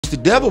the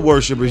devil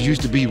worshippers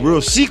used to be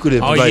real secretive,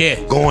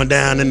 going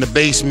down in the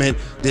basement.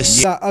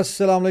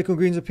 Assalamu alaikum,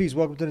 greens and peace.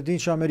 Welcome to the Dean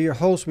Show. I'm your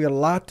host. We got a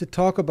lot to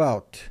talk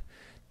about.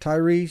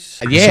 Tyrese.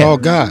 It's all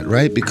God,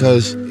 right?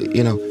 Because,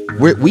 you know,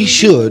 we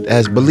should,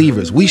 as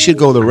believers, we should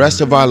go the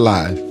rest of our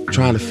life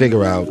trying to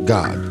figure out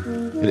God.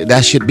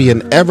 That should be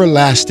an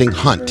everlasting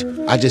hunt.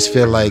 I just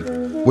feel like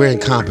we're in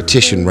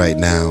competition right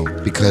now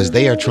because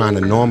they are trying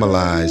to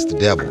normalize the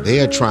devil.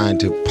 They are trying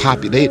to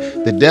populate.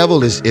 The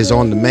devil is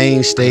on the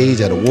main stage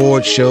at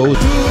award shows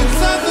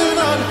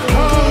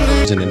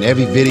and in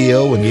every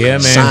video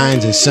and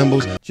signs and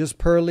symbols. Just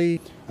pearly.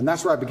 And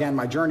that's where I began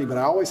my journey, but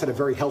I always had a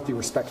very healthy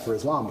respect for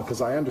Islam because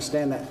I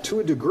understand that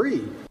to a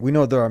degree. We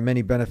know there are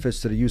many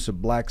benefits to the use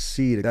of black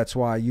seed. That's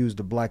why I use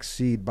the black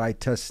seed by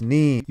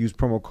Tasneem. Use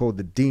promo code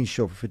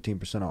TheDeenshow for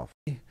 15% off.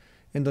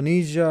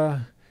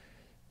 Indonesia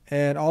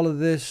and all of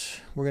this,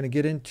 we're going to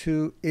get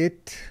into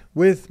it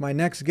with my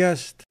next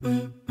guest.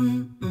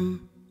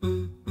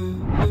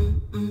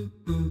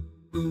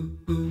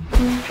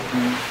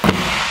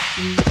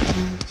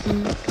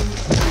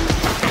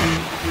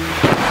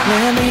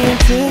 Let me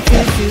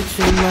introduce you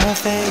to my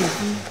faith.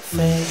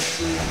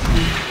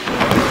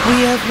 We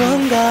have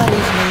one God,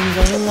 his name's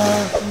Allah.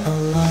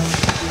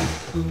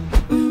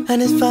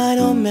 And his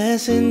final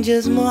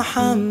messenger's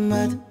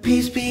Muhammad.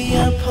 Peace be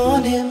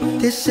upon him.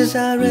 This is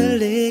our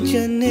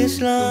religion,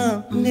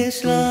 Islam.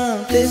 This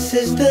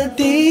is the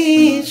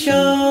Deen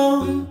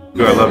Show.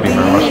 I love you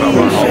very much, all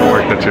the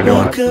work that you're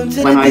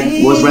doing. When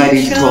I was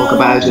ready to talk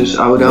about it,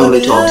 I would only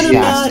talk to you.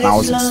 And I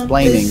was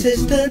explaining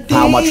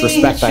how much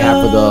respect I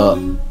have for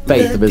the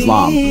faith of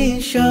Islam.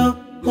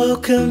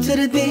 Welcome to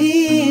the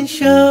Deen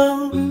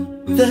Show.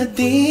 The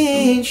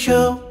Deen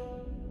Show.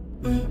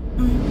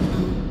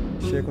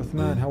 Shaykh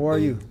Uthman, how are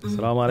you?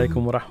 Assalamu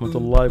alaikum wa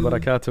rahmatullahi wa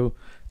barakatuh.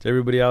 To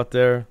everybody out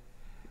there,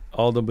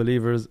 all the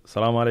believers,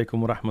 Assalamu alaikum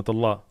wa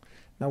rahmatullah.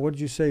 Now, what did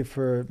you say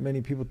for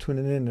many people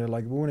tuning in? They're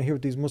like, we want to hear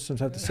what these Muslims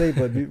have to say,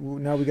 but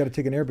now we got to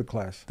take an Arabic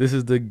class. This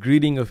is the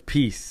greeting of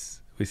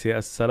peace. We say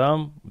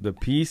Assalam, the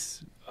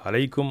peace,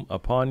 alaikum,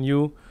 upon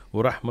you,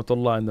 wa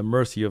rahmatullah, and the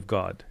mercy of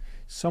God.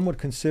 Some would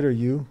consider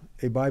you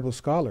a Bible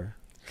scholar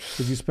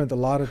because you spent a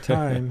lot of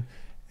time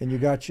and you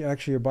got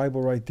actually your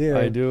Bible right there.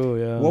 I do,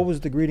 yeah. What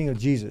was the greeting of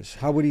Jesus?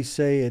 How would he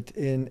say it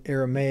in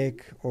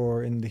Aramaic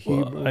or in the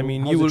Hebrew? Well, I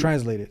mean, how does it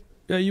translate it?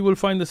 Yeah, you will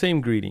find the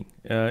same greeting.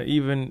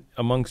 Even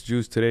amongst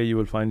Jews today, you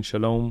will find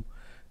shalom,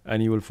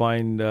 and you will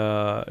find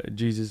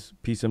Jesus,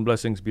 peace and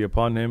blessings be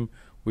upon him.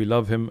 We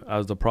love him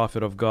as the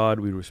prophet of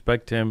God. We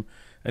respect him.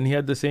 And he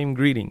had the same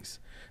greetings.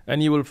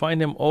 And you will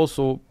find him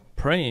also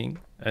praying,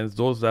 as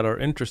those that are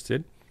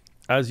interested,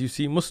 as you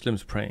see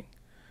Muslims praying.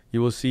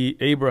 You will see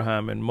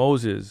Abraham and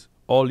Moses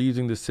all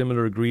using the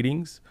similar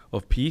greetings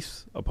of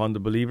peace upon the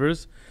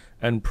believers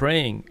and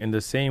praying in the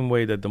same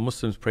way that the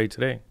Muslims pray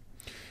today.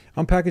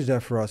 Unpackage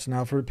that for us.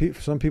 Now, for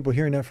some people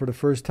hearing that for the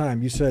first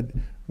time, you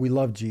said, we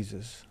love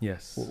Jesus.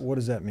 Yes. What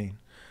does that mean?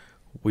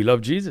 We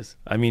love Jesus.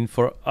 I mean,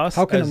 for us,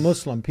 how can a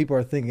Muslim, people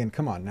are thinking,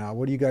 come on now,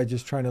 what are you guys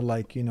just trying to,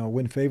 like, you know,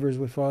 win favors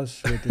with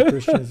us, with the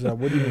Christians?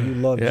 What do you mean you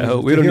love Jesus?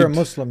 We don't hear a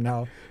Muslim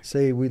now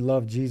say we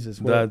love Jesus.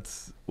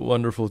 That's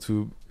wonderful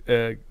to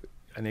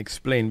and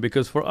explain,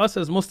 because for us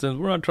as Muslims,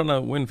 we're not trying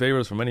to win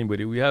favors from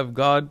anybody. We have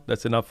God,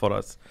 that's enough for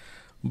us.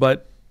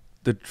 But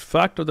the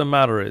fact of the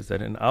matter is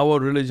that in our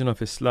religion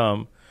of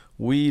Islam,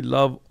 we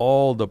love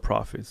all the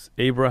prophets.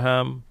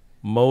 Abraham,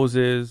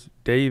 Moses,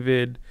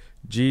 David,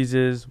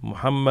 Jesus,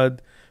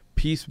 Muhammad,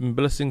 peace and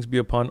blessings be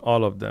upon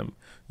all of them.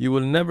 You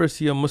will never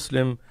see a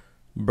Muslim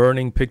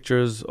burning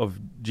pictures of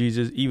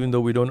Jesus, even though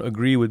we don't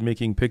agree with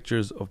making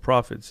pictures of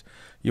prophets.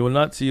 You will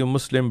not see a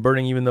Muslim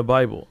burning even the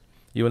Bible.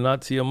 You will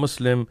not see a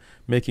Muslim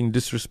making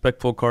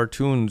disrespectful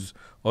cartoons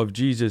of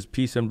Jesus,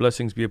 peace and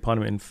blessings be upon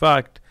him. In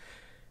fact,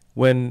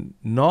 when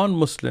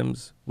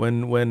non-Muslims,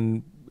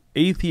 when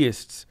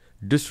atheists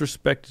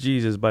disrespect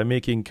Jesus by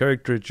making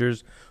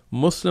caricatures,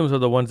 Muslims are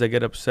the ones that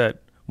get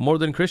upset more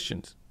than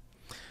Christians,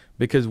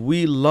 because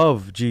we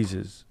love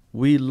Jesus,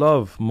 we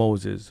love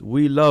Moses,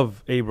 we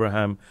love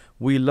Abraham,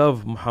 we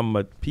love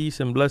Muhammad.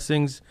 Peace and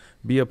blessings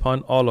be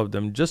upon all of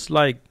them. Just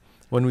like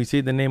when we say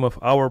the name of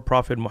our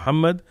Prophet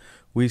Muhammad,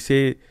 we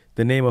say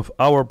the name of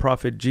our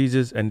Prophet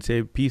Jesus and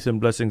say peace and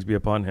blessings be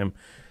upon him.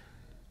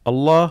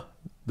 Allah,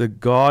 the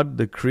God,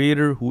 the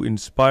Creator who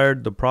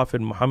inspired the Prophet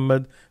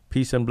Muhammad,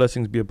 peace and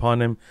blessings be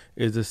upon him,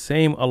 is the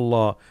same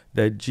Allah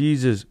that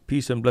Jesus,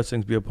 peace and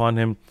blessings be upon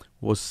him,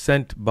 was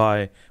sent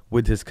by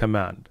with his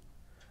command.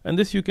 And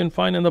this you can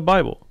find in the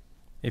Bible.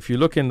 If you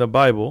look in the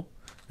Bible,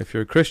 if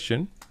you're a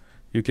Christian,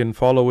 you can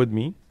follow with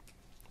me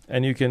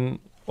and you can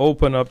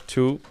open up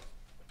to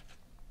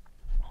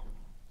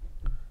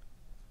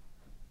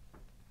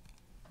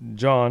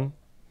John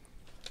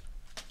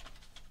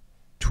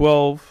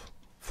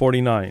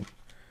 12:49.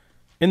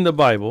 In the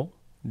Bible,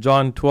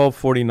 John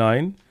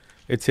 12:49,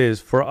 it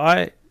says, "For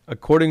I,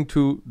 according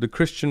to the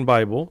Christian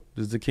Bible,"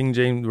 this is the King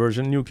James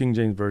Version, New King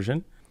James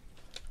Version,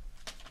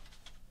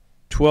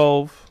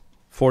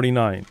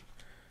 12:49.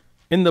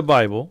 In the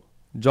Bible,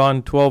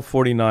 John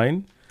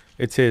 12:49,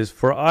 it says,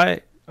 "For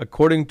I,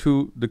 according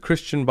to the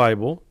Christian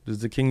Bible, this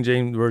is the King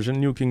James Version,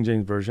 New King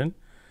James Version,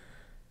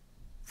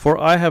 for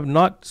I have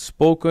not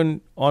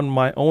spoken on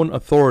my own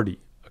authority.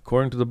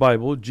 According to the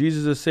Bible,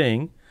 Jesus is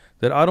saying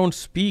that I don't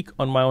speak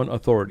on my own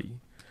authority,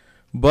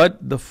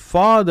 but the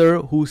Father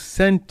who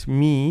sent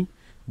me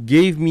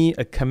gave me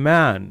a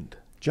command.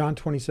 John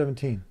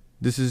 20:17.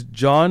 This is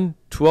John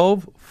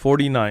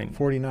 12:49.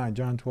 49.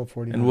 John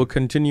 12:49. And we'll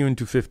continue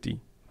into 50.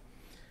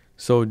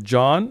 So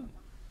John,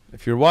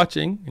 if you're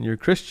watching and you're a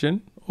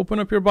Christian, open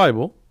up your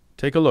Bible,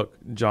 take a look.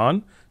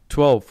 John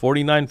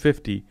 12:49,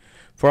 50.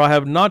 For I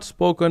have not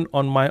spoken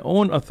on my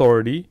own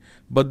authority,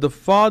 but the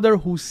Father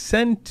who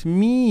sent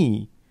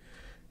me,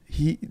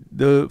 He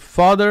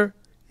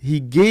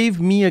gave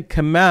me a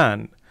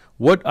command,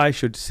 what I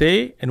should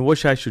say and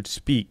what I should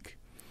speak.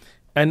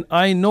 And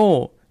I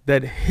know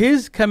that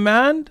His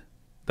command,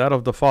 that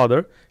of the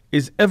Father,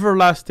 is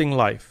everlasting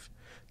life.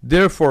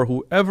 Therefore,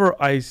 whatever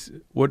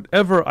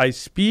I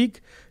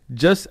speak,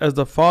 just as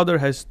the Father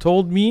has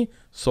told me,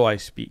 so I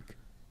speak.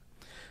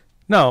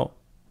 Now,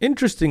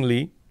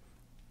 interestingly,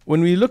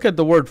 when we look at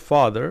the word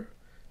Father,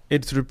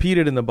 it's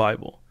repeated in the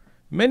Bible.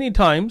 Many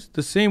times,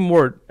 the same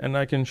word, and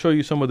I can show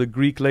you some of the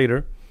Greek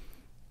later,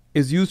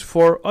 is used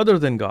for other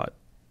than God,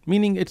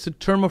 meaning it's a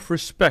term of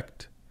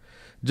respect.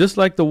 Just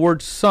like the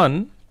word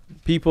Son,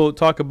 people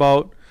talk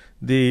about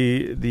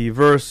the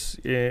verse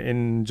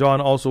in John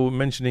also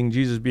mentioning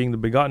Jesus being the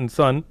begotten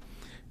Son,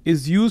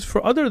 is used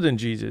for other than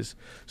Jesus.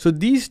 So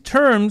these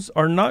terms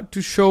are not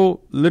to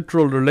show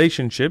literal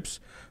relationships,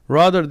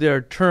 rather they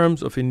are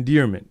terms of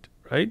endearment,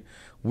 right?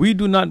 We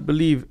do not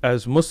believe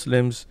as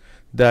Muslims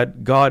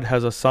that God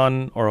has a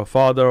son or a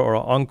father or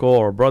an uncle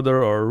or a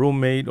brother or a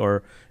roommate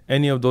or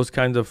any of those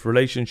kinds of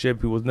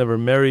relationship. He was never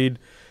married.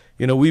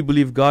 We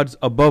believe God's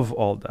above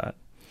all that.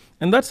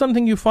 And that's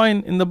something you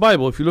find in the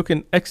Bible. If you look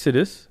in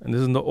Exodus, and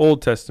this is in the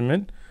Old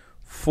Testament,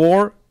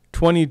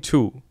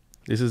 4:22.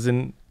 This is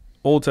in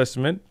Old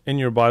Testament in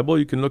your Bible.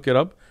 You can look it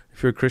up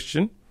if you're a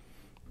Christian.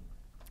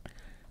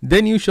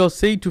 Then you shall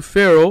say to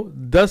Pharaoh,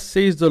 thus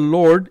says the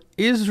Lord,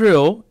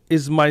 Israel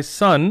is my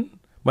son,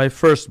 my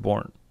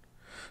firstborn.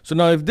 So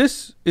now if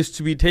this is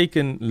to be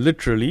taken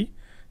literally,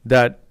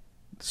 that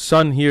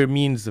son here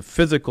means the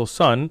physical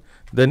son,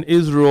 then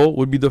Israel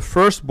would be the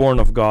firstborn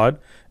of God,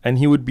 and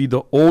he would be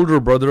the older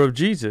brother of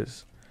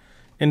Jesus.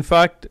 In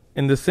fact,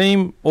 in the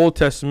same Old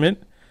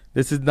Testament,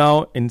 this is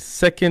now in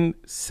 2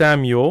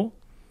 Samuel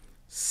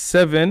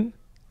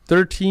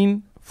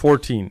 7:13,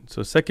 14.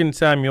 So 2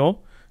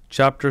 Samuel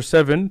chapter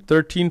 7,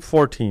 13,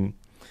 14.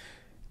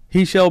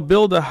 He shall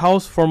build a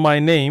house for my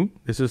name.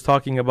 This is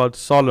talking about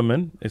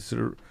Solomon. It's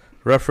a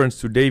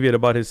reference to David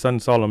about his son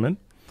Solomon.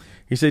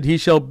 He said, he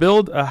shall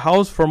build a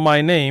house for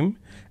my name,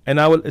 and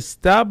I will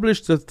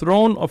establish the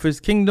throne of his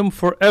kingdom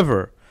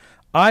forever.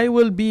 I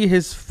will be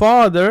his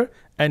father,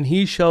 and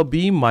he shall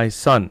be my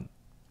son.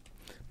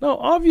 Now,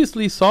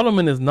 obviously,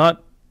 Solomon is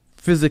not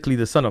physically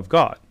the son of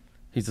God.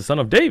 He's the son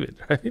of David,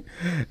 right?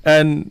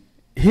 And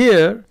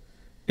here,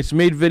 it's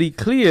made very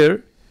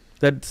clear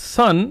that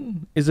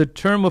son is a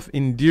term of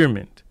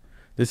endearment.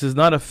 This is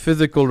not a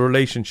physical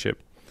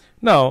relationship.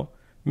 Now,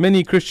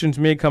 many Christians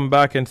may come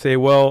back and say,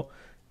 well,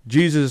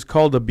 Jesus is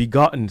called the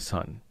begotten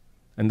son,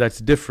 and that's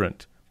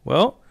different.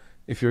 Well,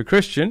 if you're a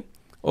Christian,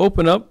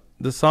 open up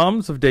the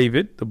Psalms of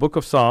David, the book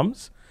of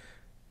Psalms,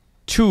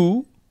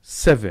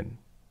 2:7,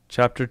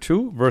 chapter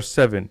 2, verse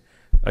 7.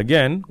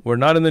 Again, we're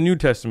not in the New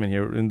Testament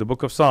here, we're in the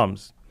book of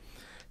Psalms.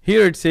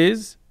 Here it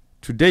says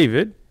to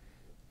David,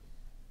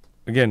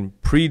 again,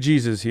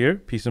 pre-Jesus here,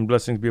 peace and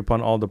blessings be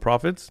upon all the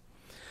prophets,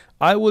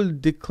 I will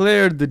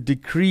declare the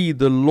decree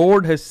the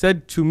Lord has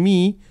said to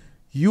me,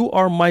 you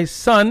are my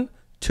son,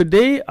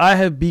 today I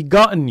have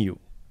begotten you.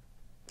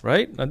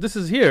 Right? Now this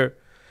is here,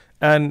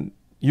 and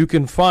you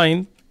can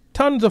find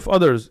tons of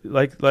others,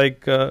 like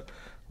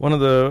one of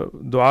the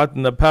du'at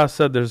in the past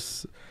said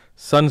there's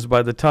sons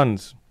by the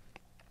tons.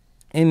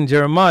 In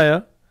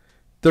Jeremiah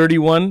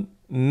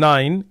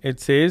 31:9 it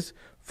says,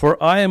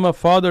 for I am a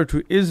father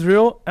to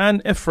Israel,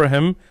 and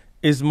Ephraim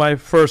is my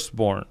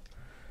firstborn.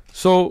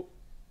 So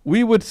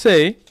we would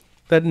say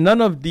that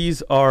none of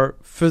these are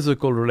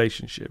physical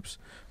relationships.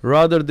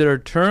 Rather, they are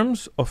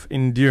terms of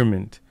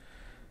endearment.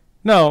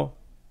 Now,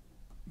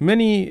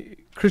 many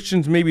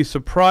Christians may be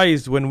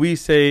surprised when we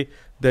say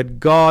that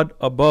God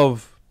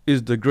above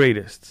is the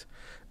greatest.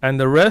 And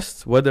the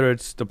rest, whether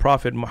it's the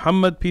Prophet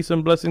Muhammad, peace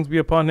and blessings be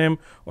upon him,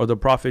 or the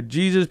Prophet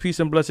Jesus, peace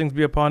and blessings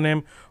be upon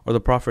him, or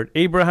the Prophet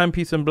Abraham,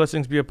 peace and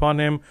blessings be upon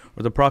him,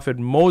 or the Prophet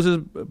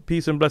Moses,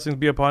 peace and blessings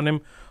be upon him,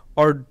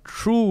 are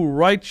true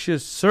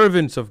righteous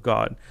servants of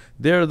God.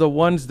 They're the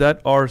ones that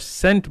are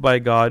sent by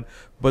God,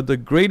 but the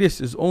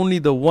greatest is only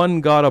the one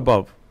God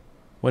above.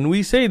 When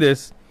we say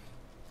this,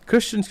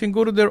 Christians can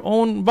go to their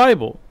own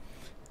Bible.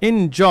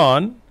 In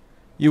John,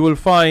 you will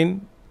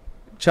find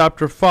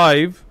chapter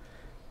 5,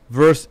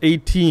 verse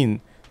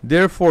 18.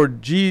 Therefore,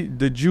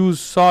 the Jews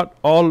sought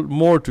all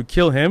more to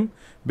kill him,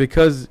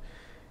 because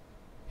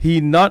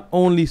he not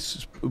only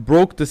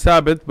broke the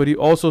Sabbath, but he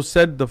also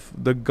said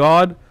the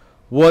God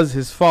was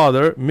his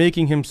father,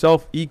 making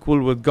himself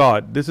equal with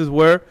God. This is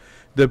where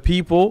the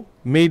people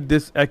made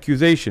this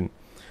accusation.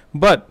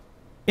 But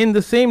in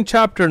the same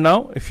chapter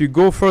now, if you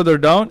go further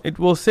down, it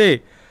will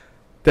say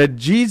that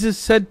Jesus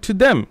said to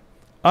them,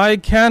 I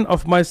can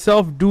of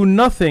myself do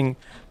nothing.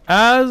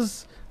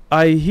 As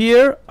I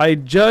hear, I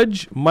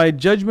judge. My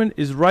judgment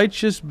is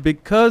righteous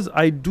because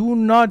I do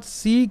not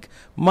seek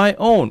my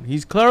own.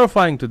 He's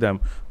clarifying to them.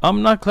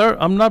 I'm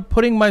not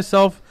putting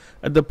myself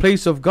at the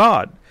place of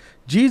God.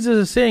 Jesus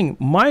is saying,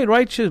 my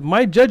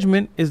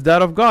judgment is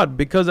that of God,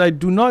 because I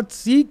do not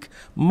seek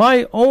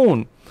my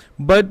own,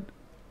 but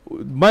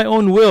my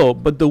own will,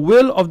 but the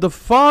will of the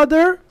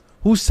Father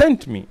who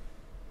sent me.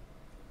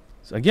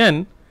 So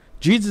again,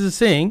 Jesus is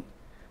saying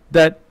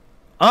that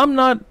I'm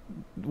not,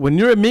 when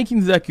you're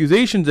making these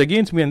accusations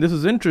against me, and this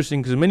is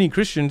interesting because many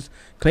Christians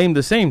claim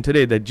the same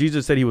today, that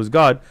Jesus said he was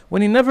God,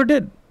 when he never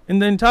did. In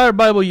the entire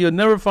Bible, you'll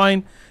never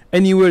find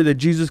anywhere that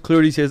Jesus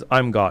clearly says,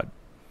 I'm God.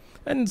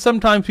 And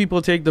sometimes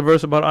people take the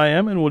verse about I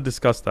am, and we'll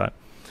discuss that.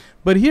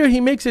 But here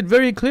he makes it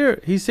very clear.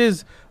 He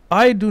says,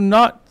 I do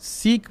not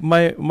seek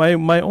my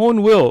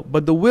own will,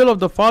 but the will of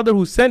the Father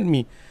who sent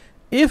me.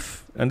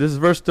 If, and this is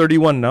verse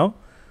 31 now,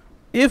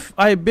 if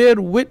I bear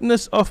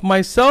witness of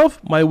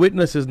myself, my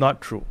witness is not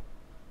true.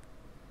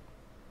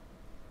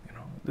 You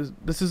know,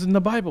 this is in the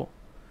Bible.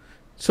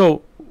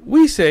 So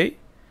we say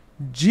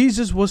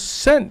Jesus was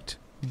sent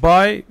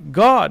by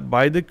God,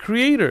 by the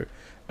Creator,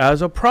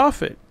 as a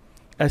prophet,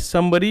 as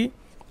somebody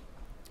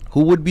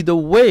who would be the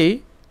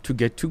way to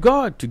get to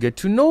God, to get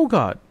to know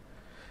God.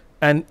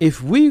 And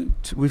if we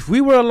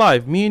were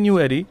alive, me and you,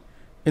 Eddie,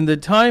 in the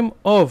time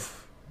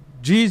of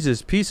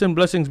Jesus, peace and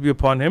blessings be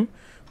upon him,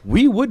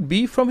 we would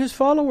be from his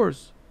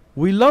followers.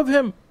 We love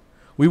him.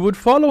 We would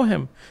follow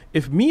him.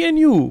 If me and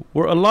you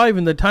were alive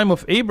in the time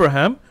of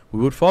Abraham, we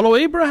would follow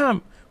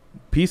Abraham.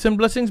 Peace and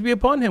blessings be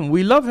upon him.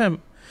 We love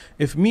him.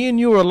 If me and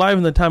you were alive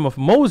in the time of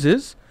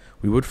Moses,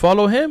 we would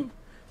follow him,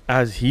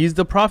 as he's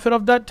the prophet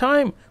of that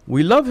time.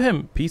 We love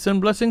him. Peace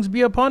and blessings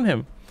be upon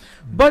him.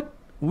 But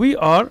we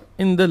are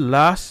in the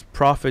last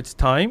prophet's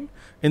time,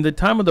 in the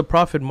time of the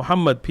Prophet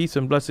Muhammad, peace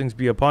and blessings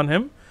be upon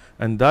him.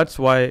 And that's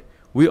why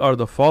we are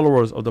the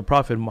followers of the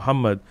Prophet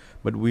Muhammad.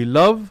 But we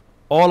love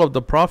all of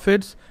the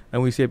prophets,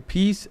 and we say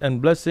peace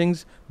and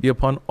blessings be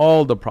upon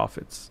all the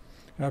prophets.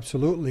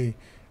 Absolutely.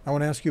 I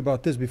want to ask you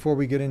about this before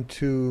we get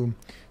into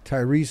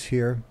Tyrese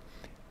here.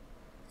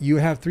 You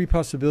have three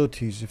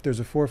possibilities. If there's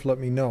a fourth, let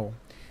me know.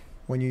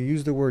 When you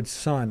use the word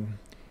son,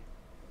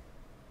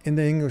 in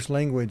the English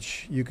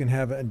language, you can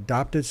have an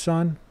adopted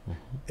son,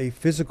 a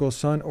physical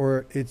son,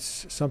 or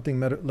it's something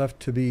left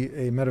to be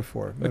a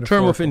metaphor. A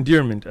term of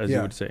endearment, as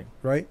you would say.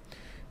 Right?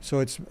 So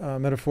it's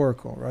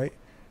metaphorical, right?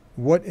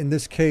 What in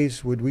this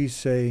case would we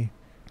say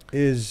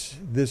is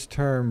this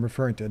term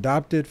referring to?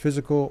 Adopted,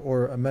 physical,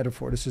 or a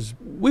metaphor?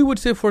 We would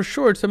say for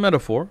sure it's a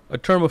metaphor, a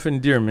term of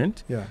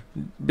endearment. Yeah.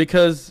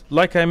 Because,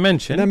 like I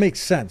mentioned... And that makes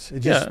sense.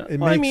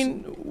 I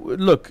mean,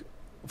 look...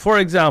 For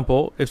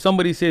example, if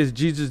somebody says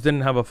Jesus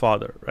didn't have a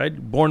father,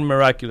 right, born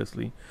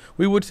miraculously,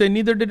 we would say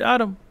neither did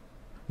Adam,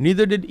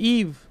 neither did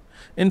Eve.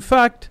 In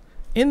fact,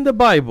 in the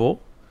Bible,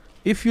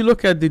 if you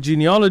look at the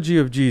genealogy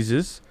of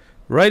Jesus,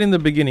 right in the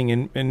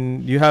beginning,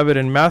 and you have it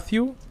in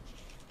Matthew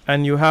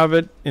and you have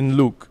it in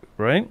Luke,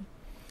 right?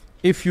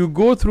 If you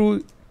go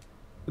through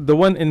the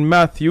one in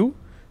Matthew,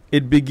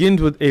 it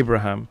begins with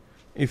Abraham.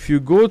 If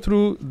you go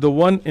through the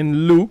one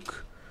in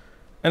Luke,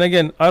 and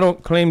again, I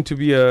don't claim to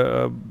be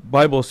a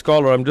Bible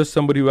scholar. I'm just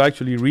somebody who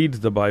actually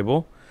reads the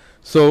Bible.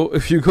 So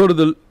if you go to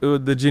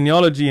the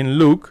genealogy in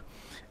Luke,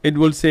 it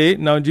will say,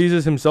 now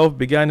Jesus himself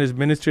began his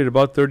ministry at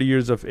about 30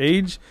 years of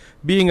age,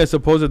 being as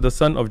supposed the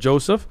son of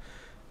Joseph.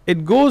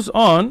 It goes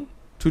on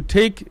to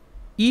take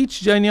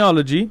each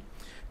genealogy.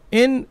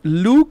 In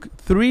Luke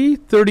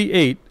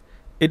 3:38,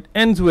 it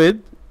ends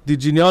with the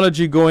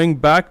genealogy going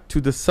back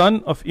to the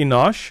son of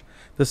Enosh,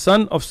 the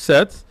son of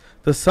Seth,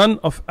 the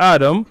son of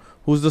Adam,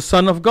 who's the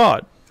son of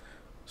God.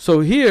 So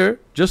here,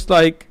 just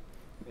like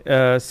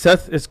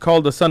Seth is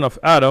called the son of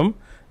Adam,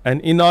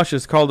 and Enosh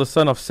is called the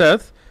son of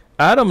Seth,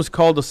 Adam is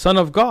called the son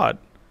of God.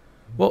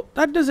 Well,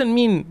 that doesn't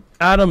mean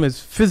Adam is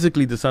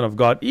physically the son of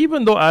God,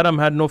 even though Adam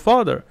had no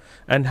father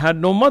and had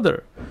no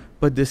mother.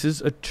 But this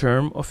is a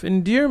term of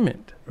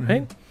endearment,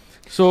 right?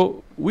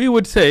 So we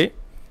would say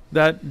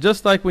that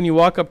just like when you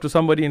walk up to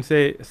somebody and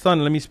say,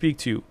 son, let me speak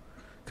to you.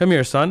 Come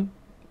here, son.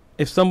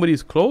 If somebody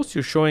is close,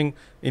 you're showing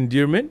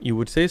endearment, you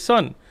would say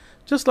son.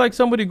 Just like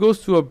somebody goes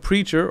to a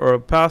preacher or a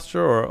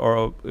pastor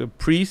or a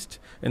priest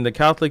in the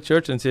Catholic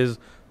Church and says,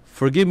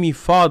 forgive me,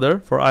 Father,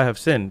 for I have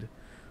sinned.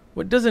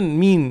 Well, it doesn't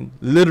mean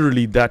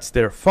literally that's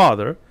their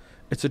father.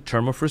 It's a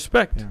term of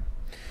respect. Yeah.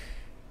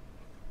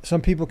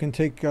 Some people can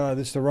take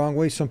this the wrong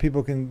way. Some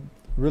people can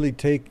really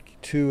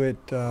take to it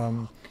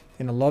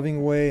in a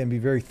loving way and be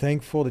very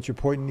thankful that you're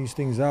pointing these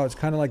things out. It's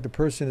kind of like the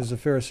person is a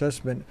fair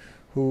assessment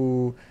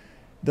who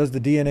does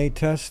the DNA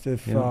test,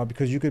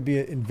 because you could be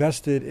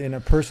invested in a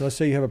person. Let's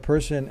say you have a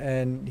person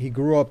and he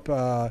grew up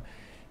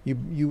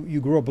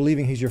you grow up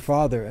believing he's your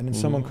father, and then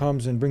someone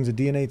comes and brings a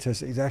DNA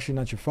test. He's actually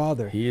not your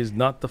father. He is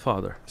not the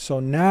father. So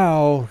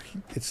now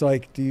it's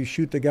like, do you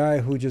shoot the guy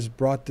who just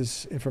brought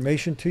this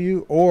information to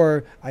you?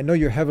 Or I know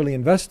you're heavily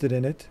invested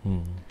in it.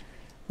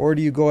 Or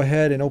do you go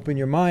ahead and open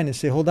your mind and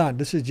say, hold on,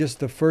 this is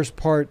just the first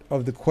part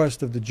of the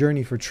quest of the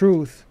journey for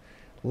truth.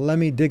 Let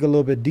me dig a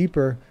little bit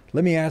deeper.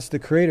 Let me ask the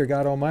Creator,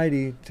 God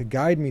Almighty, to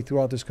guide me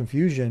throughout this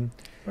confusion.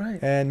 Right.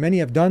 And many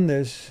have done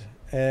this,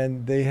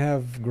 and they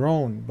have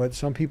grown. But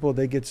some people,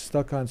 they get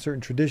stuck on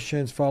certain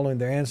traditions, following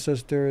their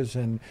ancestors,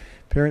 and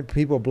parent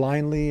people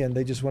blindly, and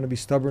they just want to be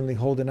stubbornly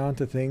holding on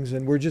to things.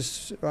 And we're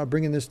just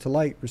bringing this to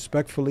light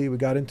respectfully. We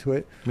got into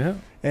it. Yeah.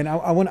 And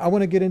I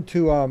want to get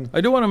into...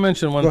 I do want to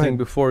mention one Go thing ahead.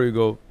 before you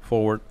go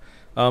forward.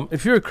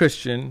 If you're a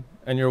Christian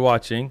and you're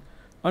watching,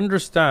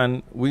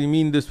 understand we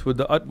mean this with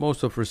the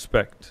utmost of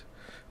respect.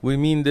 We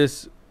mean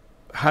this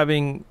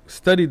having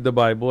studied the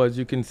Bible. As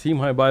you can see,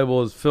 my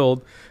Bible is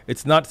filled.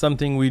 It's not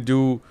something we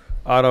do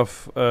out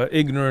of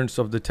ignorance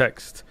of the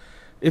text.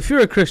 If you're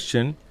a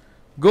Christian,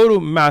 go to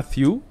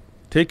Matthew,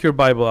 take your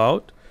Bible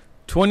out,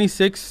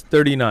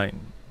 26:39.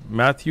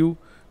 Matthew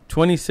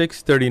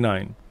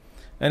 26:39.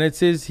 And it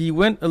says, he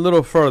went a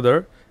little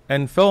further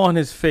and fell on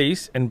his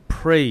face and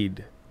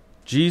prayed.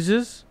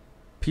 Jesus,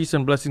 peace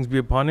and blessings be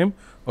upon him,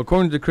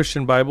 according to the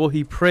Christian Bible,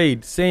 he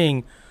prayed,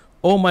 saying,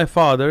 "O my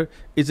Father,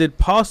 is it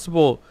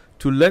possible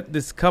to let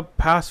this cup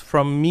pass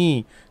from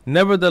me?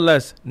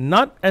 Nevertheless,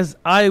 not as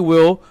I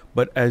will,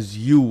 but as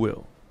you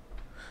will."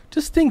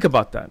 Just think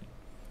about that.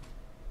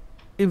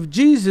 If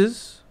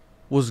Jesus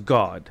was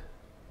God,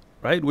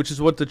 right, which is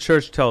what the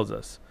church tells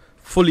us,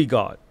 fully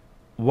God,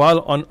 while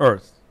on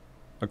earth,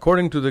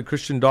 according to the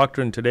Christian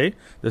doctrine today,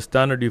 the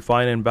standard you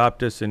find in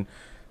Baptist and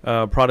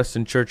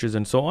Protestant churches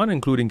and so on,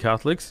 including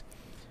Catholics,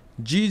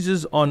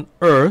 Jesus on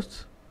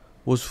earth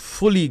was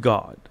fully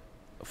God.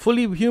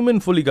 Fully human,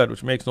 fully God,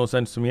 which makes no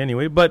sense to me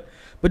anyway. But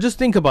just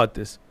think about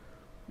this.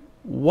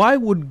 Why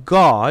would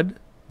God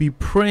be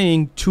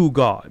praying to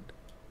God?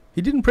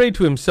 He didn't pray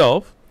to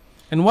himself.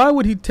 And why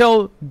would he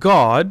tell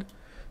God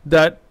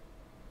that,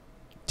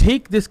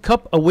 take this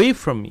cup away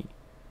from me?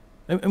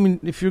 I mean,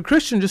 if you're a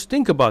Christian, just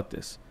think about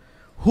this.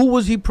 Who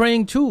was he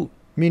praying to?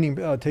 Meaning,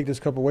 take this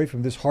cup away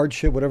from this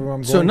hardship, whatever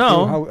I'm going So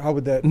now, through. How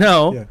would that...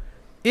 Now, yeah.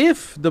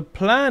 if the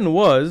plan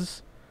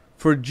was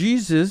for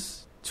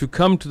Jesus to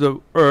come to the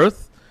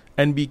earth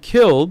and be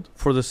killed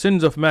for the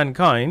sins of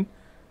mankind,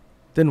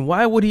 then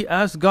why would he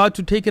ask God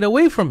to take it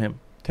away from him?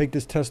 Take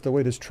this test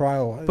away, this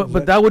trial.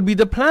 But that would be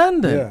the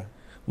plan then. Yeah.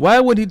 Why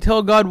would he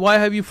tell God, why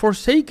have you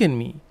forsaken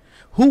me?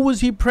 Who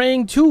was he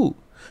praying to?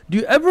 Do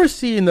you ever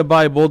see in the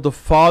Bible the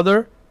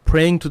Father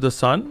praying to the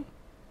Son?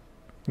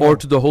 Or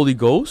to the Holy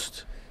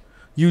Ghost?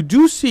 You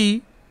do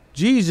see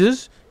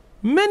Jesus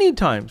many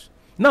times.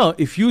 Now,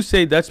 if you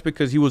say that's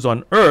because he was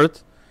on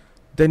earth,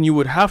 then you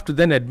would have to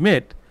then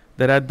admit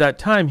that at that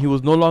time he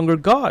was no longer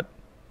God.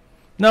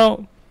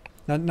 Now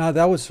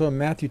that was from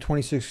Matthew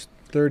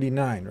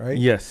 26:39, right?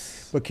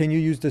 Yes. But can you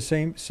use the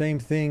same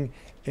thing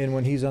in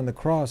when he's on the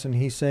cross and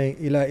he's saying,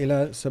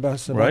 Ila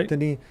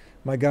sabachthani,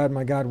 my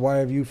God, why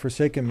have you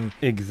forsaken me?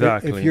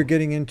 Exactly. If you're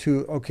getting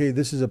into, okay,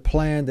 this is a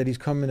plan that he's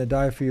coming to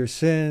die for your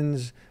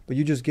sins, but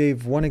you just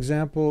gave one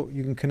example,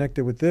 you can connect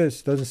it with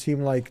this. Doesn't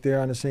seem like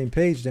they're on the same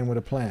page then with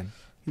a plan.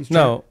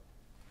 Now,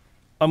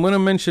 I'm going to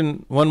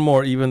mention one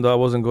more, even though I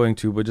wasn't going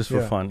to, but just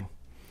for fun.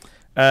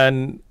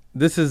 And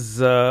this is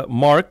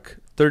Mark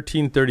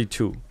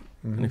 13:32.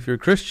 And if you're a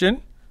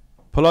Christian,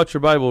 pull out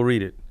your Bible,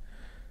 read it.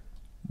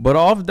 "But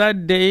of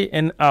that day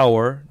and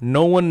hour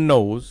no one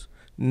knows,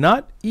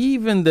 not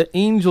even the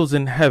angels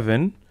in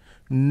heaven,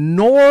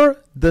 nor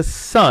the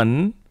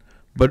Son,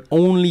 but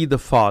only the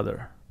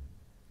Father."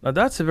 Now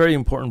that's a very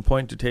important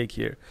point to take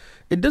here.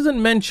 It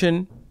doesn't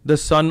mention the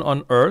Son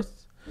on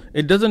earth.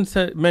 It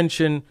doesn't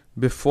mention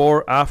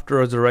before, after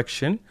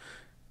resurrection.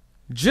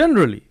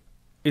 Generally,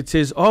 it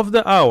says of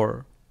the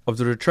hour of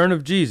the return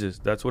of Jesus.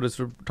 That's what it's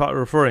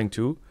referring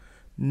to.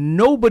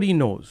 Nobody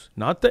knows,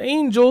 not the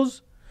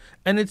angels,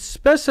 and it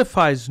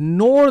specifies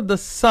nor the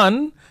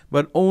Son,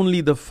 but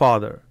only the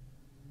Father.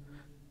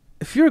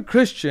 If you're a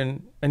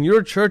Christian and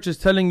your church is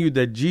telling you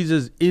that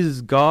Jesus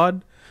is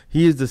God,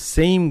 he is the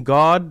same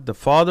God, the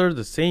Father,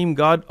 the same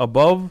God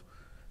above,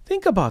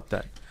 think about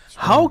that.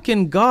 How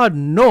can God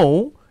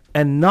know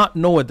and not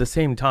know at the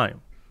same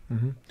time?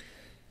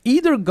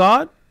 Either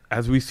God,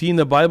 as we see in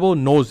the Bible,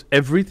 knows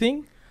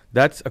everything.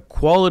 That's a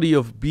quality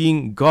of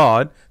being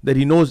God, that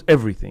he knows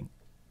everything.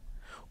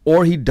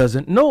 Or he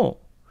doesn't know.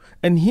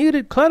 And here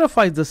it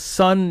clarifies the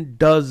Son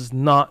does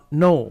not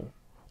know,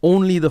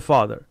 only the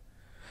Father.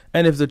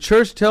 And if the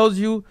church tells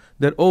you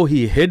that, oh,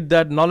 he hid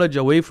that knowledge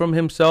away from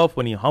himself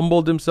when he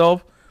humbled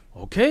himself,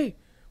 okay,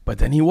 but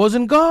then he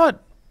wasn't God.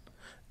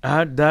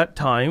 At that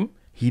time,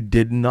 he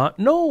did not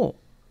know.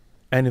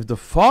 And if the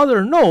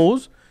Father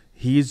knows,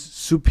 he is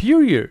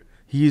superior,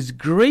 he is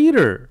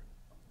greater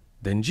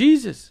than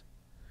Jesus.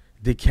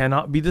 They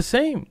cannot be the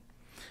same.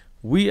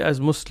 We as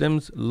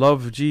Muslims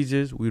love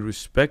Jesus, we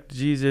respect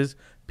Jesus,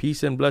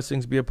 peace and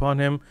blessings be upon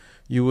him.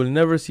 You will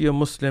never see a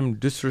Muslim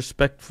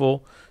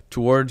disrespectful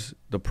towards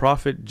the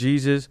Prophet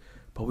Jesus,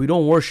 but we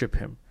don't worship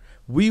him.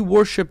 We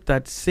worship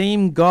that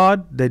same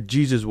God that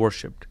Jesus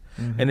worshipped.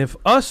 And if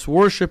us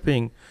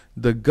worshiping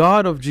the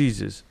God of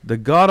Jesus, the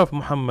God of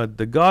Muhammad,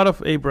 the God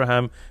of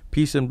Abraham,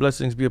 peace and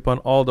blessings be upon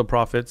all the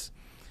prophets,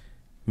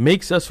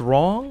 makes us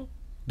wrong,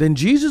 then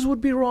Jesus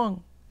would be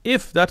wrong,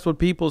 if that's what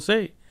people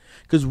say.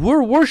 Because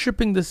we're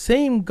worshiping the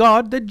same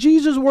God that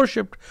Jesus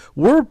worshipped.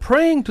 We're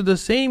praying to the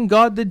same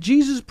God that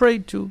Jesus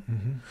prayed to.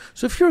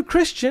 So if you're a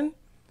Christian,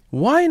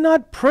 why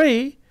not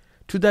pray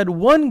to that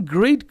one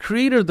great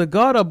creator, the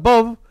God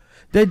above,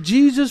 that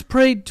Jesus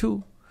prayed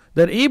to,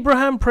 that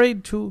Abraham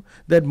prayed to,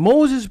 that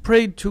Moses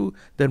prayed to,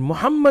 that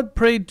Muhammad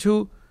prayed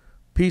to?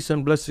 Peace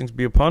and blessings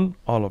be upon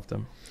all of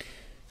them.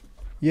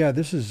 Yeah,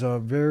 this is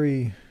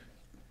very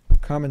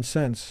common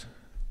sense.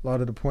 A lot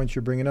of the points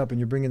you're bringing up, and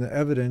you're bringing the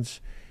evidence.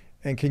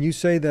 And can you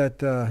say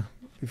that,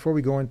 before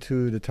we go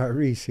into the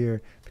Tyrese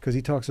here, because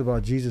he talks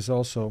about Jesus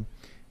also,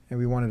 and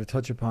we wanted to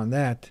touch upon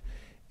that,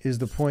 is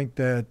the point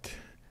that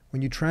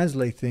when you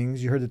translate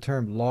things, you heard the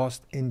term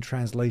lost in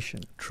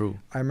translation. True.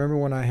 I remember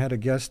when I had a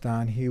guest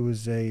on, he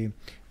was a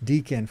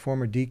deacon,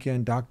 former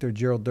deacon, Dr.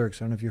 Gerald Dirks.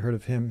 I don't know if you heard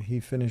of him. He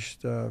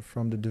finished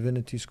from the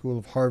Divinity School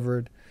of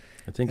Harvard.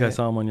 I think I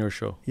saw him on your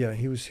show. Yeah,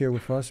 he was here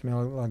with us. May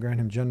Allah grant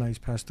him Jannah. He's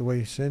passed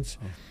away since.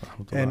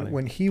 And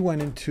when he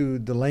went into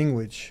the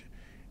language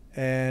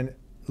and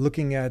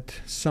looking at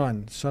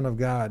son of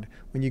God,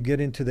 when you get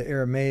into the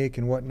Aramaic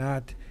and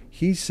whatnot,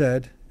 he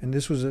said, and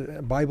this was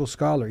a Bible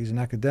scholar, he's an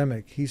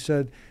academic, he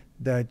said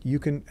that you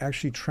can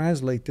actually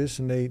translate this,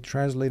 and they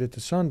translate it to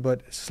son,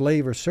 but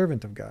slave or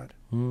servant of God.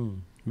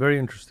 Very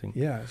interesting.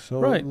 Yeah, so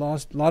right. A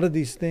lot of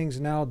these things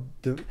now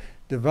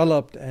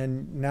developed,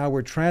 and now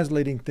we're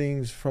translating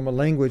things from a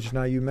language.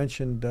 Now you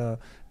mentioned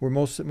where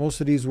most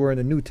of these were in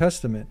the New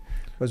Testament.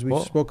 As we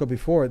spoke of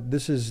before,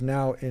 this is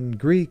now in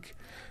Greek,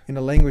 in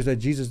a language that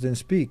Jesus didn't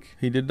speak.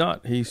 He did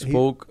not. He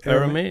spoke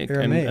Aramaic.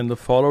 And the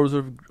followers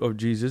of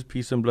Jesus,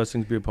 peace and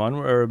blessings be upon,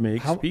 were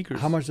Aramaic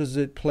speakers. How much does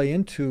it play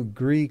into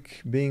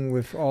Greek being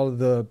with all of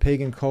the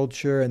pagan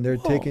culture, and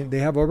they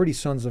have already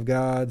sons of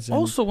gods?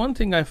 Also, one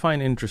thing I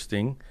find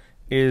interesting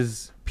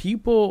is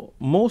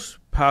most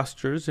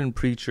pastors and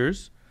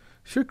preachers,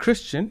 if you're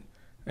Christian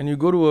and you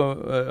go to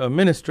a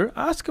minister,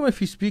 ask him if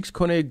he speaks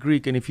Koine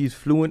Greek and if he's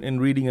fluent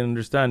in reading and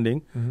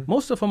understanding.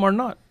 Most of them are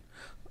not.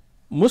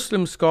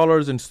 Muslim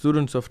scholars and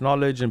students of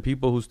knowledge and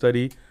people who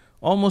study,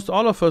 almost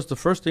all of us, the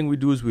first thing we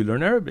do is we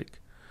learn Arabic.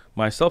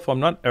 Myself, I'm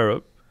not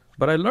Arab,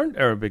 but I learned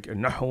Arabic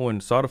and Nahu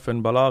and Sarf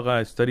and Balagha.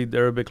 I studied the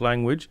Arabic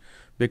language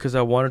because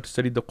I wanted to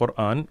study the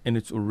Quran in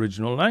its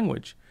original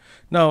language.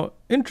 Now,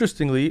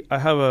 interestingly, I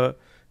have a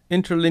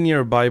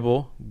interlinear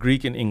Bible,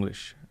 Greek and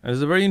English. And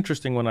it's a very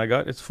interesting one I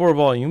got. It's 4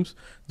 volumes.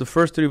 The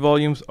first 3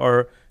 volumes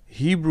are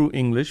Hebrew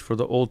English for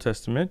the Old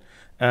Testament,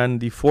 and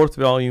the 4th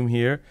volume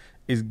here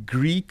is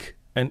Greek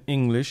and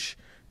English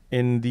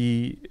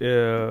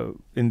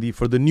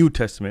for the New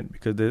Testament,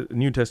 because the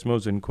New Testament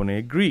was in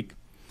Koine Greek.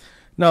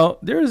 Now,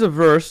 there is a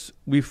verse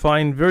we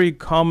find very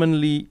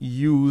commonly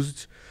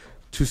used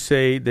to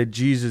say that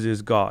Jesus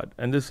is God,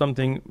 and this is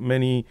something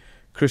many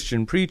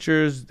Christian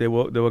preachers they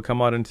will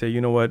come out and say,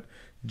 you know what,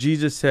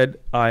 Jesus said,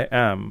 "I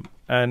am,"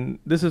 and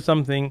this is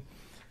something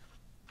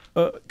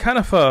kind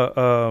of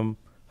a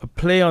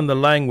play on the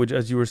language,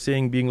 as you were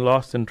saying, being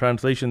lost in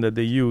translation that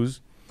they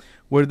use,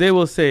 where they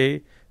will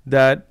say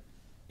that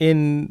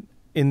in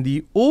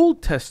the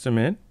Old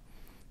Testament,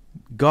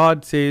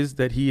 God says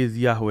that he is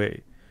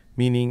Yahweh,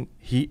 meaning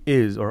he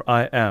is, or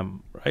I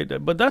am,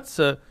 right? But that's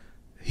a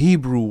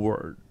Hebrew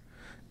word.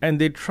 And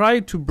they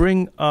try to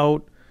bring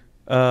out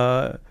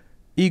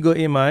ego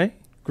imai,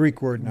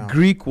 Greek word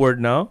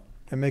now,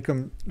 and make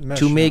them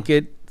make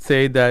it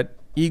say that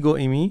ego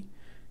imi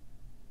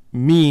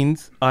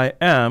means I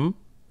am,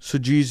 so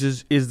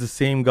Jesus is the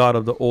same God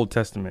of the Old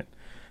Testament.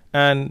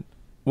 And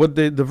what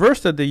the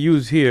verse that they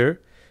use here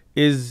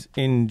is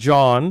in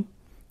John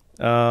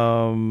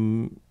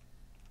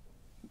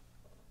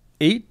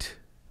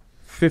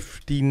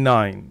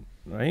 8:59,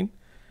 right?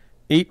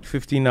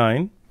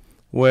 8:59,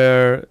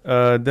 where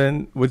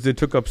which they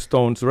took up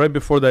stones. So right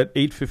before that,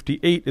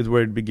 8:58 is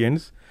where it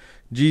begins.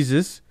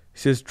 Jesus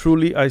says,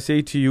 "Truly I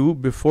say to you,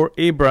 before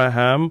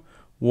Abraham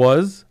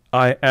was,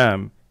 I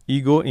am,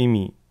 ego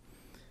imi."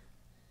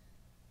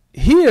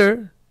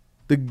 Here,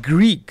 the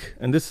Greek,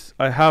 and this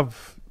I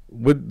have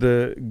with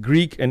the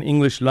Greek and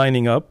English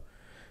lining up,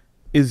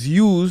 is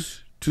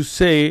used to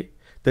say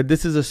that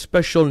this is a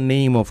special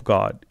name of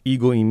God,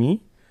 ego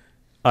imi,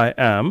 I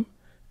am,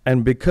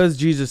 and because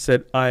Jesus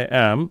said I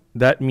am,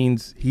 that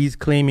means he's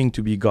claiming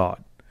to be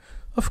God.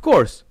 Of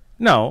course,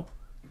 now,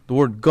 the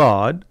word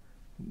God,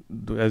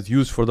 as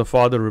used for the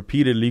Father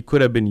repeatedly,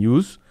 could have been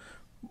used,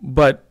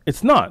 but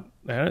it's not.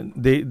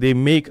 They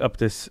make up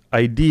this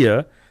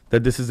idea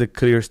that this is a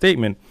clear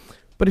statement.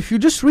 But if you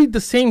just read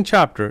the same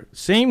chapter,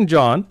 same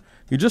John,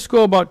 you just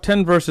go about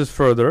 10 verses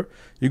further,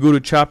 you go to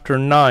chapter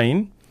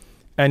 9,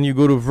 and you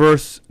go to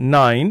verse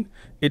 9,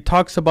 it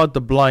talks about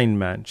the blind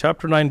man.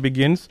 Chapter 9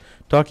 begins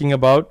talking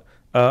about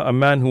a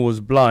man who was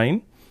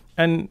blind,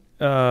 and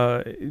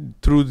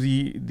through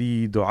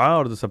the dua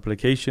or the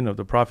supplication of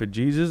the Prophet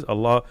Jesus,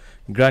 Allah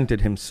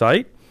granted him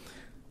sight.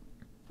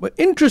 But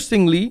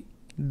interestingly,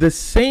 the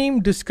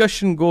same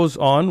discussion goes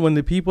on when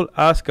the people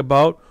ask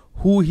about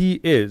who he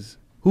is,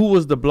 who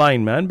was the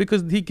blind man,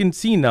 because he can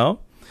see now.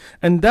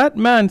 And that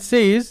man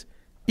says,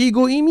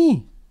 ego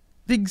imi,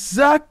 the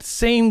exact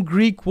same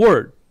Greek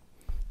word.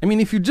 I mean,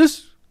 if you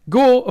just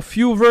go a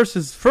few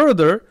verses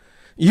further,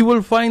 you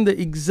will find the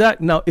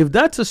exact. Now, if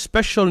that's a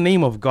special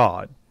name of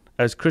God,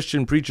 as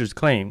Christian preachers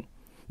claim,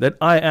 that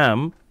I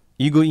am,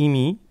 ego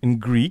imi in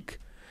Greek,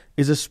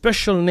 is a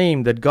special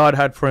name that God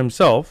had for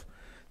himself,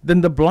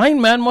 then the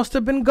blind man must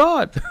have been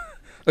God,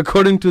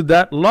 according to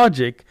that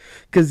logic,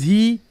 because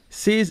he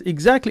says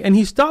exactly, and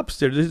he stops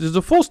there. There's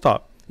a full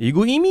stop.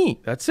 Ego imi,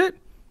 that's it.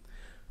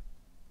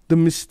 The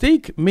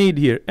mistake made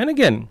here, and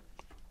again,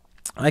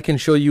 I can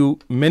show you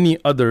many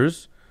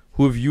others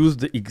who have used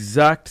the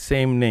exact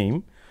same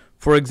name.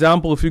 For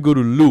example, if you go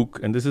to Luke,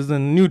 and this is in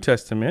the New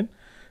Testament,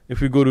 if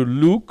we go to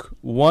Luke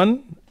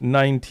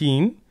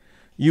 1:19,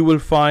 you will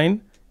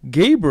find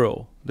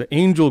Gabriel, the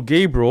angel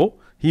Gabriel,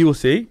 he will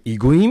say,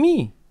 ego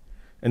imi.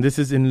 And this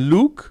is in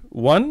Luke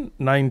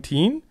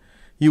 1:19.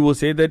 He will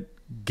say that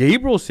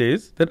Gabriel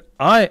says that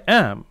I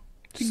am.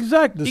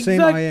 Exact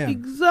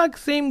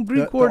same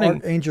Greek wording.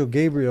 The archangel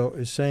Gabriel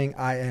is saying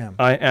I am.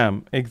 I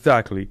am,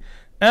 exactly.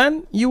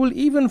 And you will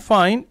even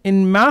find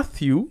in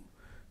Matthew,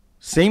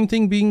 same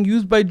thing being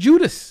used by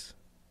Judas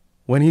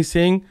when he's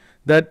saying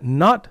that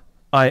not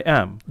I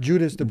am.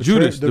 Judas, the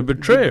betrayer. The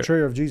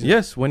betrayer of Jesus.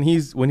 Yes, when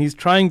he's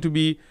trying to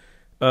be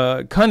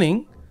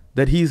cunning,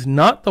 that he's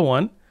not the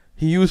one,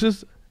 he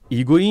uses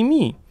ego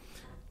imi.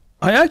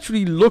 I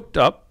actually looked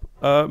up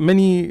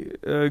many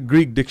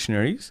Greek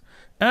dictionaries,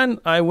 and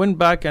I went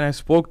back and I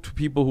spoke to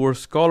people who are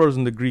scholars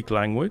in the Greek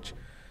language.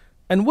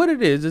 And what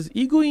it is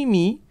ego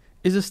imi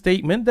is a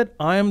statement that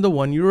I am the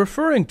one you're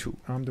referring to.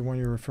 I'm the one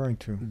you're referring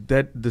to.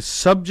 That the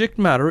subject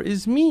matter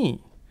is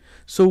me.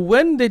 So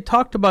when they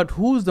talked about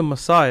who's the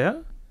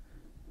Messiah,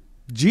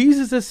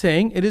 Jesus is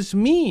saying, it is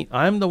me.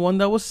 I am the one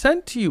that was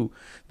sent to you.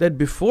 That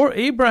before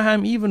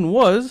Abraham even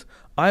was,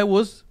 I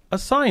was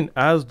assigned,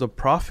 as the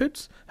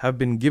prophets have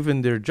been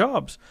given their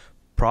jobs.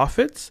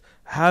 Prophets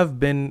have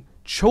been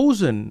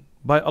chosen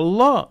by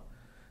Allah,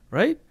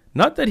 right?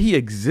 Not that he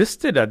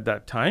existed at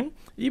that time.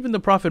 Even the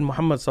Prophet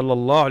Muhammad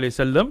sallallahu alaihi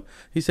wasallam,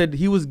 he said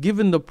he was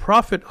given the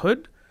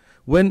prophethood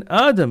when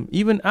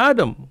even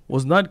Adam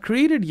was not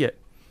created yet,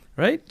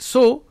 right?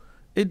 So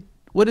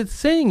what it's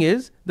saying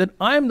is that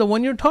I am the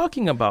one you're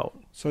talking about.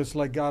 So it's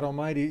like God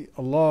Almighty,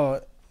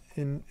 Allah,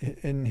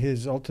 in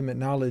his ultimate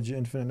knowledge,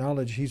 infinite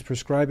knowledge, he's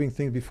prescribing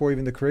things before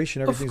even the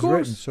creation, everything's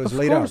written. So it's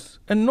laid out.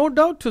 And no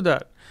doubt to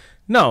that.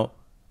 Now,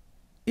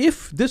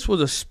 if this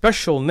was a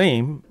special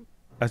name,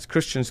 as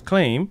Christians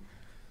claim,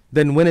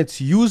 then when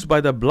it's used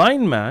by the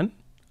blind man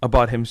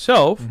about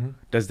himself,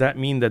 does that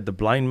mean that the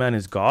blind man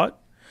is God?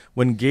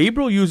 When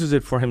Gabriel uses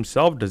it for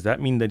himself, does that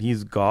mean that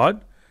he's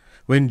God?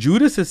 When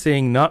Judas is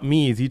saying not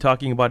me, is he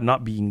talking about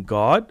not being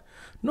God?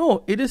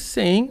 No, it is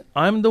saying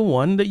I'm the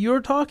one that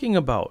you're talking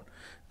about.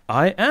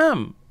 I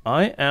am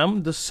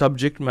the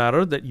subject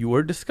matter that you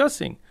are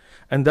discussing.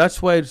 And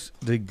that's why it's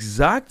the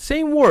exact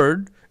same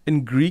word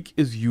in Greek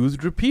is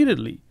used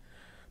repeatedly.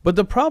 But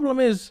the problem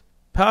is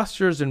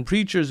pastors and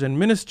preachers and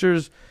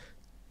ministers,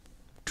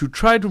 to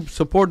try to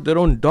support their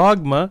own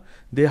dogma,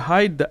 they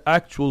hide the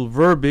actual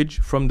verbiage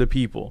from the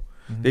people.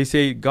 They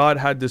say God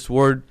had this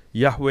word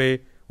Yahweh,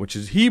 which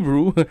is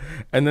Hebrew,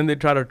 and then they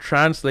try to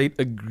translate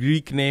a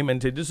Greek name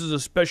and say this is a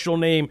special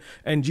name,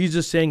 and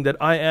Jesus saying that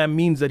I am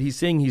means that he's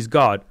saying he's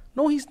God.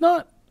 No, he's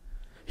not.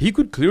 He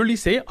could clearly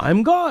say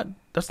I'm God.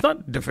 That's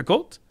not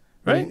difficult,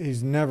 right?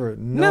 He's never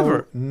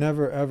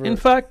ever. In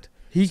fact,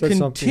 he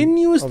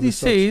continuously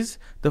says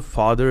the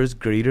Father is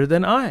greater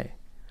than I,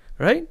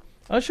 right?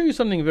 I'll show you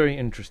something very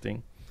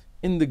interesting.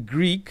 In the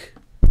Greek,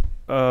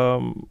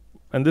 and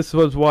this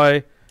was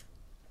why,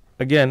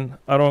 again,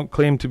 I don't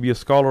claim to be a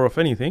scholar of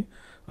anything.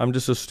 I'm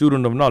just a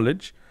student of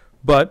knowledge,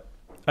 but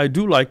I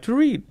do like to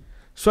read.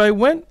 So I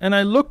went and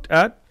I looked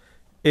at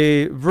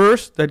a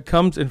verse that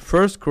comes in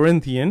 1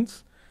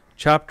 Corinthians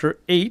chapter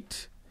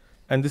 8,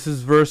 and this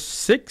is verse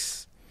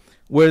 6,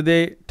 where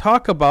they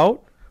talk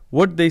about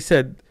what they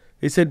said.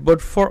 They said,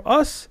 but for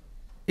us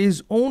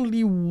is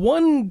only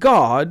one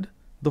God,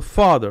 the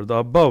Father, the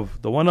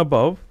above, the one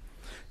above,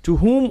 to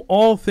whom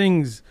all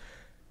things,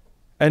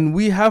 and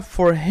we have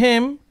for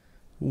him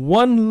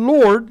one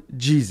Lord,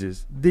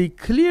 Jesus. They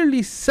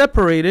clearly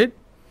separated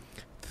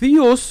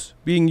theos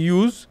being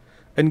used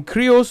and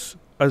krios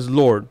as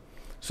Lord.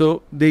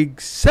 So they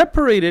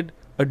separated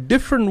a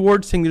different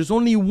word, saying there's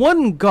only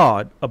one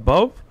God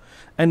above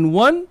and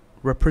one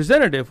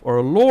representative or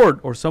a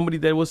Lord or somebody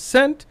that was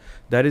sent,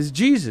 that is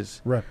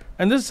Jesus. Rep.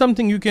 And this is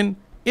something you can,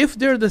 if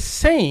they're the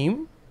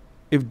same,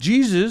 if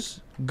Jesus,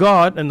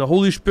 God, and the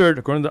Holy Spirit,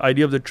 according to the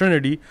idea of the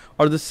Trinity,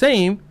 are the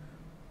same,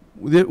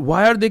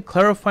 why are they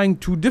clarifying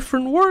two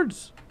different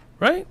words,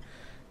 right?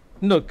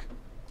 Look,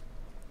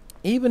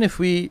 even if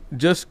we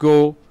just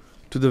go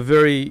to the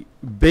very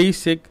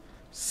basic,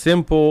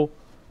 simple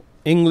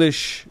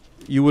English,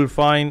 you will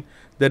find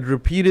that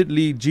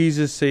repeatedly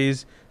Jesus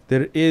says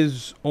there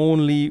is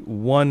only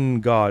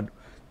one God.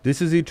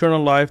 This is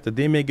eternal life, that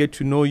they may get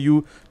to know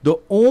you, the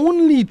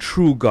only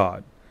true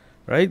God.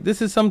 Right?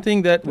 This is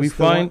something that we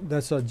find.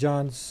 That's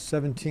John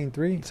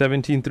 17:3.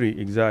 17:3,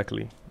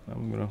 exactly.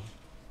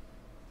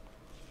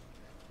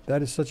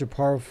 That is such a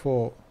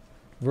powerful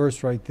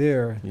verse right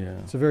there. Yeah.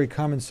 It's a very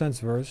common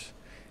sense verse.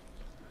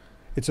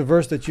 It's a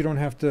verse that you don't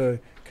have to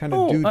kind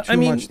of do too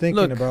much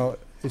thinking about.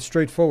 It's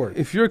straightforward.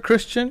 If you're a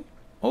Christian,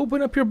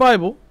 open up your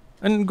Bible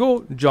and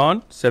go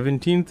John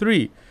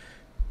 17:3.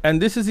 And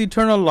this is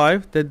eternal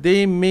life, that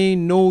they may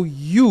know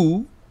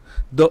you,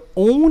 the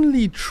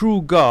only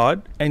true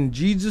God, and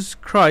Jesus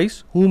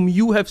Christ, whom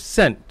you have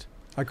sent.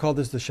 I call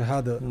this the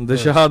Shahada. The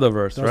Shahada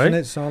verse, Doesn't right? Doesn't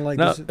it sound like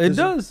now, this? It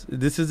does.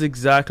 This is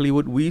exactly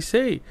what we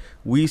say.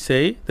 We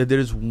say that there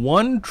is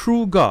one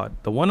true God,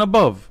 the one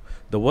above,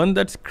 the one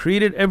that's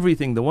created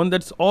everything, the one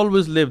that's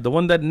always lived, the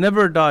one that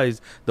never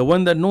dies, the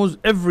one that knows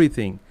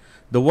everything,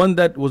 the one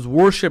that was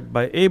worshipped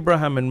by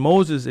Abraham and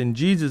Moses and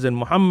Jesus and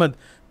Muhammad,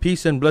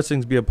 peace and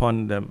blessings be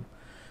upon them.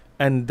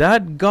 And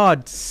that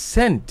God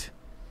sent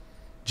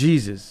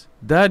Jesus.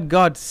 That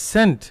God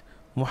sent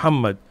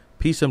Muhammad,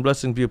 peace and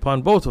blessings be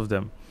upon both of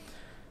them.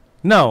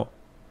 Now,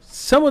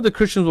 some of the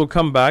Christians will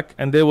come back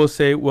and they will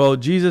say, well,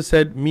 Jesus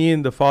said, me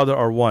and the Father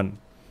are one.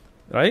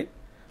 Right?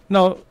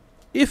 Now,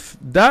 if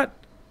that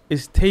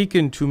is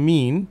taken to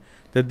mean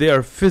that they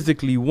are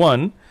physically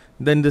one,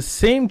 then the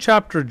same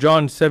chapter,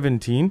 John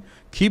 17,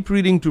 keep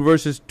reading to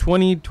verses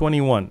 20,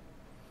 21.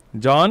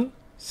 John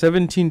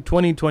 17,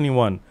 20,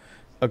 21.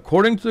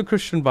 According to the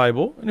Christian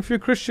Bible, and if you're a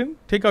Christian,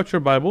 take out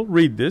your Bible,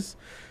 read this.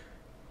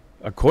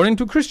 According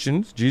to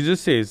Christians,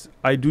 Jesus says,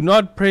 I do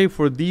not pray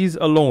for these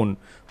alone,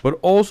 but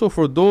also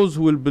for those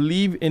who will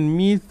believe in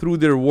me through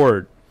their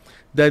word,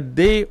 that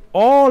they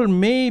all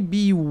may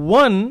be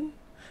one,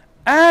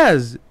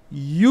 as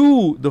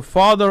you, the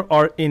Father,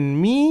 are in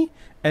me,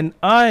 and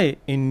I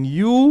in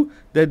you,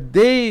 that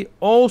they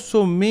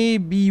also may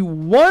be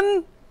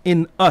one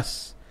in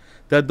us,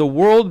 that the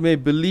world may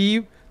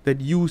believe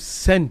that you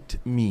sent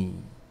me.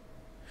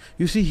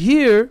 You see,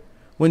 here,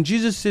 when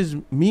Jesus says,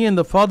 me and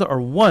the Father are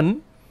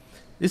one,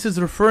 this is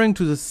referring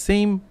to the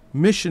same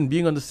mission,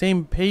 being on the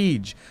same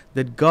page,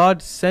 that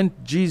God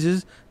sent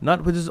Jesus,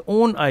 not with his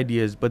own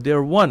ideas, but they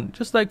are one.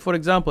 Just like, for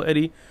example,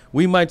 Eddie,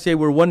 we might say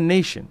we're one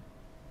nation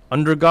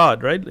under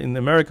God, right? In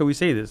America, we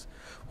say this.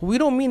 Well, we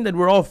don't mean that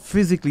we're all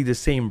physically the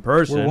same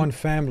person. We're one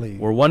family.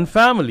 We're one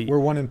family. We're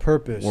one in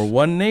purpose. We're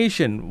one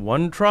nation,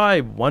 one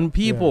tribe, one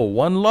people,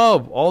 one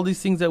love, all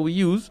these things that we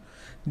use.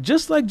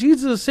 Just like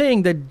Jesus is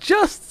saying that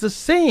just the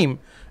same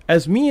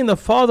as me and the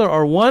Father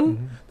are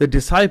one, the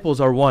disciples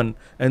are one,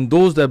 and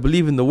those that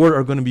believe in the word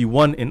are going to be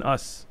one in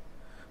us.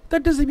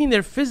 That doesn't mean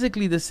they're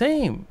physically the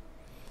same.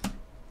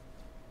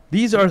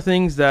 These are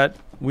things that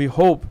we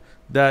hope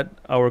that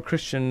our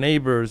Christian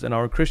neighbors and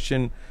our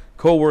Christian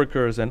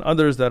co-workers and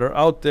others that are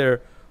out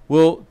there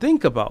will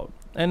think about.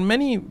 And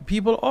many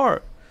people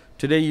are.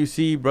 Today you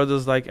see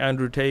brothers like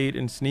Andrew Tate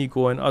and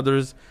Sneeko and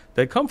others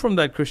that come from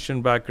that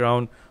Christian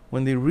background.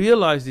 When they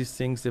realize these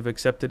things, they've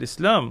accepted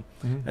Islam.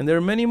 And there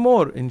are many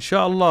more.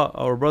 Inshallah,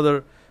 our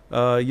brother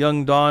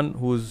young Don,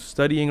 who's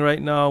studying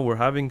right now, we're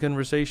having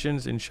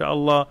conversations.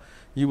 Inshallah,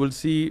 you will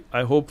see,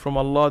 I hope from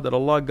Allah, that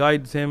Allah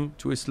guides him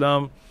to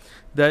Islam.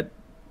 That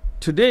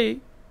today,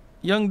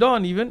 young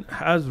Don even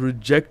has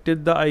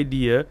rejected the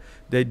idea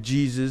that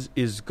Jesus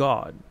is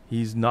God.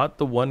 He's not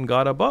the one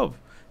God above.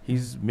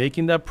 He's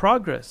making that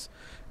progress.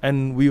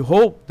 And we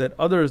hope that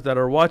others that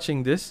are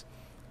watching this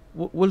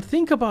will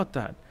think about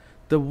that.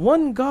 The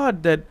one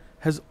God that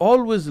has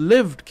always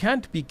lived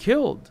can't be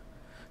killed.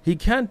 He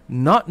can't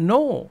not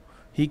know.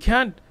 He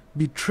can't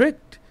be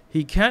tricked.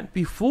 He can't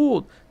be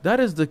fooled. That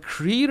is the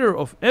creator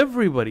of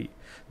everybody.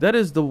 That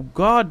is the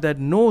God that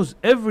knows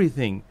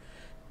everything.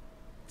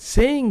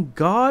 Saying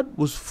God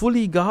was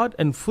fully God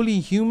and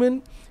fully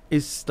human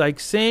is like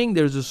saying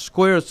there's a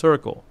square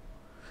circle.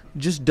 It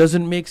just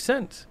doesn't make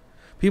sense.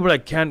 People are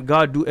like, can't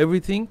God do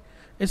everything?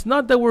 It's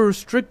not that we're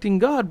restricting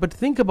God, but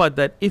think about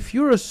that. If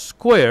you're a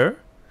square,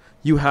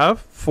 you have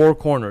 4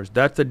 corners.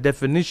 That's the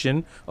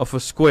definition of a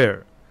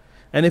square.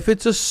 And if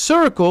it's a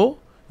circle,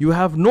 you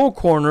have no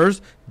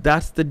corners.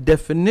 That's the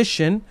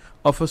definition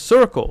of a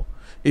circle.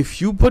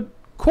 If you put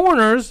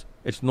corners,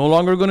 it's no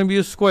longer going to be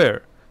a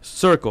square,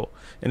 circle.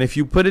 And if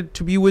you put it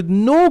to be with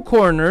no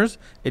corners,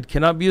 it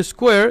cannot be a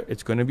square.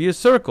 It's going to be a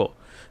circle.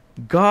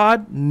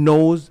 God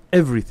knows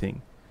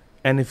everything.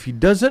 And if he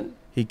doesn't,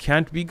 he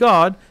can't be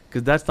God,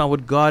 because that's not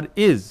what God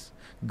is.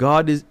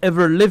 God is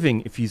ever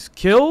living. If he's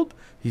killed,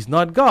 he's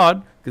not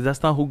God, because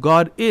that's not who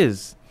God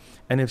is.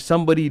 And if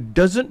somebody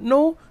doesn't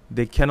know,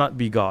 they cannot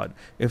be God.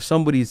 If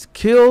somebody's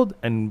killed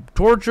and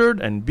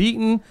tortured and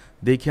beaten,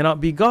 they cannot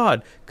be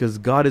God, because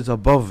God is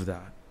above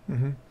that.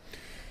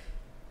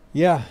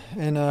 Yeah,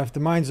 and if the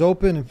mind's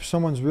open, if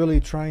someone's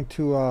really trying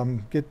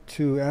to get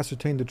to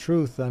ascertain the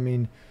truth, I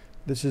mean,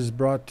 this is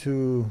brought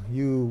to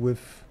you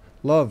with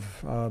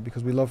love,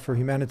 because we love for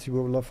humanity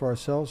what we love for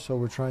ourselves. So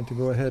we're trying to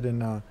go ahead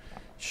and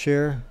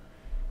share.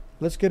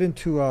 Let's get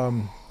into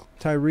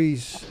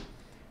Tyrese.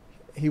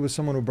 He was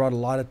someone who brought a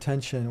lot of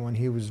attention when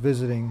he was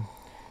visiting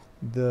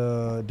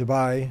the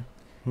Dubai,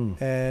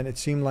 and it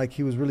seemed like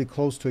he was really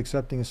close to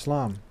accepting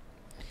Islam.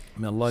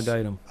 May Allah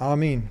guide him.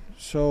 Ameen.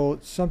 So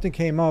something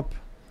came up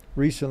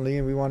recently,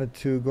 and we wanted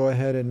to go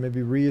ahead and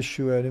maybe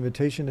reissue an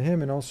invitation to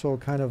him, and also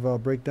kind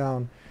of break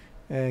down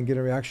and get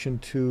a reaction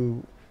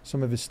to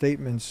some of his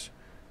statements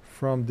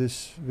from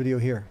this video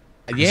here.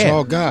 It's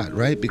all God,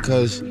 right?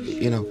 Because,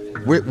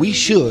 we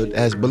should,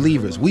 as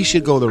believers, we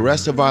should go the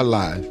rest of our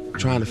life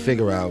trying to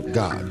figure out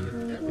God.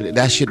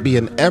 That should be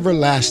an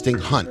everlasting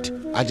hunt.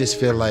 I just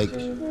feel like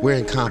we're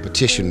in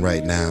competition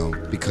right now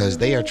because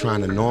they are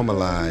trying to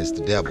normalize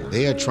the devil.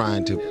 They are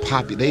trying to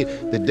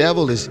the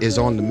devil is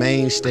on the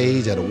main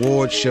stage at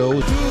award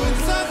shows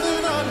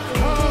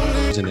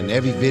and in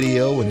every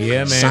video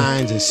and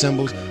signs and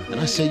symbols. And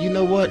I said, you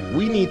know what?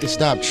 We need to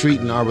stop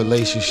treating our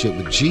relationship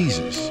with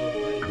Jesus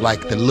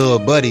like the little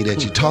buddy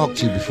that you talk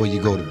to before you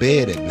go to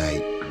bed at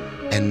night,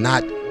 and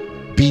not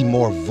be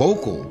more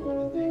vocal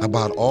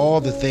about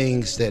all the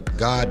things that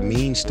God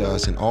means to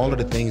us and all of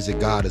the things that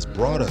God has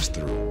brought us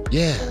through.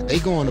 Yeah, they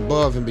going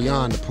above and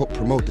beyond to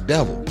promote the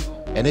devil,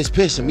 and it's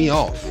pissing me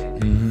off.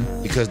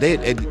 Because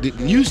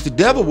the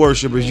devil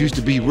worshippers used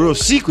to be real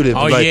secretive,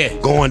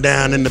 going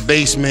down in the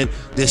basement,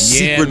 this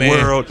secret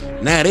world.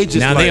 Now they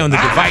just they on the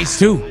device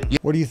too.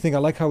 What do you think? I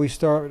like how we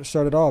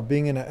started off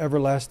being in an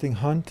everlasting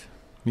hunt.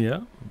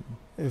 Yeah.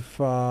 If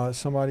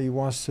somebody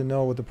wants to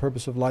know what the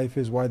purpose of life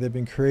is, why they've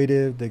been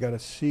created, they got to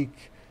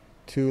seek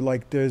to,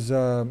 like, there's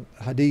a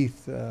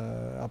hadith,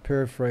 I'll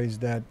paraphrase,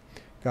 that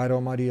God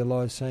Almighty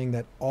Allah is saying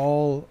that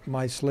all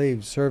my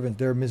slaves, servants,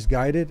 they're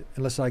misguided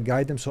unless I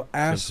guide them. So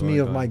ask me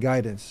of my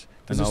guidance.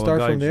 Does it start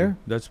from there?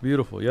 That's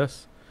beautiful,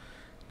 yes.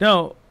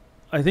 Now,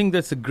 I think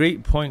that's a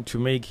great point to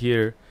make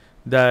here,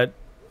 that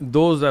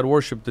those that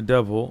worship the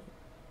devil,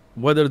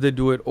 whether they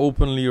do it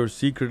openly or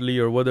secretly,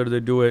 or whether they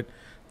do it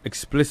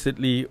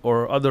explicitly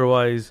or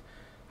otherwise,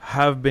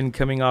 have been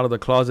coming out of the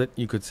closet,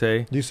 you could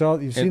say. You've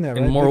seen that, right?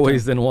 In more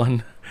ways than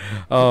one.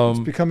 It's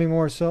becoming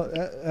more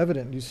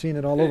evident. You've seen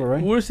it all over,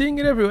 right? We're seeing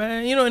it everywhere.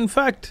 And, in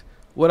fact,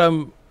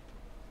 I'm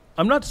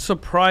not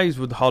surprised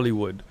with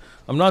Hollywood.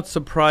 I'm not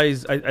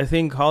surprised. I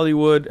think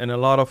Hollywood and a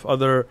lot of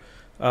other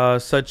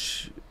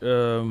such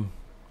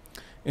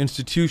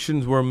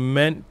institutions were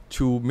meant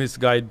to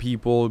misguide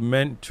people,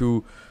 meant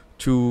to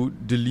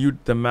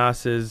dilute the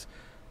masses.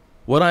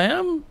 What I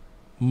am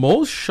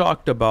most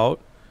shocked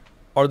about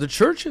are the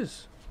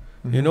churches.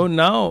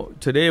 Now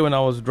today when I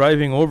was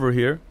driving over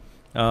here,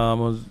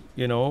 I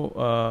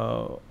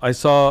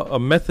saw a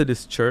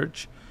Methodist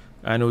church,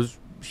 and it was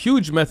a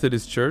huge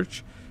Methodist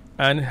church,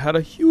 and it had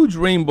a huge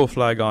rainbow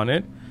flag on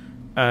it,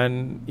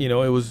 and it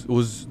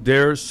was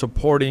there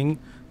supporting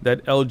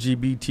that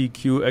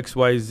LGBTQ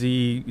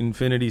XYZ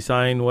infinity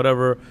sign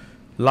whatever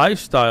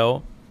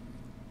lifestyle.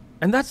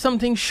 And that's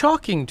something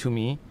shocking to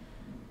me,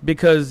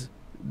 because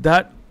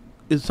that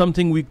is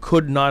something we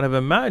could not have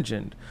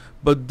imagined.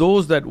 But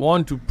those that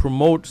want to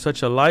promote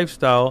such a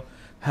lifestyle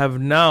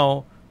have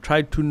now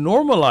tried to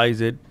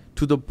normalize it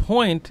to the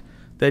point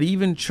that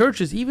even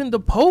churches, even the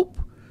Pope,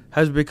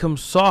 has become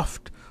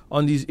soft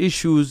on these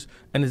issues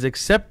and is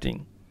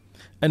accepting.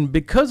 And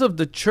because of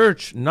the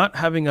church not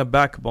having a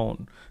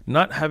backbone,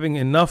 not having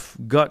enough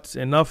guts,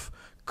 enough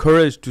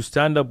courage to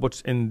stand up what's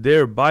in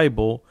their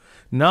Bible,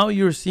 now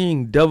you're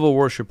seeing devil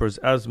worshippers,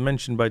 as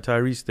mentioned by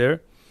Tyrese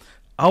there,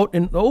 out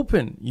in the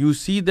open. You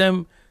see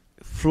them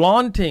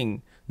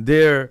flaunting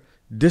their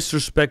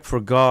disrespect for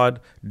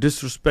God,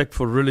 disrespect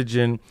for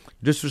religion,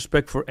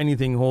 disrespect for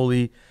anything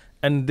holy,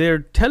 and they're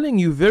telling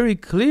you very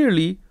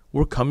clearly,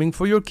 we're coming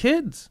for your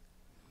kids.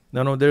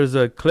 Now, there's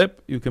a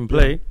clip you can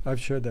play. Yeah,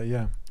 I've shared that,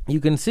 yeah. You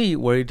can see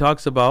where he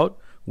talks about,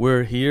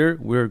 we're here,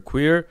 we're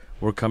queer,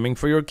 we're coming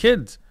for your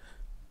kids.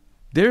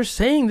 They're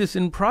saying this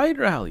in pride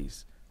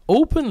rallies,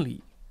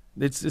 openly.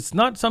 It's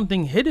not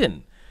something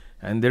hidden.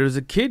 And there's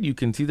a kid, you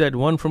can see that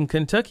one from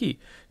Kentucky,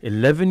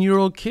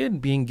 11-year-old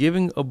kid being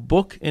given a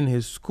book in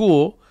his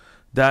school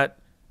that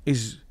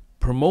is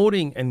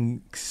promoting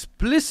and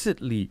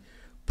explicitly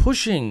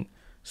pushing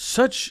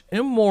such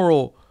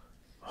immoral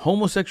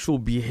homosexual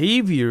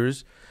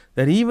behaviors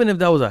that even if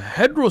that was a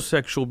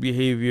heterosexual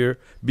behavior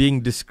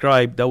being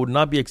described, that would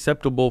not be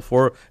acceptable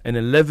for an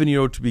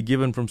 11-year-old to be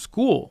given from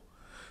school.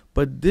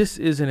 But this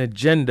is an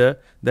agenda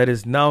that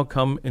has now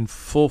come in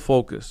full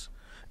focus.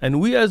 And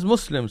we as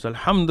Muslims,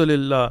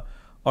 alhamdulillah,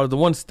 are the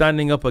ones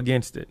standing up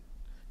against it.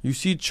 You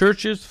see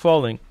churches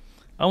falling.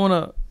 I want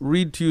to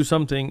read to you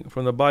something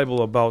from the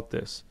Bible about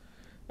this.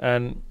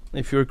 And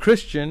if you're a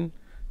Christian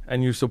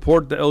and you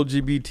support the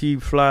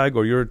LGBT flag,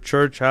 or your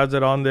church has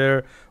it on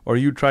there, or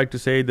you try to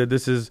say that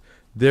this is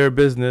their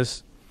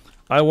business,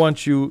 I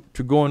want you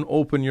to go and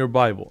open your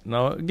Bible.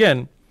 Now,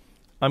 again,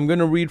 I'm going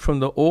to read from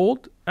the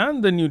Old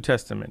and the New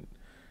Testament.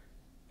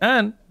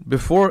 And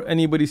before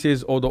anybody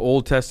says, oh, the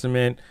Old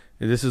Testament,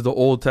 this is the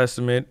Old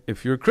Testament,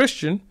 if you're a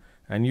Christian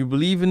and you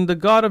believe in the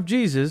God of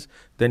Jesus,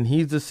 then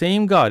he's the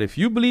same God. If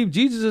you believe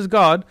Jesus is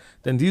God,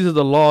 then these are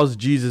the laws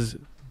Jesus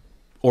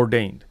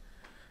ordained.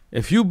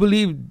 If you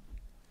believe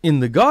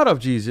in the God of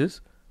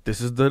Jesus, this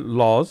is the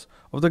laws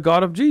of the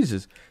God of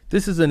Jesus.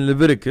 This is in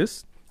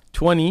Leviticus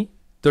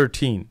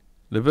 20:13.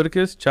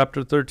 Leviticus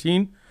chapter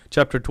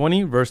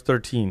 20, verse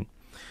 13.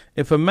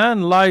 If a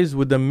man lies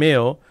with a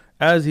male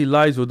as he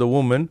lies with a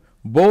woman,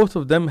 both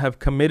of them have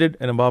committed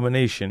an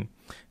abomination.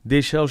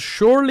 They shall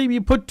surely be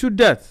put to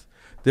death.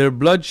 Their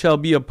blood shall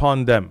be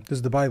upon them. This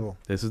is the Bible.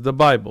 This is the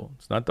Bible.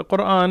 It's not the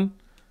Quran.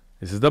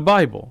 This is the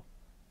Bible.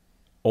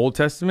 Old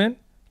Testament,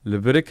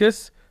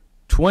 Leviticus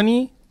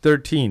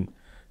 20:13.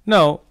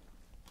 Now,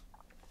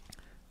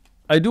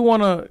 I do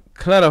want to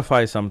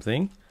clarify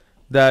something,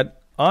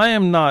 that I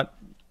am not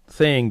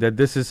saying that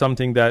this is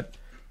something that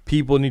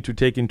people need to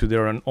take into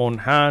their own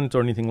hands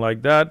or anything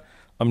like that.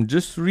 I'm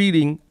just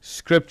reading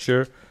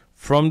scripture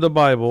from the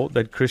Bible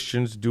that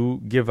Christians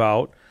do give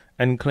out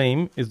and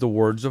claim is the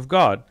words of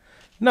God.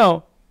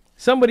 Now,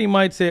 somebody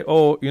might say,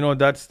 oh,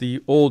 that's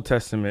the Old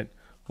Testament.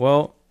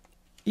 Well,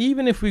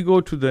 even if we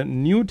go to the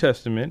New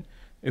Testament,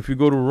 if we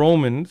go to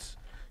Romans,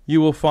 you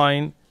will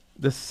find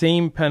the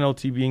same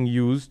penalty being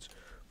used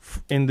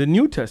in the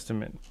New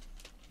Testament.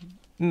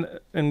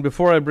 And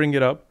before I bring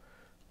it up,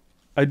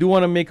 I do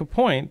want to make a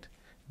point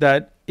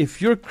that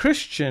if you're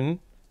Christian,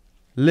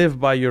 live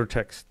by your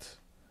text.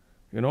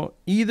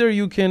 Either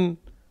you can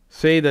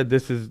say that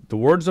this is the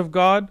words of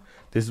God,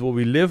 this is what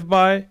we live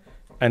by,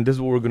 and this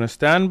is what we're going to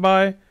stand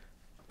by,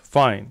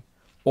 fine.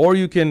 Or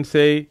you can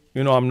say,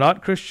 I'm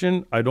not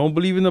Christian, I don't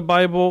believe in the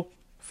Bible,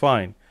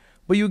 fine.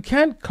 But you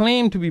can't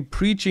claim to be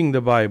preaching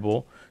the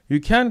Bible,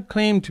 you can't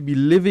claim to be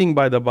living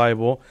by the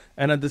Bible,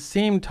 and at the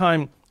same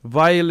time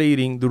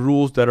violating the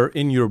rules that are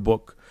in your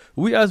book.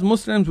 We as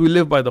Muslims, we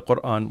live by the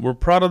Quran. We're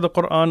proud of the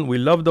Quran. We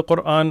love the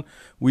Quran.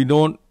 We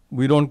don't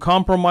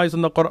compromise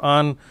on the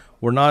Quran.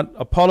 We're not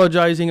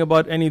apologizing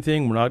about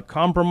anything. We're not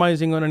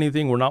compromising on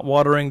anything. We're not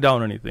watering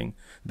down anything.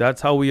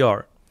 That's how we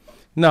are.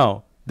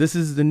 Now, this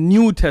is the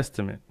New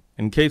Testament.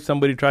 In case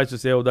somebody tries to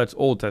say, oh, that's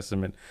Old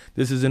Testament.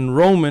 This is in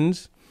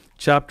Romans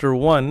chapter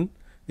 1.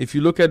 If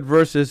you look at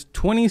verses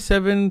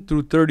 27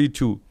 through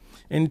 32.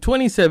 In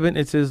 27,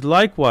 it says,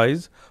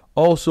 likewise,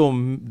 also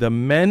the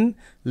men,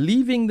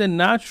 leaving the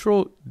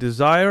natural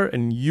desire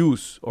and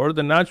use, or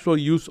the natural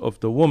use of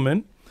the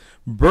woman,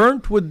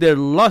 burnt with their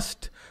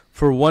lust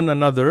for one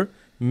another,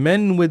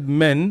 men with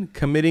men,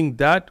 committing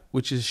that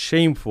which is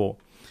shameful,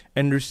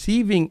 and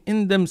receiving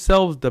in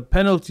themselves the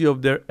penalty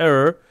of their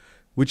error,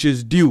 which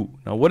is due.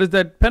 Now, what is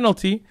that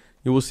penalty?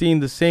 You will see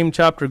in the same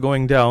chapter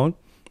going down,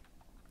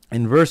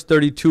 in verse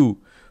 32,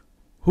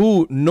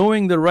 who,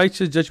 knowing the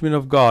righteous judgment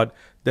of God,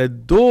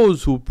 that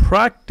those who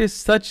practice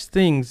such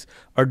things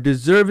are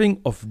deserving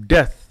of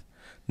death,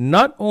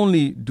 not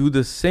only do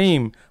the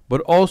same, but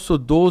also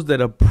those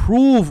that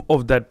approve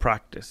of that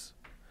practice.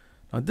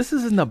 Now, this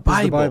is in the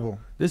Bible.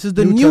 This is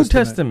the New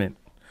Testament.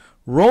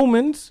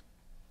 Romans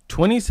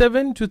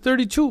 27 to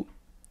 32.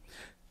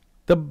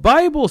 The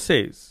Bible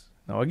says,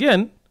 now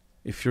again,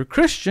 if you're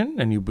Christian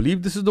and you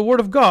believe this is the word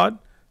of God,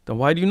 then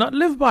why do you not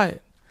live by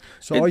it?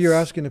 So all you're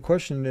asking the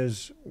question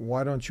is,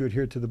 why don't you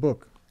adhere to the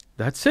book?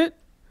 That's it.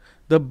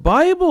 The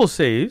Bible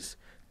says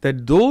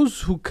that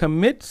those who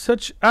commit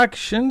such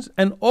actions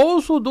and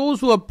also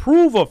those who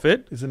approve of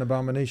it is an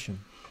abomination,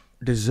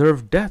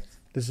 deserve death.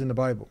 This is in the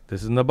Bible.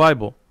 This is in the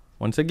Bible.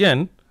 Once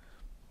again,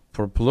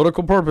 for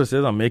political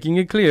purposes, I'm making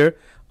it clear.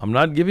 I'm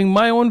not giving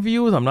my own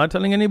views. I'm not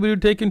telling anybody to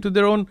take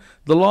the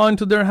law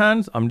into their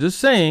hands. I'm just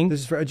saying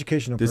this is for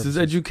educational purposes. This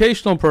is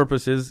educational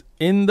purposes.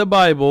 In the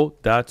Bible,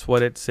 that's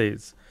what it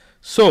says.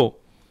 So,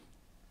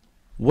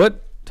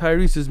 what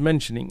Tyrese is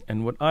mentioning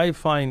and what I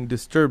find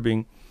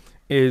disturbing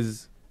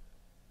is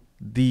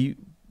the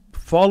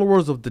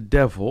followers of the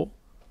devil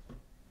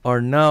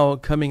are now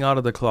coming out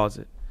of the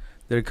closet.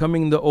 They're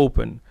coming in the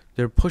open.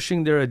 They're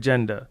pushing their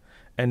agenda.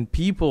 And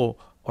people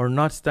are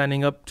not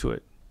standing up to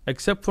it.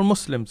 Except for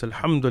Muslims,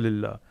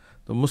 alhamdulillah.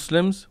 The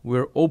Muslims,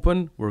 we're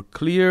open, we're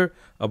clear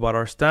about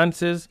our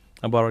stances,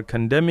 about our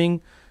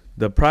condemning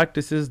the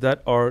practices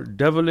that are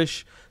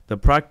devilish, the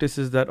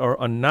practices that are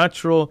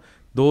unnatural,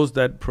 those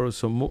that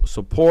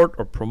support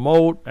or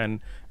promote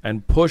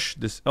and push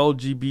this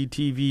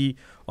LGBTV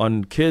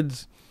on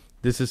kids.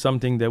 This is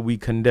something that we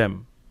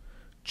condemn.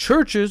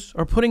 Churches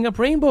are putting up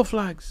rainbow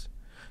flags.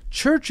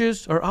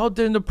 Churches are out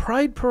there in the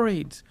pride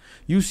parades.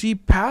 You see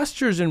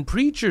pastors and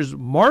preachers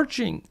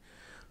marching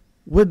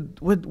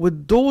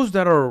with those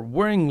that are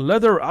wearing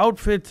leather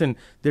outfits, and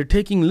they're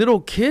taking little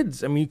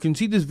kids. I mean, you can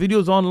see these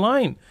videos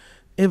online.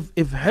 If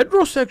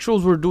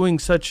heterosexuals were doing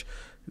such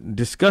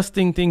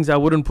disgusting things, I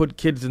wouldn't put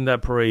kids in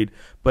that parade.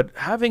 But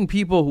having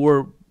people who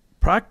are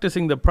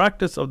practicing the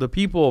practice of the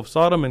people of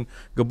Sodom and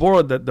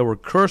Gomorrah that were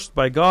cursed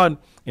by God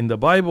in the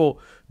Bible,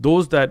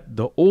 those that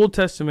the Old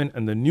Testament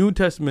and the New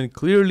Testament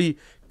clearly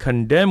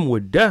condemn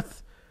with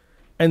death,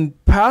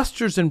 and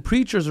pastors and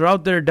preachers are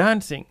out there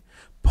dancing.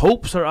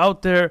 Popes are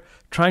out there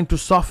trying to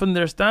soften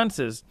their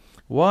stances.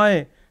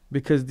 Why?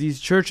 Because these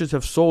churches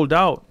have sold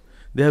out.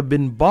 They have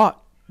been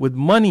bought. with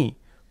money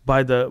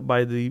by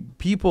the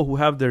people who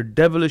have their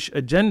devilish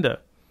agenda.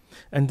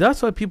 And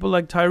that's why people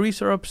like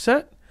Tyrese are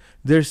upset.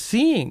 They're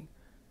seeing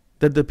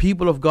that the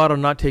people of God are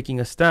not taking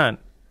a stand.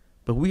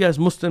 But we as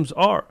Muslims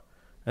are.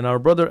 And our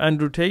brother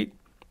Andrew Tate,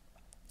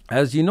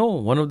 as you know,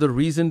 one of the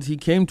reasons he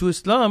came to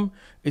Islam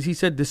is he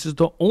said, this is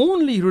the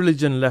only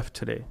religion left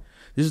today.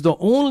 This is the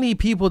only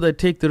people that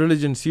take the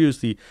religion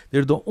seriously.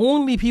 They're the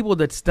only people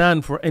that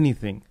stand for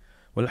anything.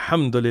 Well,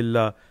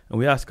 alhamdulillah. And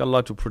we ask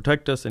Allah to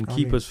protect us and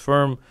keep us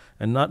firm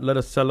and not let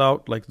us sell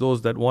out like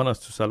those that want us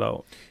to sell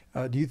out.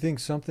 Do you think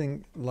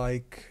something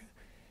like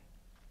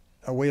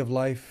a way of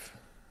life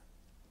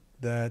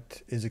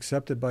that is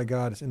accepted by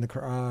God, it's in the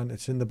Quran,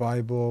 it's in the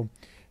Bible,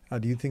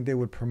 do you think they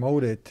would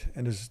promote it?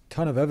 And there's a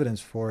ton of evidence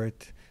for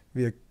it,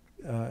 via,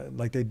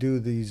 like they do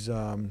these,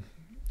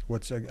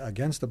 what's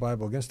against the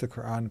Bible, against the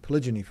Quran,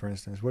 polygyny, for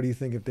instance. What do you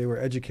think if they were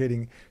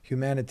educating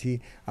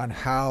humanity on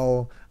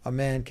how a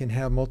man can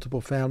have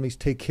multiple families,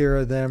 take care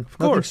of them,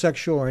 nothing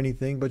sexual or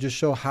anything, but just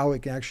show how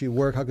it can actually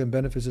work, how it can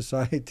benefit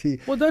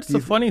society? Well, that's the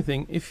funny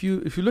thing. If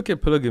you look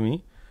at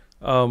polygamy,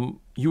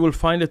 you will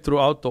find it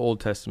throughout the Old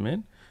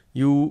Testament.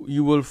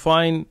 You will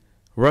find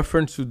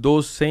reference to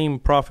those same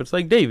prophets,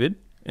 like David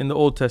in the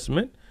Old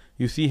Testament.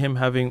 You see him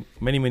having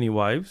many, many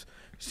wives.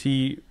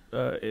 See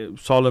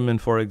Solomon,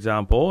 for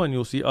example, and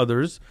you'll see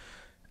others.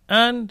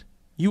 And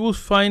you will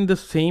find the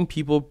same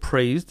people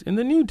praised in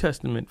the New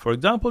Testament. For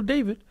example,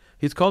 David,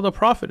 he's called a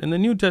prophet in the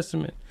New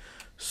Testament.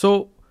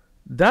 So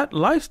that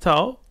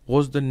lifestyle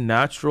was the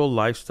natural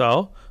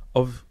lifestyle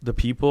of the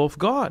people of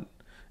God.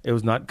 It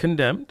was not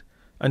condemned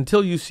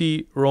until you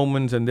see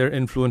Romans and their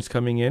influence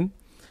coming in.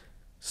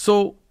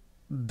 So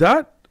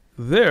that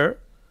there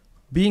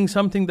being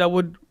something that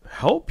would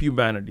help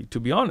humanity, to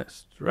be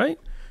honest, right?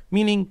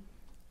 Meaning,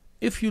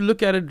 if you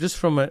look at it just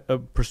from a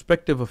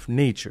perspective of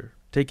nature,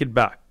 take it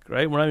back,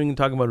 right? We're not even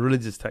talking about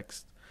religious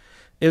text.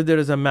 If there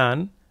is a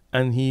man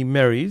and he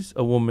marries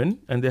a woman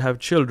and they have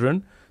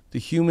children, the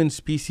human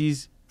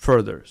species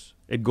furthers.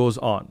 It goes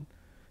on.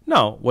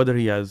 Now, whether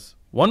he has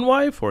one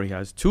wife or he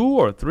has two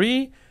or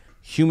three,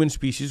 human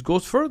species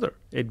goes further.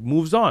 It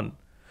moves on.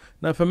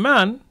 Now, if a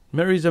man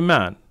marries a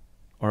man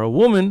or a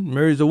woman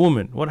marries a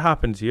woman, what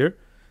happens here?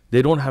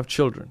 They don't have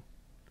children.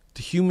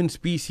 The human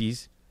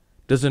species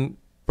doesn't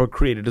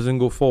procreate. It doesn't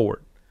go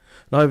forward.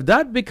 Now, if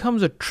that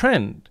becomes a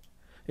trend,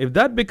 if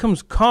that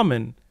becomes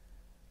common,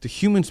 the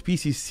human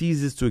species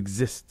ceases to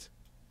exist.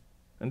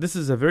 And this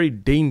is a very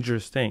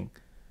dangerous thing.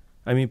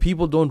 I mean,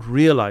 people don't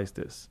realize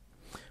this.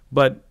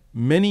 But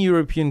many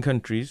European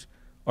countries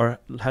are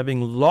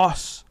having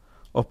loss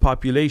of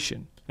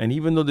population. And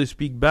even though they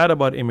speak bad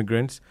about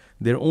immigrants,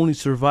 they're only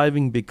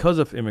surviving because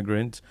of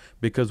immigrants.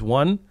 Because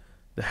one,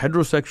 the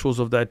heterosexuals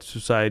of that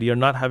society are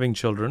not having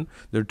children.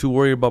 They're too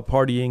worried about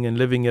partying and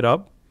living it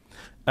up.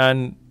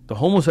 And the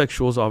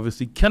homosexuals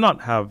obviously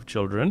cannot have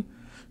children.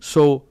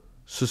 So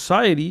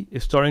society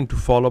is starting to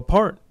fall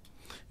apart.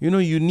 You know,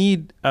 you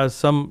need, as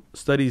some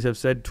studies have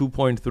said,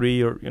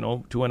 2.3 or,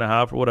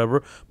 2.5 or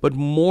whatever, but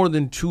more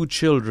than 2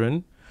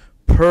 children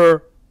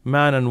per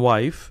man and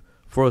wife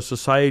for a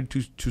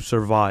society to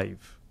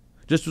survive.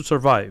 Just to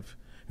survive.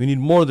 You need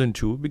more than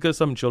 2 because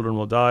some children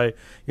will die,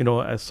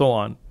 and so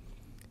on.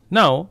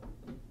 Now,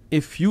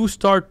 if you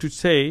start to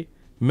say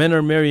men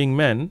are marrying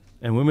men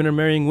and women are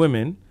marrying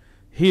women,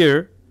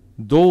 here,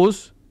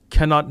 those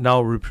cannot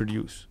now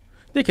reproduce.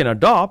 They can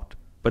adopt,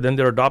 but then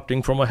they're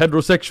adopting from a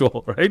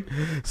heterosexual, right?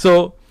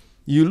 So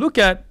you look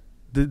at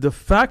the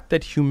fact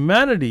that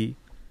humanity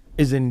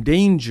is in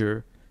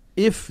danger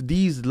if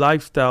these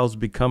lifestyles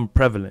become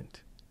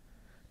prevalent.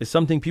 It's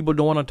something people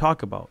don't want to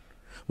talk about.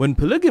 When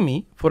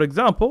polygamy, for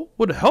example,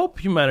 would help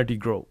humanity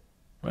grow,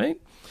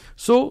 right?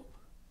 So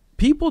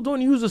people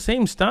don't use the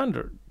same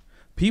standard.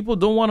 People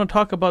don't want to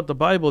talk about the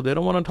Bible. They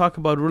don't want to talk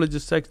about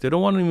religious sex. They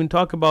don't want to even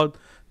talk about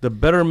the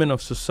betterment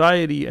of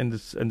society and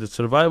the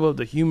survival of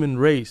the human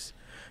race.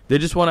 They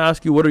just want to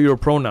ask you, what are your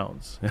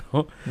pronouns?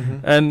 Mm-hmm.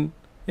 And,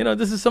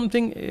 this is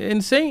something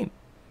insane.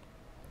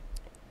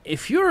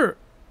 If you're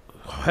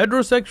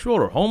heterosexual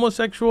or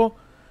homosexual,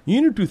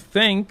 you need to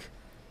thank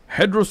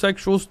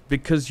heterosexuals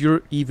because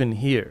you're even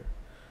here.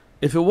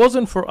 If it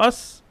wasn't for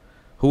us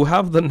who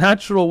have the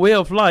natural way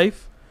of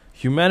life,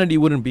 humanity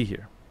wouldn't be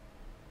here.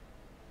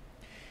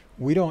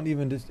 We don't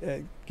even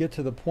get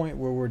to the point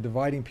where we're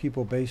dividing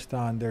people based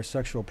on their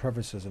sexual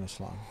preferences in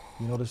Islam.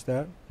 You notice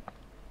that?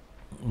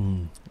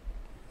 You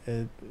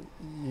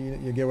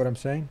get what I'm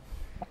saying?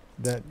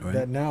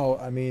 That now,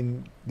 I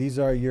mean, these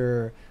are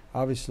your,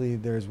 obviously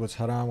there's what's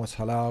haram, what's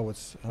halal,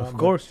 what's haram. Of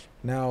course.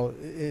 Now,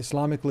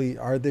 Islamically,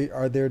 are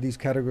there these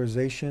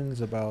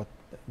categorizations about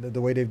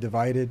the way they've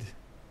divided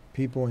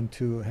people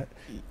into?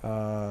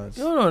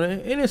 No.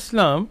 In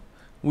Islam,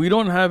 we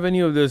don't have any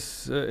of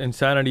this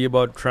insanity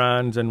about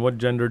trans and what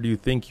gender do you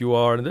think you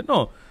are.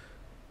 No.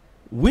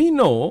 We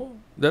know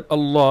that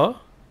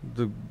Allah,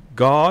 the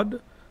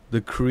God,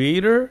 the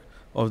creator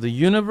of the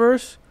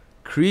universe,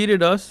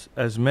 created us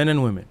as men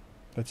and women.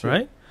 That's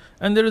right? It.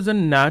 And there is a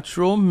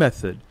natural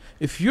method.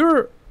 If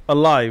you're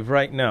alive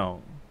right now,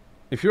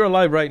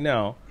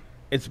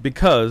 it's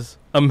because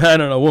a man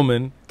and a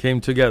woman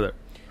came together,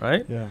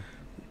 right? Yeah.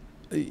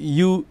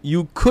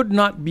 You could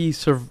not be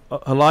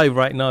alive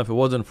right now if it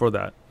wasn't for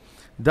that.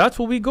 That's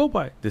what we go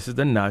by. This is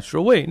the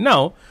natural way.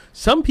 Now,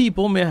 some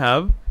people may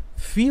have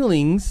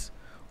feelings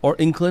or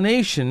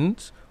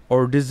inclinations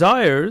or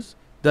desires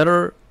that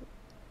are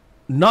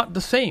not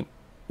the same.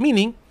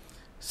 Meaning,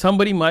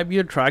 somebody might be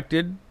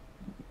attracted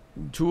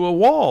to a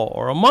wall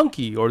or a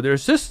monkey or their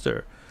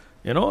sister,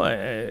 you know.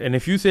 And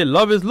if you say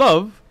love is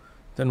love,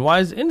 then why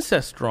is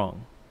incest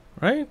wrong,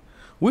 right?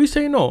 We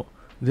say no.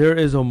 There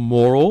is a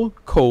moral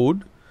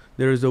code.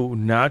 There is a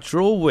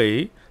natural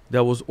way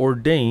that was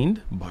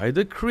ordained by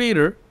the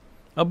Creator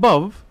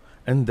above,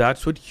 and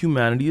that's what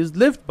humanity is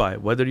lived by.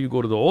 Whether you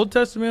go to the Old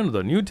Testament or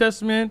the New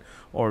Testament,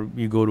 or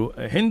you go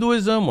to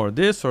Hinduism or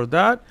this or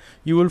that,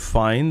 you will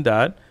find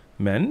that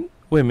men,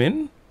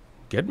 women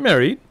get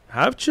married,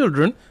 have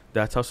children.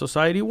 That's how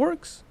society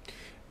works.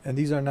 And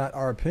these are not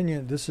our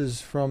opinion. This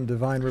is from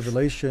divine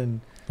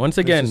revelation. Once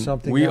again,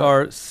 we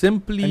are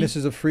simply... And this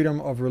is a freedom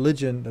of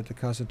religion that the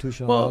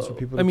Constitution allows for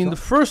people to the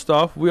first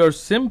off, we are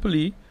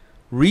simply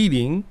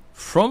reading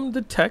from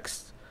the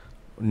text,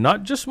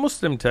 not just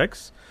Muslim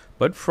texts,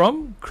 but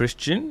from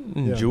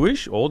Christian,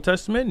 Jewish, Old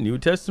Testament, New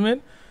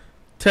Testament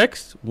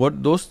texts,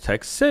 what those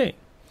texts say.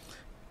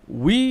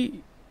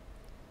 We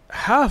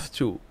have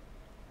to,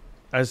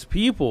 as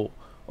people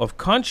of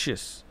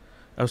conscience,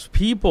 as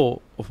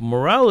people of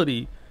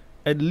morality,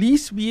 at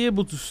least be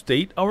able to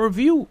state our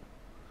view.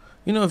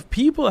 You know, if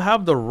people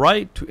have the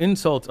right to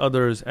insult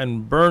others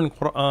and burn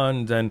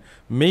Qur'ans and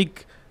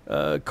make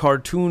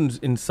cartoons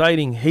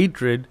inciting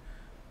hatred,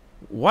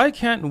 why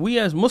can't we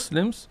as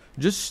Muslims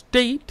just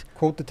state,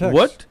 quote the text,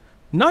 what?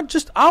 Not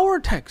just our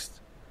text.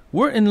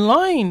 We're in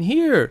line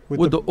here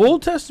with the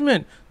Old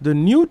Testament, the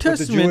New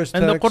Testament,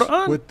 and the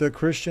Quran, with the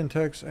Christian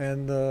text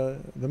and the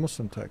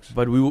Muslim text.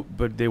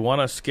 But they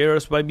want to scare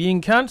us by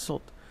being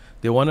cancelled.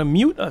 They want to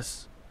mute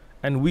us,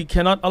 and we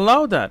cannot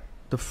allow that.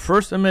 The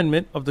First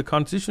Amendment of the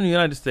Constitution of the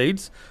United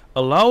States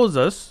allows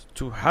us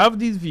to have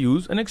these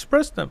views and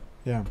express them.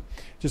 Yeah.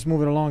 Just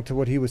moving along to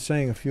what he was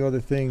saying, a few other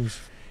things.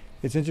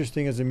 It's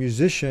interesting as a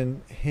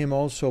musician, him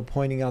also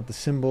pointing out the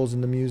symbols in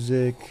the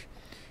music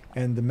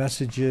and the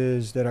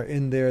messages that are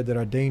in there that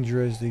are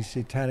dangerous, these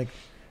satanic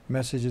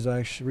messages. I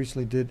actually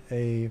recently did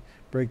a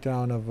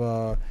breakdown of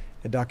a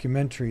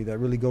documentary that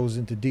really goes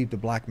into deep the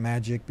black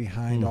magic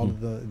behind all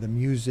of the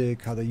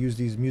music, how they use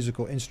these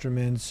musical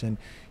instruments and,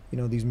 you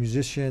know, these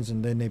musicians,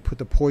 and then they put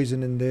the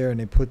poison in there and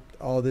they put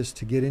all this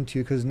to get into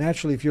you. Because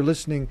naturally, if you're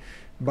listening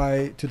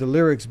to the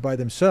lyrics by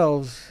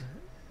themselves,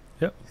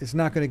 it's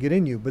not going to get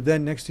in you. But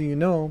then next thing you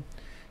know,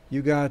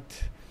 you got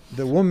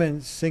the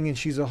woman singing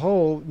She's a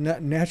Hoe.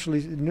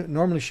 Naturally,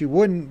 normally she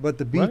wouldn't, but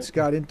the beats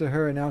got into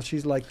her, and now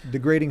she's like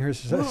degrading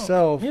herself.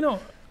 Well, you know,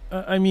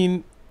 I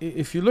mean,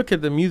 if you look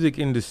at the music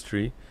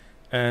industry,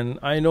 and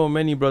I know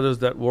many brothers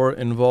that were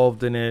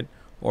involved in it,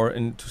 or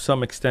to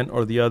some extent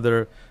or the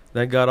other,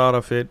 that got out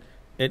of it,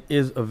 it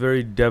is a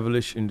very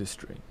devilish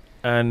industry.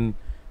 And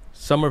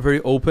some are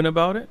very open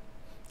about it.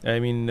 I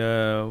mean,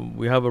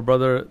 we have a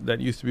brother that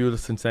used to be with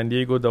us in San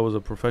Diego that was a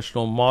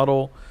professional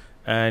model,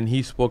 and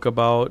he spoke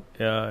about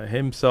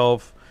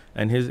himself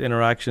and his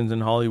interactions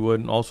in Hollywood,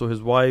 and also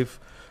his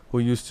wife, who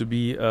used to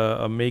be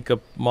a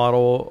makeup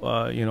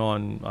model, you know,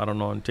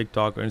 on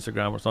TikTok or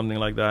Instagram or something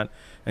like that.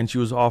 And she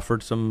was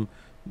offered some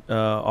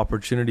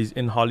opportunities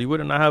in Hollywood.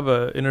 And I have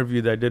an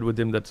interview that I did with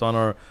him that's on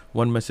our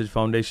One Message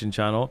Foundation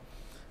channel.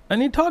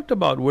 And he talked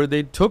about where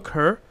they took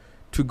her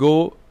to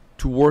go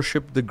to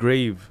worship the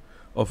grave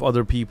of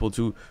other people,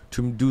 to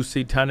do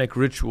satanic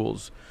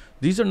rituals.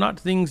 These are not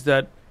things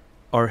that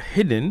are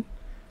hidden,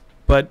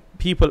 but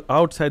people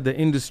outside the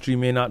industry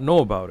may not know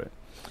about it.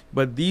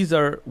 But these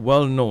are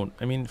well known.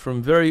 I mean,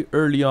 from very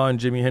early on,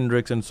 Jimi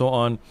Hendrix and so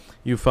on,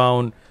 you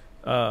found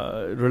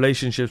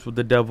relationships with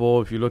the devil.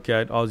 If you look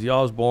at Ozzy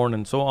Osbourne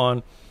and so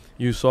on,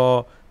 you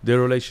saw their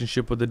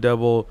relationship with the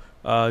devil.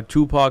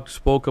 Tupac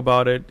spoke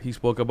about it. He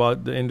spoke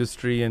about the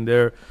industry and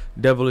their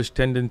devilish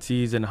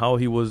tendencies and how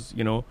he was,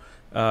 you know,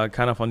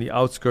 kind of on the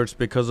outskirts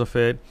because of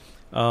it.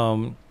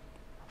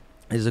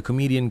 As a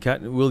comedian,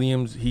 Cat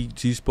Williams,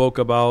 he spoke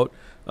about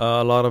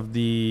a lot of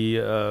the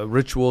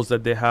rituals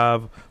that they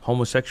have,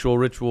 homosexual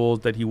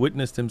rituals that he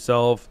witnessed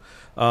himself.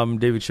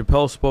 David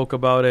Chappelle spoke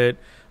about it.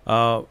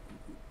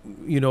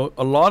 You know,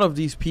 a lot of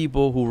these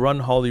people who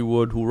run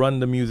Hollywood, who run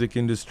the music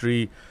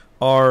industry,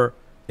 are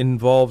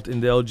involved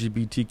in the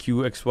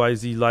LGBTQ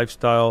XYZ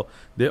lifestyle.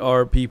 There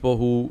are people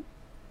who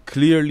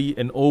clearly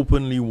and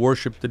openly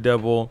worship the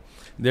devil.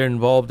 They're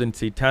involved in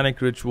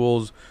satanic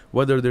rituals,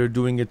 whether they're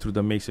doing it through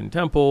the Mason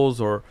temples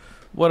or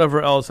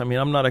whatever else. I mean,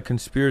 I'm not a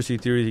conspiracy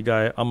theory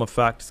guy. I'm a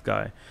facts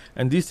guy.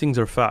 And these things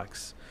are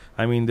facts.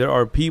 I mean, there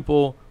are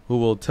people who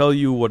will tell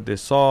you what they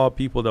saw,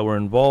 people that were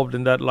involved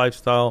in that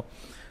lifestyle.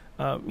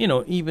 You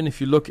know, even if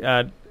you look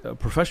at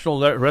professional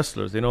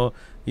wrestlers, you know,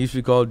 it used to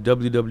be called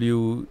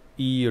WWE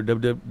or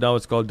now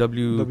it's called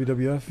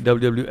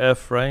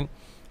WWF, right?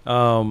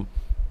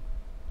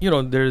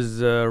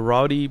 there's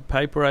Rowdy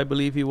Piper, I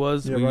believe he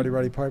was. Yeah,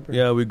 Roddy Piper.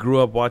 Yeah, we grew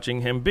up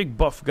watching him. Big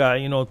buff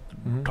guy,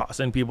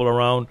 tossing people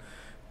around.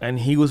 And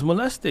he was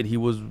molested. He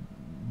was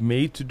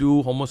made to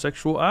do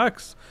homosexual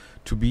acts.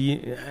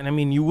 And I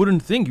mean, you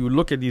wouldn't think. You would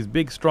look at these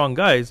big, strong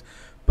guys.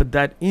 But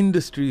that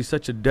industry is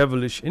such a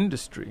devilish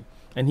industry.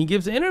 And he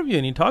gives an interview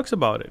and he talks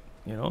about it,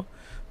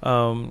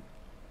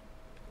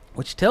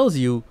 which tells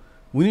you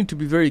we need to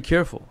be very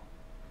careful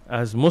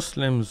as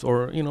Muslims,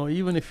 or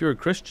even if you're a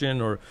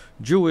Christian or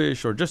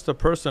Jewish or just a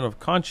person of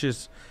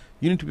conscience.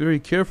 You need to be very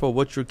careful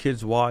what your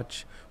kids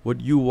watch, what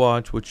you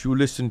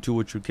listen to,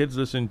 what your kids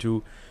listen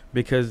to,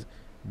 because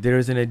there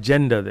is an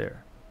agenda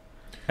there,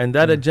 and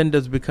that agenda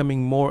is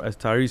becoming more, as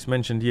Tyrese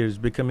mentioned here, is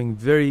becoming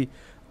very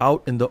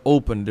out in the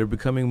open. They're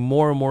becoming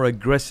more and more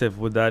aggressive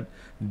with that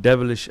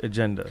devilish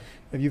agenda.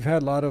 And you've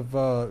had a lot of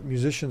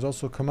musicians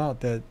also come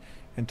out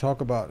and talk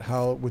about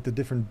how with the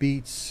different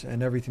beats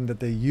and everything that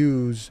they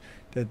use,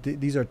 that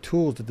these are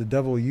tools that the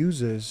devil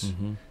uses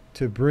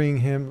to bring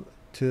him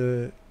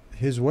to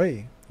his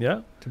way.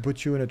 Yeah. To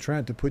put you in a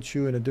trance, to put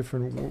you in a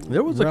different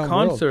There was a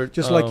concert. World.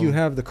 Just like you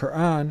have the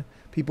Quran,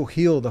 people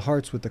heal the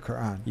hearts with the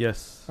Quran.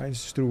 Yes. Right?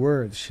 It's through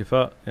words.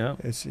 Shifa, yeah.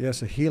 It's,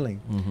 a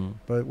healing.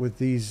 But with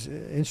these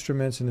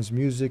instruments and this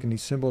music and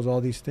these symbols, all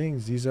these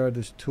things, these are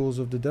the tools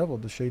of the devil,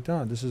 the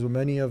shaitan. This is what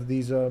many of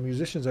these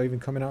musicians are even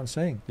coming out and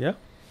saying. Yeah.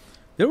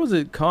 There was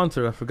a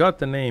concert, I forgot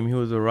the name. He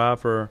was a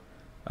rapper.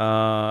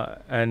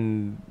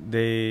 And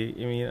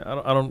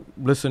I don't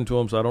listen to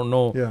him, so I don't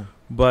know. Yeah.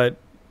 But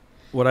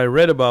what I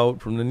read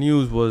about from the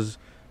news was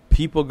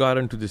people got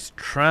into this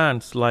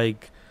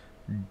trance-like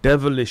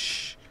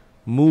devilish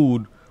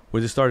mood where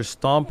they started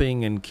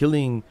stomping and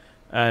killing,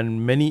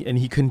 and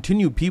he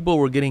continued. People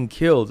were getting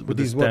killed with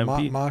these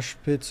mosh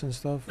pits and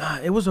stuff.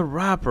 It was a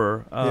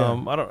rapper.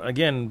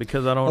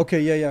 Because I don't.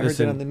 Okay, yeah, I heard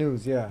that on the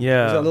news. Yeah.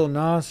 Was that Lil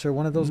Nas or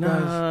one of those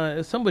guys?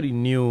 It's somebody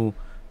new.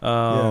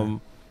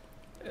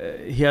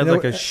 He had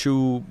like a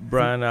shoe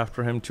brand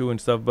after him too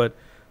and stuff, but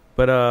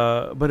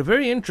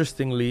very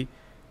interestingly,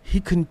 he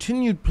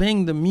continued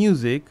playing the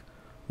music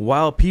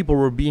while people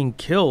were being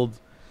killed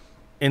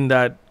in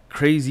that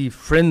crazy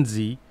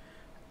frenzy.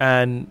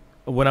 And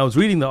when I was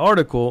reading the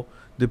article,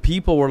 the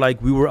people were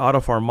like, we were out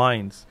of our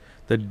minds.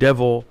 The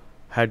devil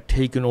had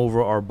taken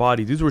over our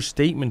body. These were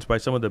statements by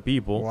some of the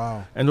people.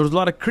 Wow. And there was a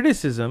lot of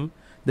criticism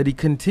that he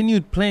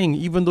continued playing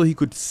even though he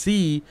could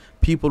see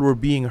people were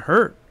being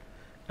hurt.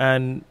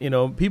 And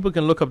people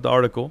can look up the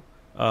article.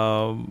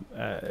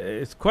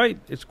 It's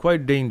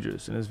quite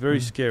dangerous and it's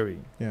very scary.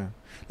 Yeah.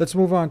 Let's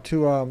move on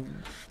to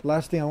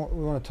last thing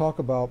we want to talk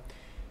about.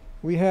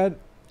 We had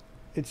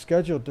it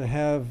scheduled to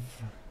have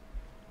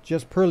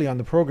just Pearly on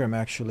the program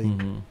actually,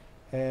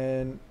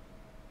 and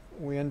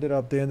they ended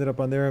up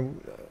on there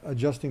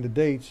adjusting the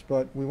dates.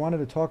 But we wanted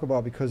to talk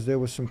about, because there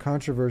was some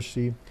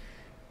controversy,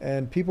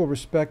 and people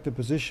respect the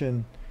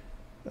position.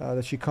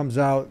 That she comes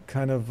out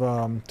kind of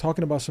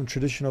talking about some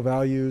traditional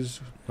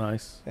values.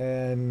 Nice.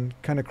 And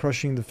kind of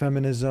crushing the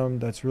feminism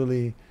that's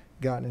really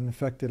gotten and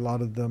affected a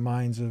lot of the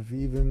minds of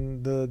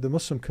even the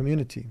Muslim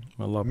community,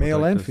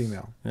 male and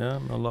female. Yeah,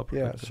 Allah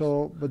protect us.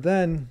 So, but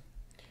then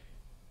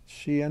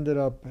she ended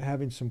up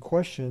having some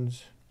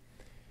questions,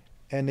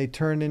 and they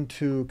turned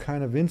into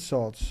kind of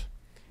insults.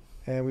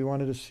 And we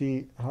wanted to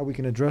see how we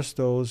can address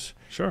those.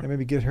 Sure. And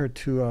maybe get her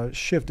to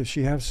shift if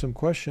she has some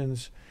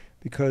questions,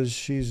 because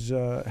she's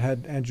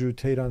had Andrew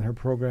Tate on her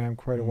program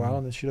quite a while,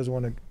 and she doesn't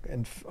want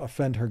to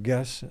offend her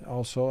guests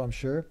also, I'm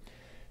sure.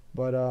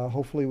 But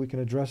hopefully we can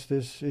address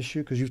this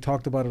issue, because you've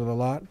talked about it a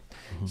lot.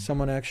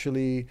 Someone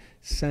actually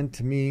sent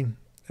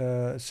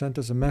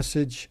us a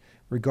message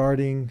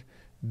regarding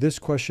this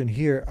question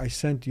here. I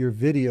sent your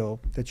video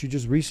that you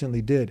just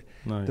recently did.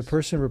 Nice. The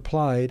person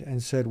replied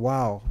and said,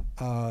 wow,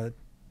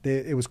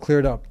 it was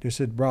cleared up. They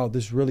said, wow,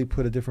 this really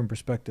put a different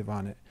perspective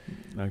on it.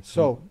 Excellent.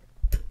 So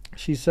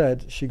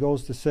she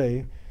goes to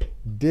say,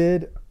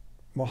 did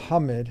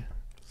Muhammad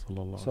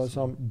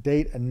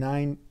date a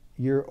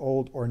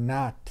 9-year-old or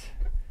not?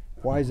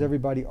 Why is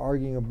everybody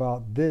arguing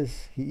about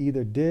this? He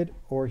either did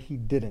or he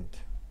didn't.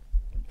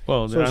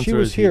 Well, so if she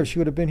was here, she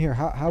would have been here.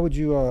 How would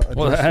you address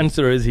Well, the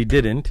answer is he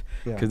didn't,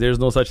 Yeah. because there's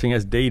no such thing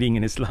as dating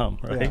in Islam,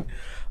 right?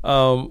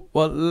 Well,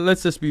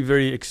 let's just be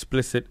very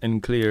explicit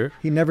and clear.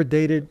 He never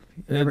dated,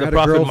 never the had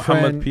Prophet a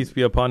girlfriend. Muhammad, peace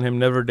be upon him,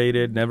 never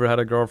dated, never had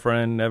a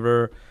girlfriend,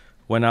 never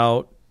went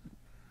out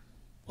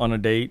on a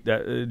date.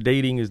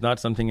 Dating is not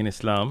something in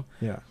Islam.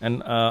 Yeah.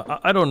 And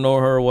I don't know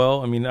her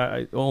well. I mean,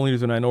 the only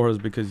reason I know her is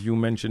because you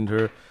mentioned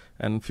her,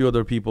 and a few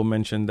other people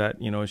mentioned that,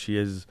 she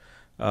is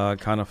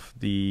kind of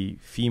the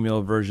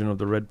female version of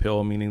the red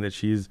pill, meaning that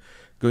she's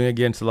going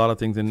against a lot of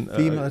things. In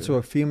That's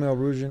a female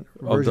version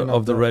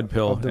of the red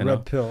pill. Of the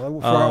red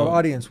pill. For our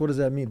audience, what does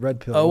that mean,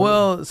 red pill?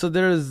 Well, so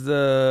there's,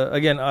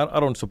 again, I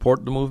don't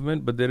support the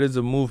movement, but there is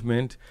a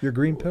movement. Your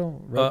green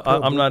pill? Red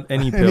pill? I'm not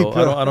any pill.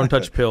 I don't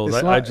touch pills.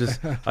 I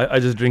just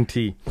drink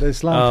tea. The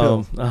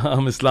Islam pill.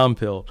 I'm Islam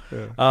pill.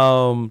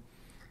 Yeah.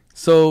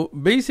 So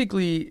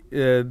basically,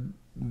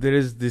 there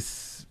is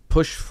this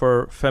push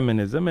for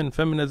feminism. And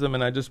feminism,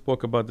 and I just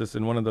spoke about this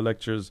in one of the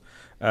lectures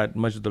at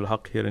Masjid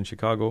al-Haq here in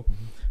Chicago,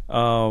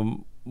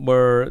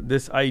 where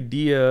this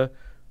idea,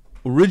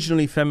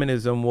 originally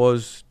feminism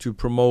was to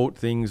promote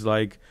things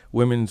like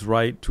women's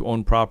right to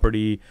own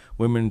property,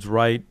 women's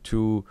right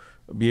to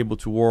be able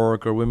to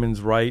work, or women's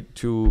right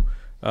to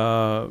be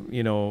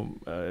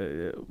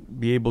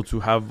able to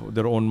have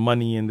their own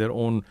money and their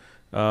own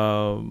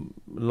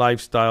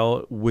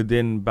lifestyle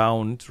within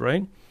bounds,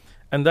 right?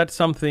 And that's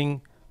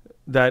something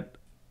that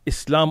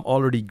Islam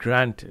already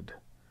granted.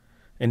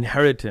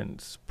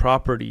 Inheritance,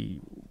 property,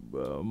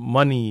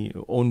 money,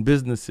 own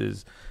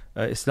businesses.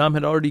 Islam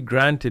had already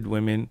granted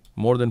women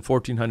more than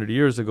 1400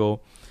 years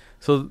ago.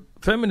 So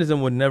feminism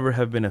would never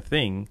have been a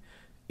thing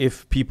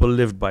if people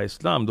lived by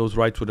Islam. Those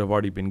rights would have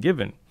already been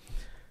given.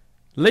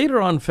 Later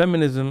on,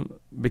 feminism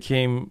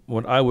became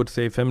what I would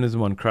say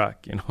feminism on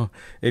crack.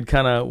 It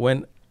kind of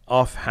went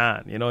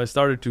offhand. It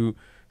started to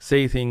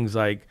say things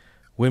like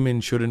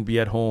women shouldn't be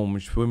at home,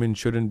 women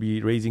shouldn't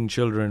be raising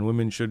children,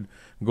 women should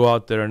go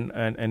out there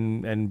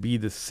and be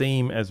the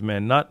same as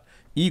men, not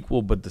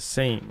equal but the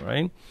same,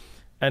 right?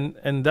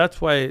 And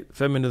that's why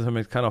feminism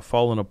has kind of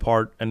fallen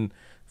apart, and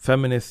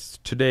feminists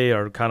today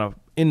are kind of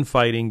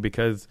infighting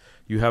because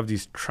you have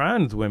these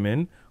trans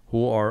women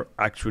who are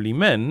actually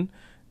men,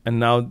 and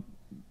now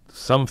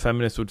some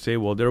feminists would say,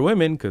 well, they're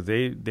women because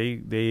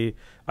they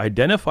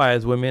identify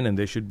as women and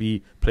they should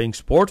be playing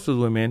sports with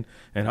women.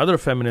 And other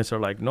feminists are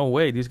like, no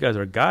way, these guys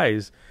are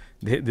guys.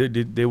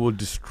 They will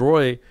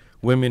destroy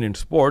women in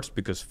sports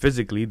because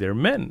physically they're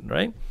men,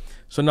 right?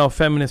 So now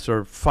feminists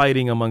are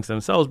fighting amongst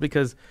themselves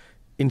because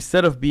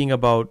instead of being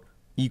about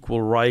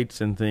equal rights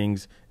and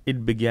things,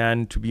 it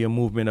began to be a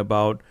movement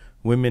about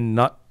women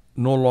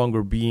no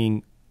longer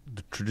being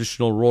the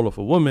traditional role of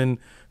a woman,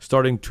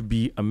 starting to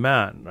be a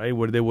man, right?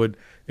 Where they would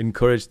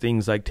encourage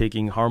things like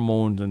taking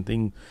hormones and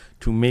things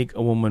to make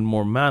a woman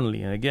more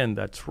manly. And again,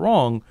 that's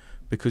wrong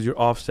because you're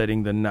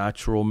offsetting the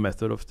natural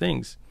method of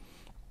things.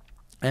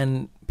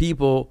 And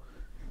people,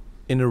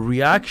 in a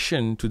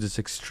reaction to this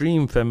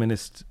extreme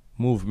feminist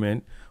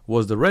movement,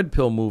 was the red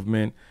pill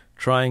movement,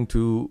 trying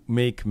to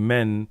make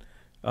men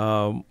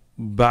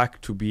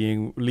back to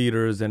being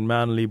leaders and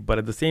manly, but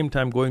at the same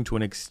time going to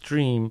an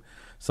extreme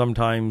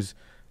sometimes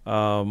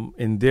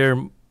in their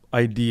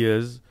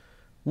ideas.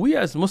 We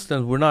as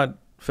Muslims, we're not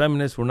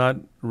feminists, we're not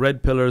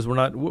red pillars,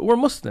 we're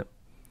Muslim.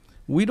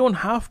 We don't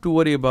have to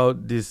worry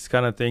about these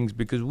kind of things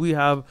because we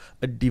have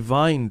a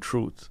divine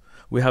truth.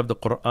 We have the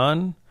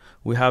Quran,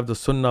 we have the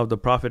Sunnah of the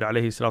Prophet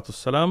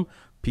ﷺ,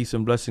 peace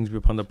and blessings be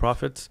upon the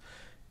prophets.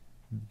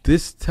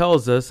 This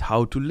tells us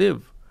how to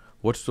live.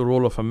 What's the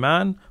role of a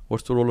man?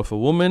 What's the role of a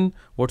woman?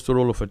 What's the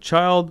role of a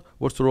child?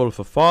 What's the role of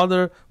a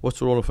father? What's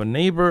the role of a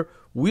neighbor?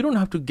 We don't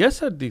have to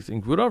guess at these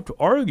things. We don't have to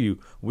argue.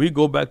 We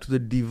go back to the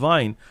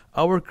divine.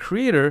 Our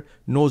Creator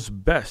knows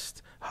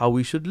best how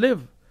we should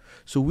live.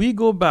 So we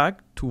go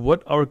back to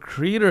what our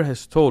Creator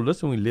has told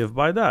us and we live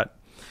by that.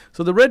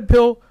 So the red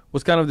pill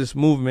was kind of this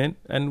movement,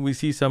 and we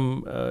see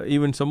some,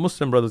 even some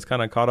Muslim brothers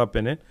kind of caught up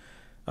in it.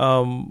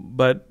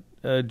 But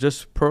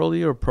just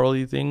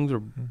pearly things or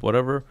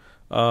whatever.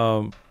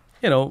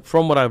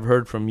 From what I've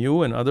heard from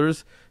you and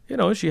others,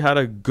 she had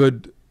a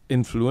good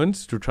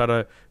influence to try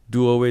to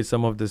do away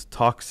some of this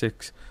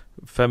toxic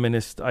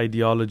feminist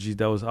ideology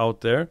that was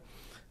out there.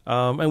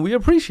 And we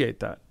appreciate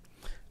that.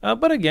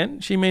 But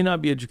again, she may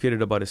not be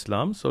educated about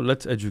Islam, so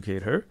let's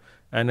educate her.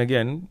 And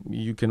again,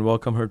 you can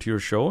welcome her to your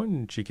show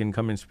and she can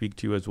come and speak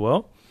to you as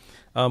well.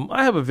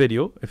 I have a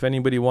video. If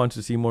anybody wants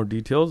to see more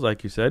details,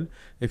 like you said,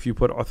 if you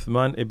put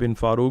Uthman ibn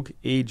Farooq,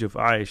 age of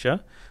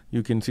Aisha,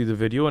 you can see the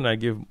video, and I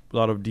give a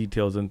lot of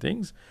details and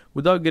things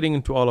without getting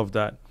into all of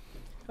that.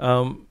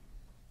 Aisha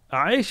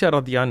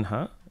radiyallahu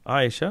anha,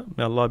 Aisha,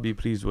 may Allah be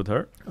pleased with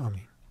her.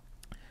 Ameen.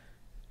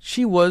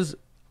 She was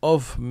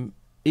of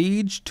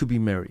age to be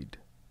married,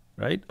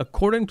 right?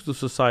 According to the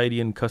society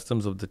and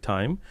customs of the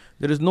time,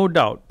 there is no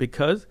doubt,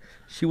 because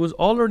she was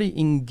already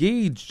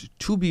engaged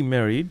to be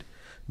married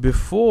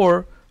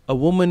before a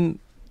woman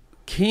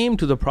came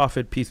to the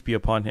Prophet, peace be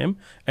upon him,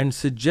 and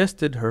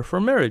suggested her for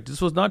marriage.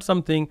 This was not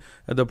something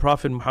that the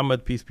Prophet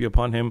Muhammad, peace be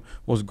upon him,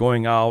 was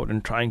going out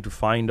and trying to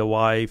find a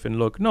wife and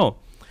look. No.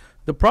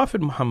 The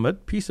Prophet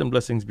Muhammad, peace and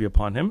blessings be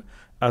upon him,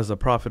 as a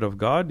prophet of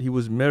God, he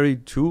was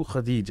married to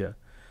Khadija.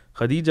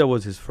 Khadija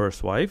was his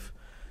first wife.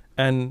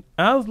 And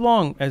as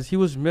long as he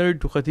was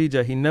married to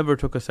Khadija, he never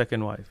took a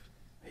second wife.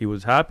 He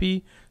was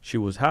happy, she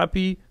was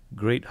happy,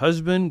 great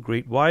husband,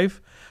 great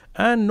wife,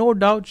 and no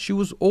doubt she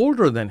was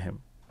older than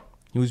him.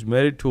 He was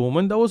married to a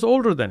woman that was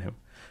older than him.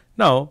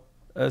 Now,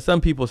 some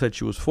people said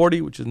she was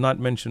 40, which is not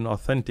mentioned in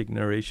authentic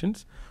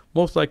narrations.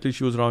 Most likely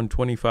she was around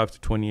 25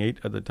 to 28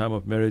 at the time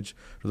of marriage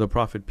to the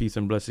Prophet, peace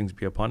and blessings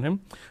be upon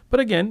him. But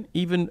again,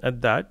 even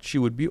at that, she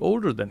would be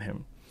older than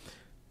him.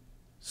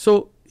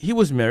 So he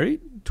was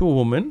married to a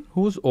woman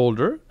who was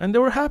older, and they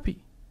were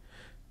happy.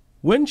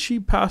 When she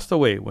passed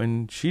away,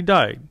 when she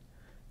died,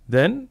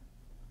 then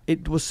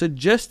it was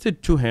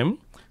suggested to him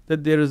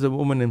that there is a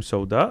woman named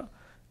Sauda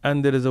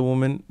and there is a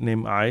woman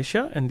named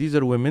Aisha, and these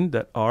are women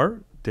that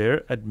are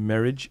there at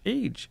marriage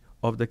age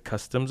of the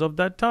customs of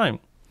that time.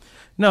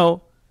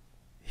 Now,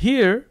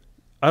 here,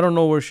 I don't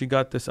know where she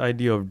got this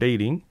idea of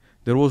dating.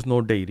 There was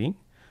no dating.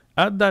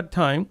 At that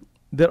time,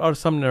 there are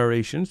some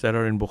narrations that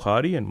are in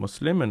Bukhari and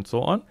Muslim and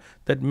so on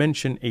that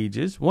mention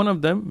ages. One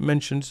of them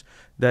mentions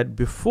that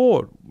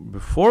before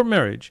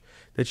marriage,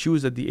 that she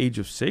was at the age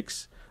of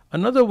 6.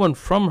 Another one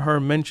from her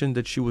mentioned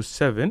that she was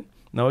 7.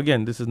 Now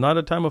again, this is not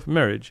a time of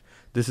marriage.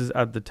 This is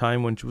at the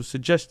time when she was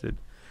suggested.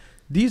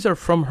 These are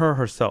from her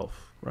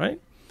herself,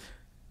 right?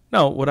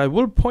 Now, what I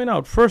will point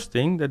out first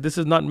thing, that this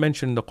is not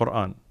mentioned in the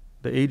Quran.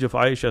 The age of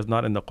Aisha is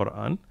not in the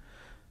Quran.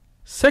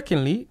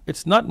 Secondly,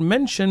 it's not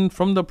mentioned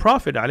from the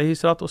Prophet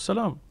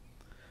ﷺ,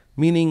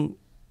 meaning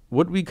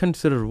what we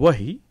consider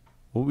wahi,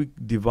 what we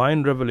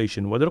divine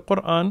revelation, whether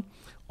Quran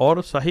or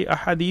Sahih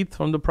Ahadith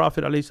from the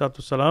Prophet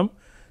ﷺ,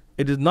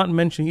 it is not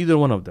mentioned either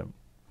one of them.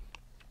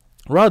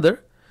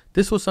 Rather,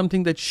 this was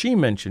something that she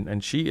mentioned,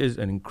 and she is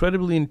an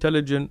incredibly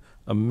intelligent,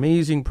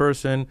 amazing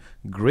person,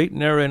 great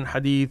narrator in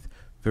hadith,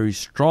 very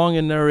strong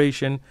in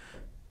narration.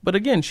 But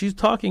again, she's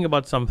talking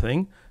about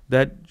something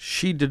that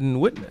she didn't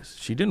witness.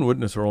 She didn't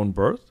witness her own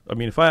birth. I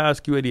mean, if I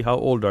ask you, Eddie, how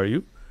old are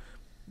you?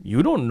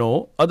 You don't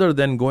know, other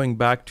than going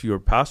back to your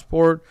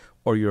passport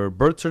or your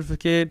birth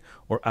certificate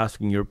or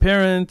asking your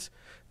parents.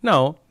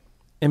 Now,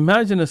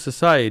 imagine a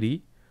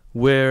society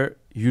where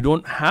you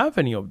don't have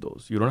any of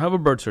those. You don't have a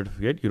birth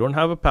certificate. You don't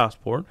have a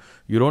passport.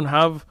 You don't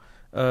have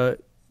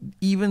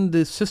even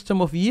the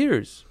system of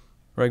years.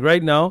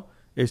 Right now,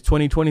 it's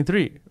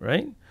 2023,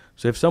 right?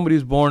 So if somebody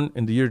is born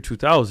in the year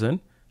 2000,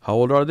 how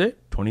old are they?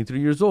 23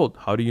 years old.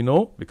 How do you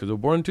know? Because they were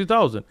born in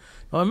 2000.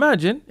 Now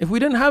imagine if we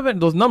didn't have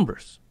those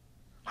numbers.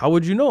 How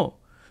would you know?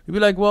 You'd be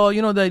like, well,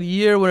 you know that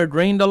year when it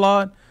rained a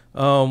lot?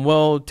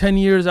 10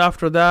 years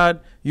after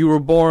that, you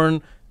were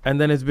born, and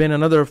then it's been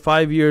another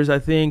 5 years, I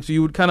think. So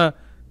you would kind of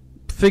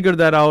figure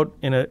that out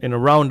in a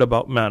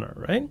roundabout manner,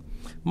 right?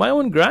 My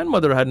own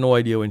grandmother had no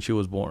idea when she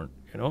was born,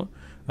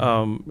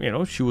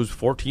 she was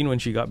 14 when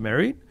she got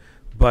married,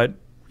 but,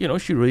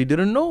 she really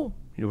didn't know.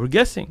 We're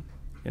guessing,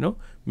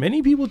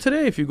 Many people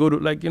today, if you go to,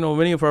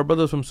 many of our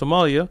brothers from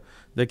Somalia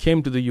that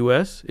came to the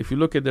U.S., if you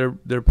look at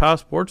their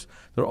passports,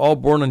 they're all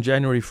born on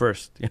January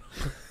 1st.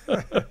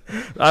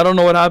 I don't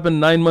know what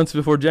happened 9 months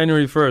before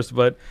January 1st,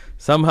 but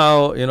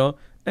somehow,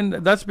 and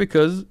that's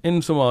because in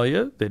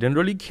Somalia, they didn't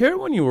really care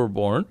when you were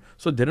born,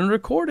 so they didn't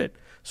record it.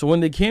 So when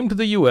they came to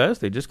the U.S.,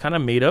 they just kind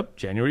of made up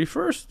January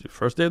 1st, the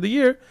first day of the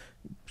year,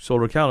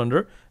 solar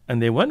calendar,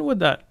 and they went with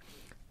that.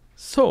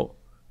 So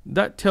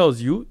that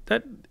tells you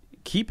that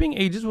keeping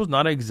ages was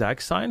not an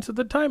exact science at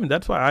the time. And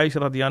that's why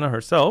Aisha radiallahu anha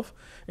herself,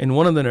 in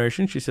one of the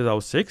narrations, she says I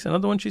was 6.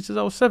 Another one, she says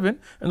I was 7.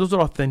 And those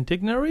are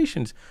authentic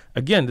narrations.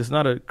 Again, this is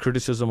not a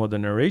criticism of the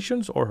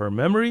narrations or her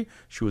memory.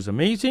 She was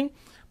amazing.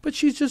 But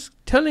she's just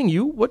telling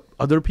you what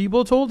other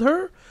people told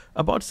her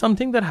about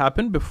something that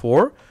happened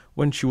before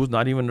when she was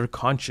not even in her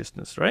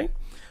consciousness, right?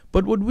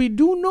 But what we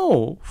do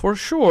know for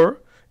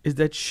sure is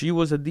that she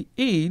was at the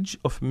age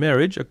of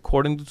marriage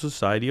according to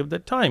society of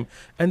that time.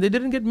 And they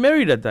didn't get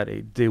married at that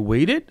age. They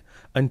waited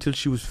until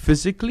she was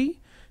physically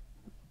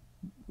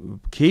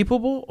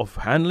capable of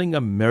handling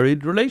a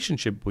married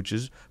relationship, which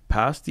is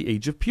past the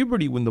age of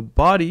puberty, when the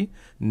body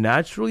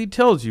naturally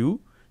tells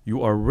you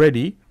you are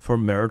ready for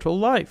marital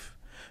life.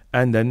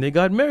 And then they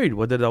got married,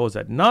 whether that was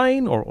at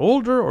 9 or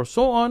older or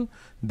so on.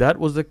 That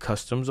was the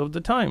customs of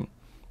the time.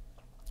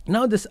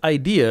 Now this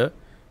idea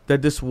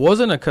that this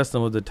wasn't a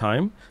custom of the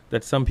time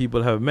that some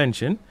people have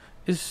mentioned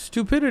is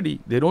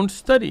stupidity. They don't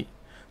study.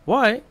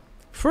 Why?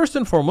 First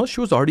and foremost,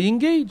 she was already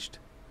engaged.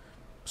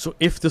 So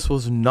if this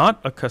was not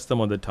a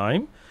custom of the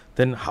time,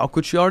 then how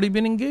could she already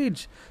been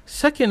engaged?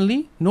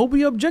 Secondly,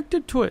 nobody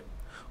objected to it.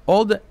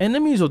 All the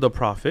enemies of the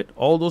Prophet,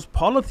 all those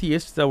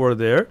polytheists that were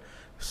there,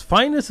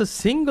 find us a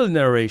single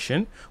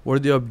narration where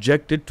they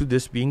objected to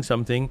this being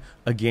something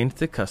against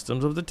the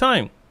customs of the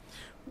time.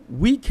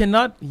 We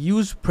cannot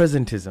use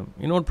presentism.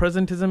 You know what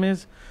presentism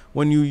is?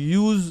 When you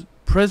use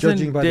present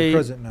Judging by day the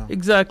present now.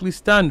 exactly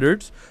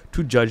standards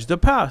to judge the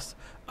past.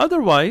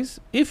 Otherwise,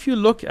 if you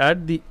look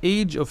at the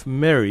age of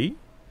Mary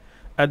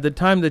at the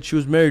time that she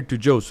was married to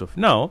Joseph.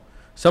 Now,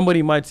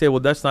 somebody might say, well,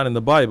 that's not in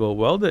the Bible.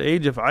 Well, the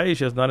age of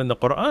Aisha is not in the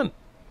Quran.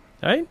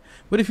 Right?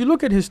 But if you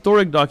look at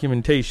historic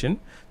documentation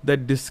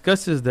that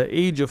discusses the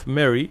age of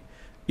Mary,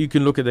 you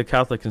can look at the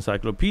Catholic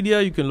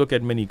Encyclopedia, you can look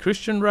at many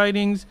Christian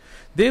writings.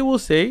 They will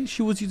say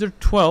she was either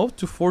 12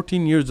 to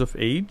 14 years of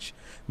age,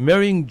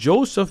 marrying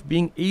Joseph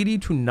being 80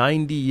 to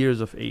 90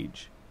 years of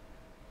age.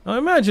 Now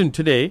imagine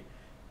today,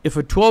 if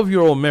a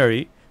 12-year-old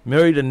Mary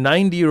married a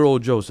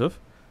 90-year-old Joseph,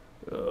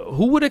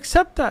 who would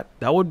accept that?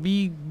 That would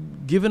be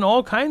given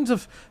all kinds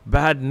of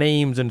bad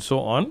names and so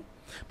on.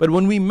 But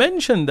when we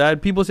mention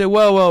that, people say,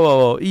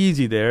 well,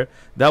 easy there.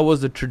 That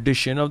was the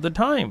tradition of the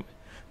time,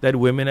 that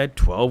women at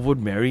 12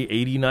 would marry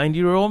 80,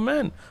 90-year-old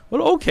men.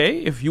 Well, okay,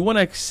 if you want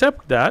to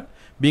accept that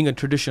being a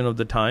tradition of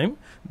the time,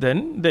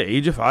 then the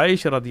age of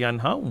Aisha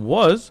radiallahu anha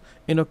was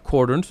in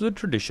accordance with the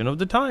tradition of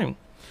the time.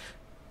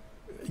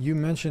 You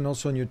mentioned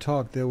also in your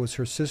talk there was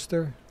her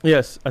sister.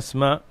 Yes,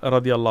 Asma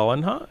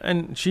radiallahu anha,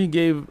 and she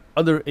gave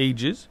other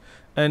ages,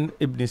 and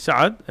Ibn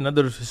Sa'ad and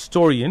other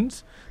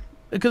historians,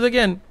 because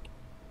again,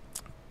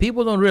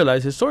 people don't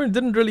realize historians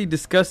didn't really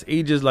discuss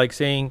ages like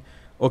saying,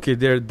 okay,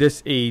 they're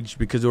this age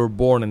because they were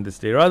born in this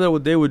day. Rather,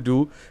 what they would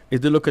do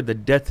is they look at the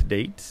death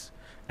dates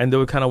and they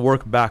would kind of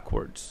work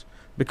backwards,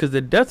 because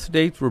the death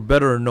dates were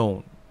better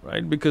known,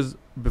 right? Because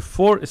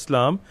before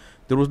Islam,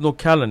 there was no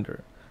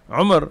calendar.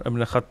 Umar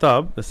ibn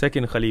Khattab, the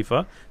second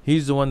Khalifa,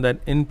 he's the one that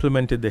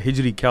implemented the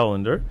Hijri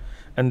calendar,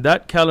 and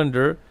that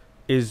calendar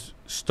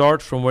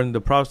starts from when the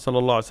Prophet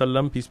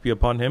ﷺ, peace be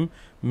upon him,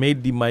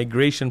 made the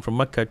migration from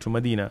Mecca to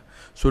Medina.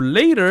 So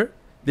later,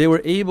 they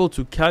were able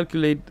to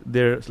calculate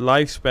their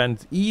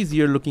lifespans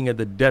easier looking at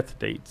the death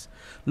dates.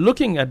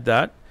 Looking at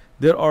that,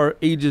 there are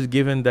ages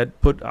given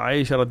that put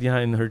Aisha radiallahu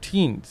anha in her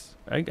teens,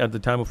 right, at the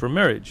time of her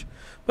marriage.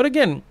 But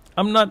again,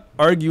 I'm not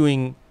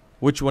arguing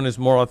which one is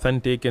more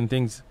authentic and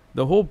things.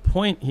 The whole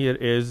point here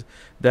is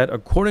that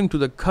according to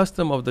the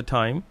custom of the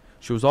time,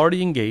 she was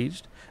already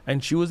engaged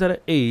and she was at an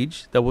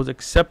age that was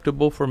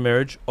acceptable for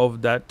marriage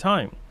of that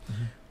time.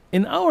 Mm-hmm.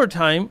 In our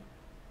time,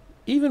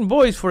 even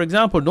boys, for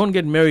example, don't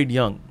get married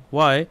young.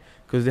 Why?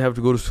 Because they have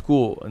to go to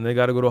school, and they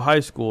got to go to high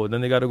school, and then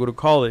they got to go to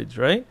college,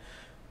 right?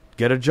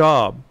 Get a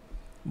job.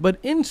 But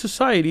in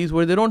societies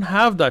where they don't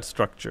have that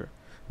structure,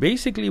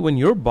 basically when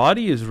your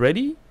body is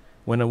ready,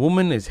 when a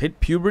woman has hit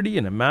puberty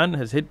and a man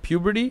has hit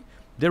puberty,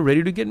 they're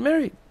ready to get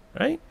married,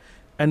 right?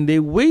 And they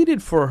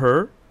waited for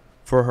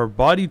her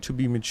body to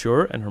be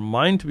mature and her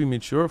mind to be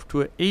mature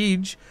to an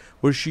age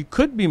where she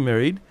could be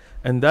married,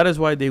 and that is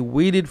why they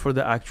waited for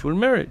the actual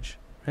marriage,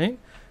 right?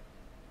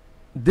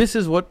 This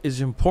is what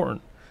is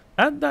important.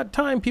 At that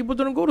time, people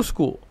didn't go to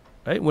school,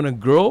 right? When a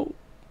girl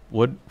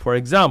would, for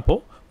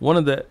example, one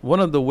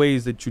of the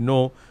ways that you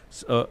know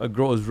a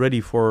girl is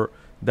ready for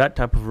that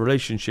type of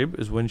relationship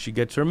is when she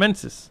gets her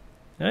menses,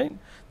 right?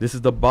 This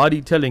is the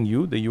body telling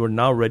you that you are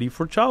now ready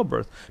for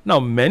childbirth. Now,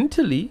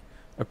 mentally,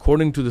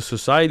 according to the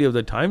society of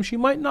the time, she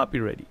might not be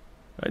ready,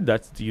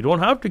 right? You don't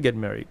have to get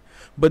married,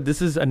 but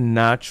this is a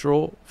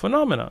natural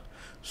phenomena.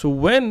 So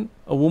when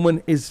a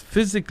woman is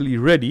physically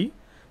ready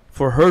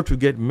for her to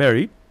get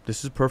married,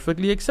 this is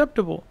perfectly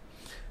acceptable.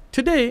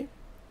 Today,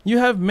 you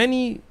have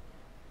many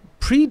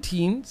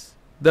preteens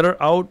that are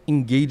out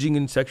engaging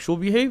in sexual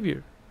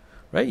behavior,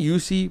 right? You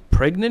see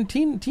pregnant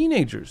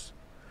teenagers,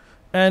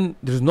 and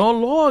there's no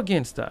law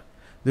against that.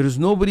 There is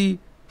nobody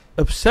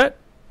upset.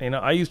 And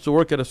I used to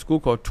work at a school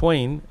called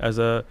Twain, as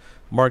a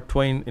Mark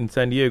Twain in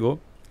San Diego,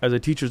 as a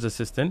teacher's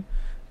assistant,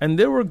 and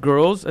there were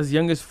girls as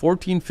young as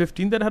 14,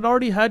 15 that had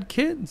already had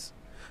kids.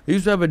 They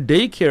used to have a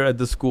daycare at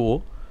the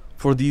school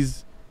for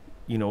these,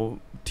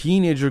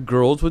 teenager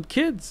girls with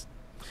kids.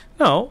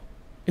 Now,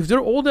 if they're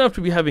old enough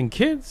to be having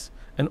kids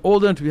and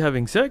old enough to be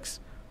having sex,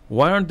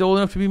 why aren't they old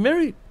enough to be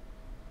married,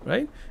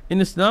 right?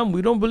 In Islam,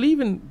 we don't believe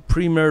in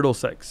premarital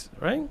sex,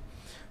 right?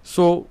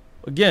 So,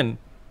 again,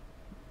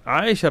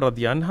 Aisha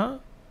radiallahu anha,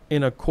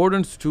 in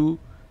accordance to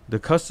the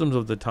customs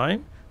of the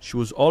time, she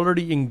was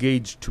already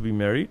engaged to be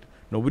married.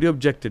 Nobody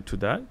objected to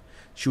that.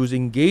 She was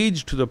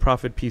engaged to the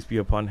Prophet, peace be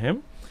upon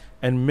him,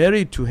 and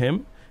married to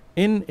him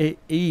in an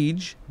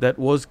age that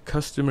was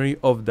customary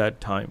of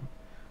that time.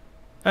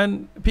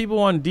 And people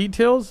want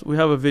details, we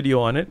have a video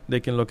on it.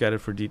 They can look at it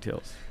for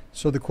details.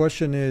 So the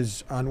question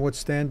is, on what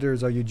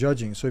standards are you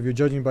judging? So if you're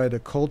judging by the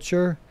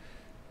culture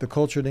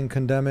didn't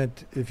condemn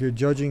it. If you're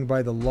judging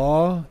by the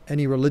law,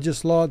 any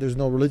religious law, there's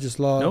no religious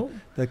law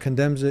that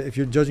condemns it. If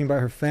you're judging by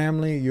her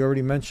family, you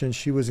already mentioned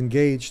she was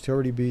engaged to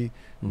already be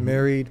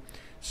married.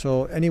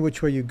 So any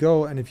which way you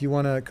go, and if you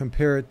want to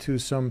compare it to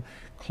some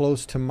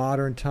close to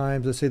modern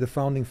times, let's say the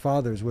founding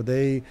fathers, were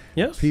they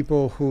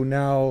people who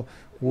now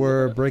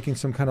were breaking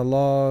some kind of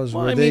laws?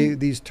 Well,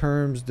 these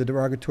terms, the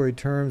derogatory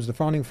terms, the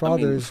founding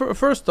fathers?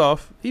 First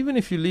off, even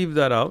if you leave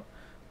that out,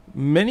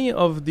 many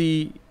of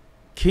the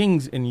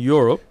kings in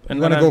Europe, and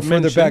you want to go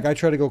further back, I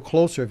try to go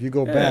closer. If you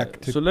go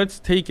back, so let's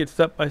take it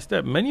step by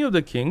step. Many of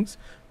the kings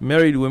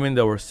married women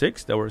that were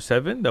 6, that were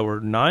 7, that were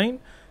 9,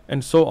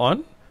 and so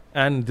on,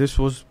 and this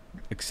was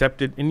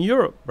accepted in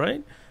Europe,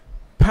 right?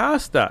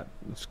 Past that,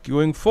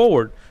 going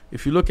forward,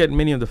 if you look at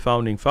many of the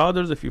founding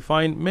fathers, if you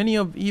find many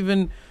of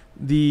even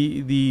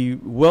the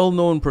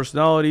well-known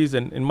personalities,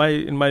 and in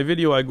my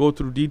video I go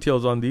through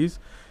details on these,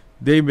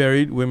 they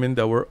married women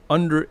that were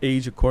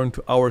underage according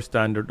to our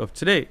standard of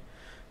today.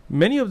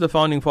 Many of the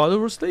founding fathers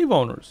were slave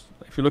owners.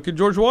 If you look at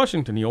George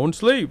Washington, he owned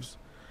slaves.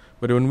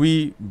 But when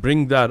we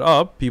bring that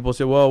up, people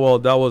say, well,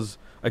 that was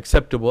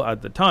acceptable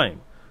at the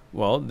time.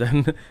 Well,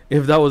 then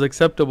if that was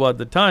acceptable at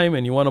the time,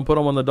 and you want to put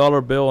him on the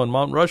dollar bill on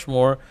Mount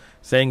Rushmore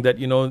saying that,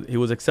 he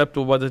was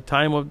acceptable by the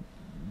time of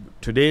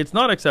today, it's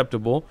not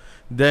acceptable,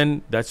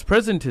 then that's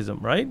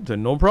presentism, right?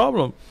 Then no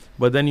problem.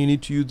 But then you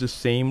need to use the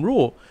same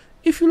rule.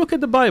 If you look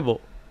at the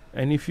Bible,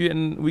 and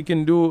we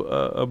can do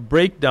a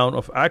breakdown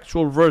of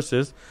actual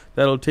verses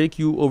that'll take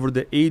you over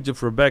the age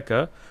of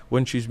Rebecca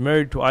when she's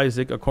married to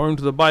Isaac. According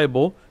to the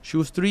Bible, she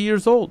was 3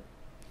 years old.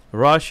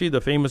 Rashi,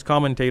 the famous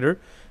commentator,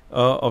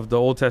 of the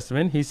Old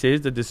Testament, he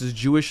says that this is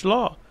Jewish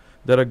law,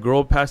 that a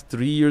girl past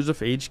 3 years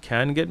of age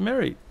can get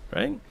married,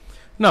 right?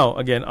 Now,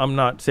 again, I'm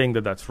not saying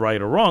that that's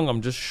right or wrong.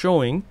 I'm just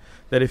showing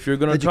that if you're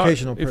going to talk,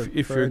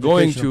 if you're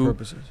going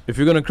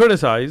to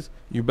criticize,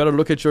 you better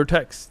look at your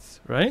texts,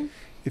 right?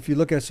 If you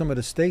look at some of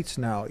the states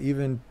now,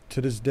 even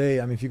to this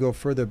day, I mean, if you go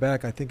further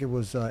back, I think it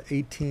was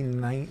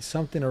 1890,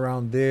 something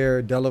around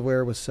there.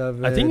 Delaware was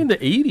 7. I think in the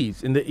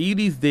 80s. In the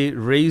 80s, they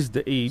raised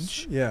the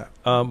age. Yeah.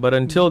 But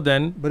until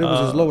then... But it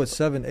was as low as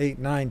 7, 8,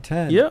 9,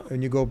 10. Yeah.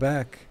 And you go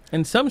back.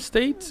 In some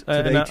states,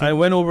 and I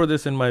went over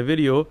this in my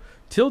video,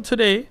 till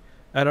today,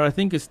 at I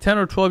think it's 10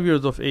 or 12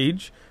 years of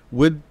age,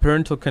 with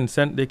parental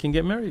consent, they can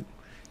get married.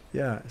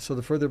 Yeah, so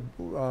the further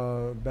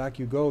back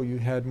you go, you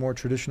had more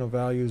traditional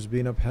values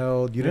being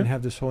upheld. You didn't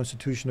have this whole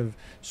institution of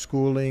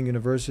schooling,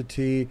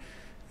 university,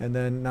 and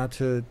then not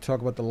to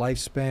talk about the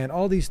lifespan.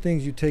 All these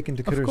things you take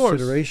into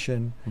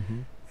consideration.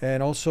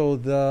 And also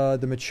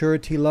the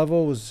maturity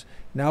level was,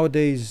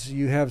 nowadays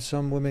you have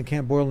some women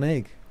can't boil an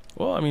egg.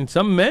 Well, I mean,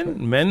 some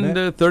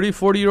the 30,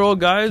 40-year-old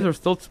guys are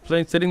still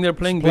sitting there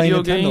playing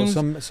video games.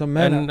 Some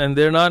men, and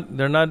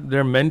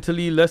they're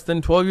mentally less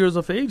than 12 years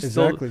of age.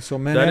 Exactly. So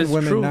men and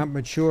women not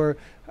mature.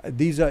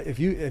 These are, if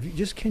you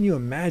just, can you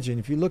imagine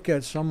if you look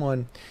at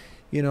someone,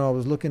 you know, I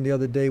was looking the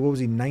other day. What was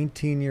he?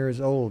 19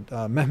 years old.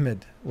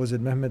 Mehmed, was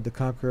it Mehmed the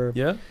Conqueror?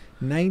 Yeah.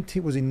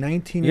 19 was he?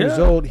 19 years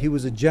old. He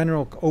was a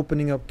general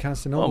opening up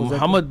Constantinople.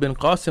 Muhammad bin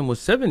Qasim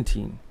was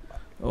 17.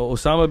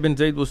 Osama bin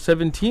Zayd was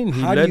 17.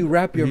 How do you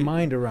wrap your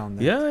mind around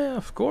that? Yeah,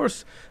 of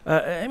course.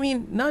 I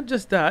mean, not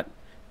just that.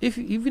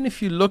 Even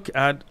if you look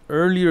at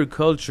earlier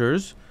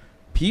cultures,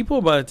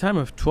 people by the time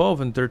of 12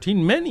 and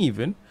 13, men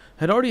even,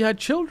 had already had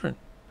children.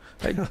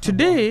 Like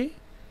today,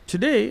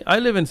 I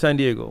live in San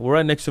Diego. We're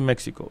right next to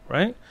Mexico,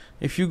 right?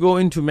 If you go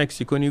into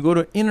Mexico and you go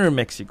to inner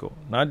Mexico,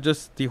 not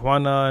just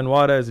Tijuana and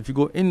Juarez, if you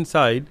go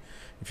inside,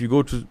 if you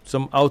go to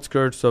some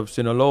outskirts of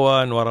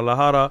Sinaloa and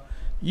Guadalajara,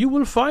 you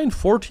will find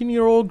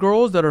 14-year-old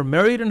girls that are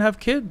married and have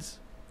kids,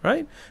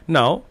 right?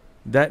 Now,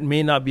 that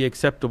may not be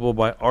acceptable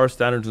by our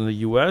standards in the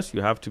U.S.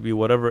 You have to be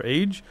whatever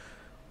age.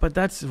 But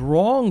that's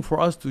wrong for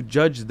us to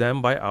judge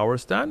them by our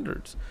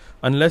standards.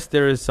 Unless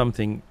there is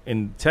something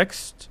in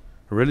text,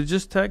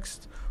 religious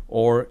text,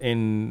 or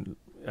in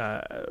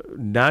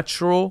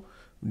natural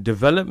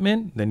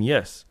development, then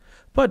yes.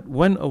 But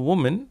when a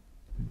woman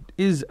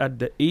is at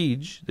the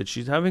age that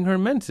she's having her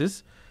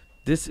menses,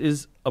 this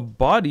is a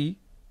body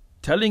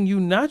telling you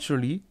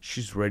naturally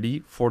she's ready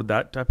for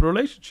that type of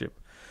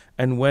relationship.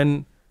 And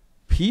when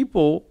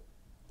people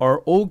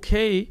are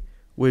okay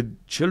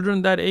with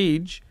children that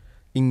age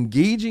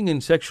engaging in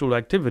sexual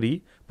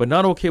activity but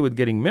not okay with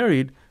getting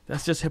married,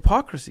 that's just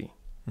hypocrisy.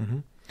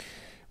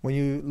 When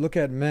you look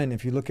at men,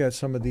 if you look at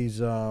some of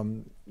these,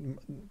 I'll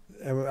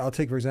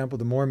take for example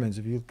the Mormons.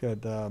 If you look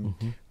at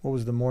what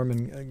was the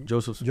Mormon,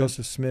 Joseph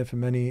Smith, and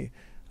many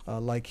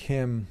like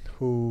him,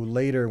 who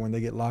later when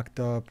they get locked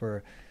up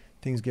or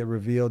things get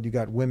revealed, you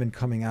got women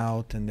coming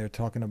out and they're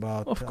talking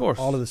about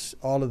all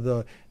of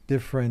the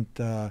different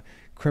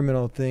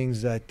criminal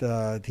things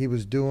that he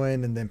was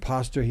doing and the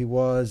imposter he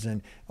was,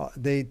 and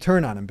they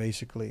turn on him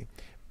basically.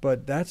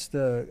 But that's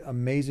the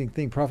amazing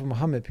thing. Prophet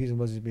Muhammad, peace and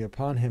blessings be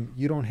upon him,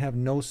 you don't have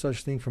no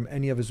such thing from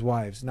any of his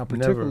wives. Now,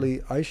 particularly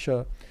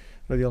Aisha,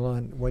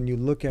 when you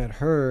look at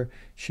her,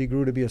 she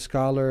grew to be a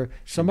scholar,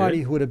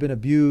 somebody who would have been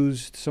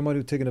abused, somebody who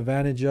was taken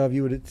advantage of,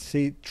 you would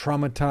see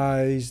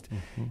traumatized.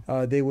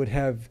 They would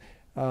have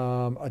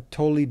a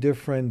totally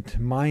different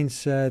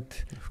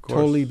mindset,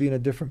 totally be in a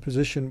different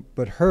position.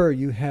 But her,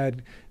 you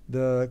had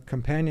the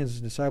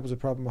companions, the disciples of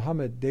Prophet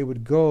Muhammad, they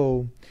would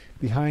go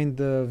behind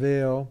the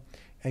veil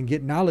and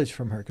get knowledge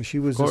from her because she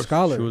was a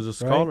scholar. She was a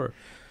scholar. Right?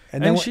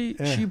 And then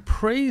she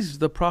praised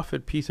the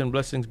Prophet, peace and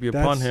blessings be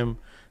upon him,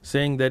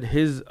 saying that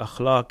his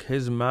akhlaq,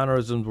 his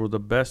mannerisms were the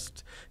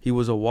best. He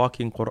was a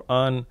walking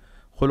Quran,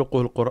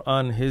 khuluqul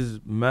Quran. His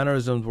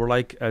mannerisms were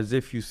like as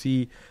if you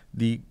see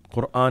the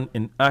Quran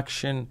in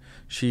action.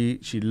 She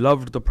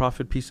loved the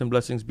Prophet, peace and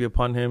blessings be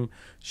upon him.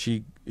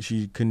 She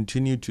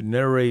continued to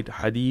narrate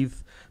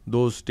hadith,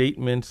 those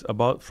statements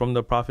about from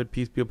the Prophet,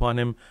 peace be upon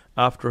him,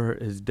 after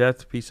his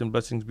death, peace and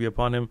blessings be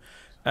upon him.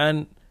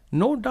 And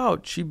no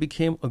doubt she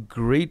became a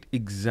great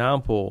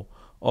example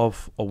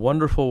of a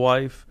wonderful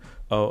wife,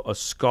 a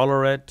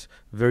scholarette,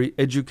 very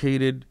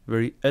educated,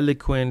 very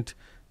eloquent.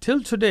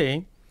 Till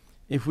today,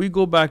 if we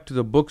go back to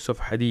the books of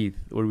hadith,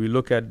 where we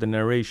look at the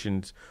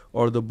narrations,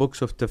 or the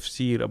books of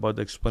tafsir about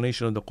the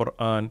explanation of the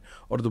Quran,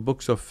 or the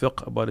books of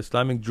fiqh about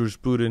Islamic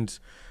jurisprudence,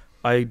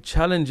 I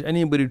challenge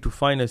anybody to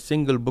find a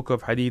single book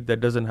of hadith that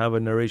doesn't have a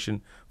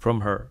narration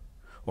from her,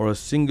 or a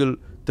single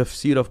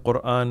tafsir of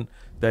Quran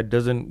that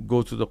doesn't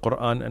go to the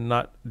Quran and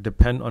not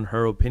depend on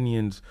her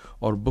opinions,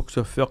 or books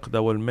of fiqh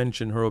that will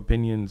mention her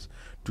opinions,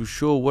 to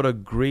show what a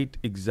great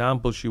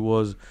example she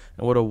was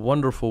and what a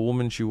wonderful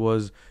woman she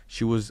was.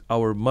 She was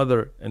our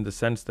mother in the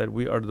sense that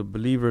we are the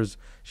believers.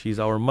 She's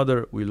our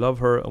mother. We love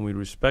her and we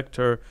respect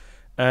her.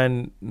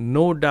 And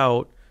no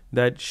doubt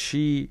that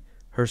she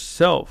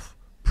herself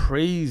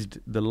praised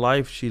the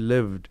life she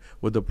lived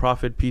with the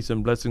Prophet, peace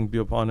and blessings be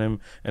upon him,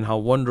 and how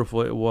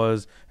wonderful it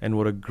was, and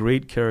what a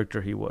great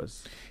character he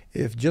was.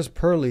 If just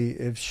Pearlie,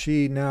 if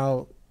she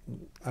now,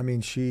 I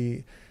mean,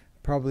 she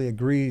probably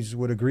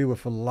would agree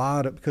with a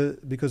lot of,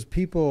 because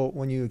people,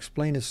 when you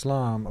explain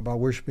Islam about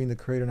worshiping the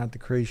Creator, not the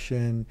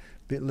creation,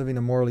 living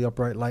a morally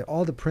upright life,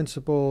 all the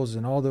principles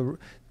and all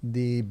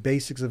the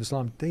basics of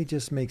Islam, they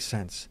just make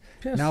sense.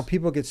 Yes. Now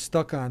people get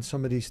stuck on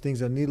some of these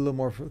things that need a little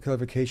more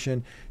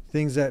clarification.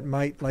 Things that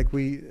might, like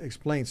we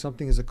explained,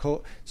 something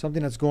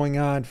that's going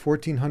on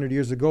 1,400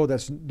 years ago,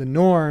 that's the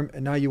norm,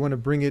 and now you want to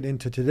bring it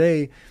into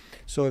today.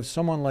 So if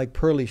someone like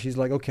Pearlie, she's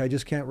like, okay, I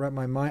just can't wrap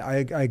my mind.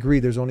 I agree,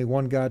 there's only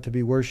one God to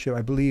be worshipped.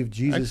 I believe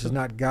Jesus is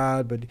not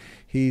God, but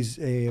he's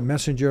a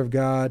messenger of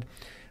God.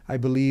 I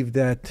believe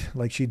that,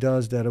 like she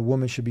does, that a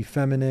woman should be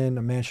feminine,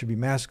 a man should be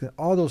masculine,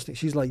 all those things.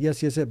 She's like,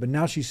 yes, yes, yes. But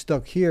now she's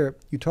stuck here.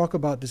 You talk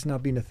about this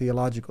not being a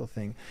theological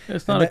thing.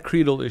 It's not a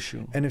creedal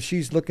issue. And if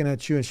she's looking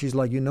at you and she's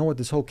like, you know what,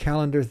 this whole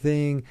calendar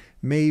thing,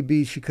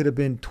 maybe she could have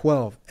been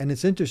 12. And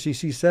it's interesting.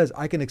 She says,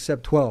 I can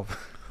accept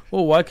 12.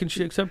 Well, why can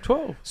she accept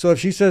 12? So if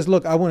she says,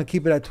 look, I want to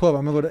keep it at 12.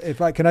 I'm going to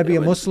go can I be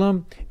a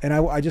Muslim? And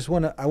I just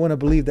want to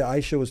believe that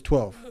Aisha was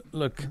 12.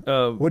 Look,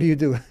 what do you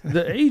do?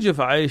 The age of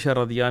Aisha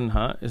radiyallahu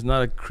anha is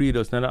not a credo,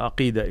 it's not an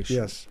aqidah issue.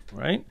 Yes.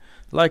 Right?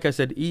 Like I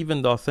said,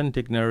 even the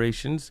authentic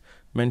narrations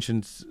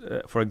mentions,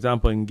 for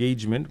example,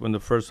 engagement when the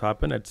first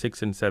happened at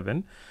 6 and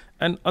 7.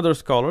 And other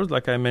scholars,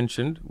 like I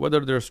mentioned,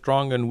 whether they're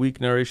strong and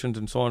weak narrations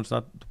and so on, it's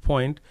not the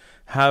point,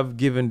 have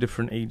given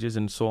different ages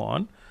and so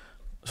on.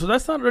 So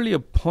that's not really a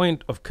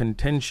point of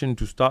contention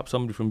to stop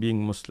somebody from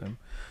being Muslim.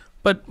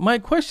 But my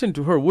question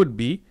to her would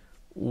be,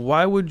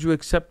 why would you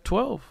accept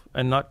 12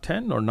 and not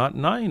 10 or not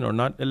 9 or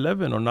not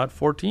 11 or not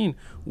 14?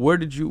 Where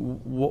did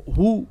you,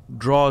 who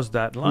draws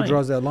that line? Who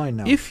draws that line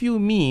now? If you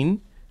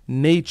mean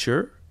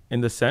nature, in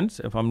the sense,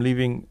 if I'm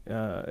leaving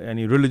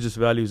any religious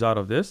values out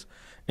of this,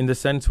 in the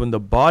sense when the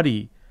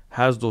body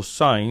has those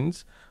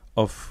signs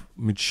of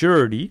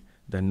maturity,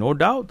 then no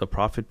doubt the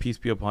Prophet, peace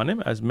be upon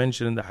him, as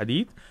mentioned in the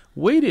hadith,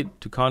 waited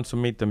to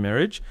consummate the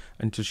marriage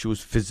until she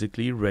was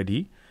physically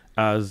ready,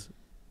 as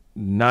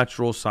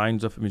natural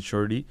signs of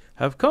maturity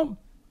have come.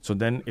 So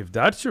then if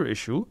that's your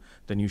issue,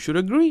 then you should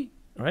agree,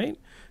 right?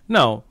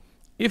 Now,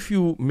 if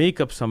you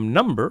make up some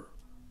number,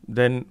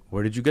 then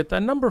where did you get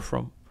that number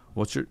from?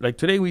 Like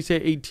today we say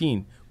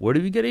 18. Where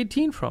did we get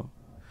 18 from?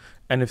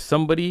 And if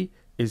somebody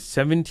is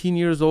 17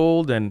 years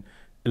old and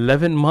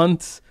 11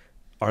 months,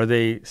 are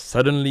they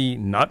suddenly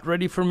not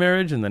ready for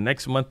marriage and the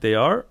next month they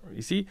are?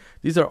 You see,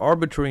 these are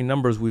arbitrary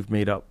numbers we've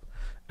made up.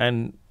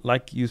 And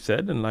like you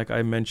said, and like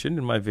I mentioned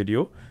in my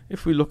video,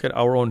 if we look at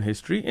our own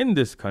history in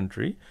this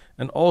country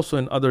and also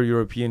in other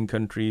European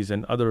countries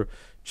and other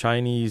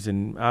Chinese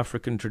and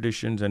African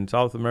traditions and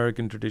South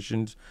American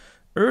traditions,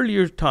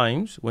 earlier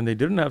times when they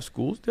didn't have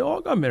schools, they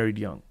all got married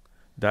young.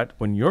 That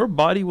when your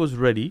body was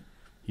ready,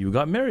 you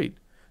got married.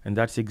 And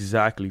that's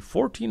exactly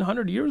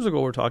 1,400 years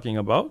ago we're talking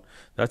about.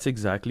 That's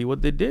exactly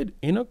what they did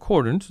in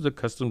accordance to the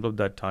customs of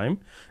that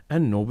time.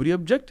 And nobody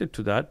objected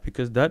to that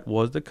because that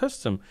was the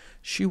custom.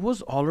 She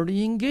was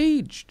already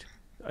engaged.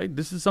 Right?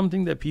 This is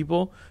something that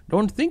people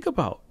don't think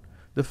about.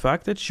 The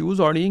fact that she was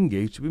already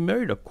engaged to be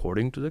married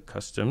according to the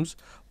customs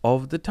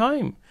of the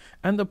time.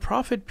 And the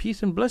Prophet,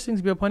 peace and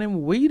blessings be upon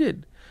him,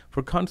 waited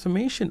for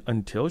consummation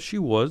until she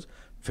was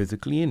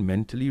physically and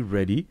mentally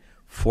ready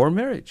for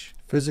marriage.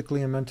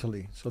 Physically and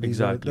mentally. So these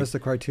exactly. That's the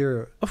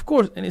criteria. Of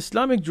course, in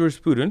Islamic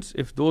jurisprudence,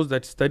 if those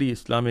that study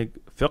Islamic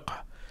fiqh,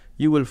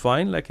 you will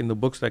find, like in the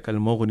books like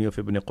Al-Mughni of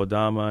Ibn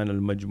Qudama and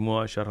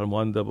Al-Majmu' Sharh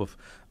Al-Muandab of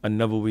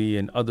An-Nawawi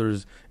and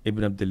others,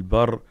 Ibn Abdul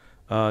Barr,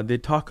 they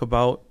talk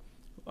about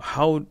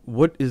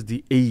what is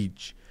the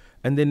age.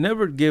 And they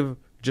never give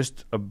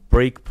just a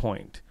break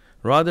point.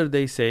 Rather,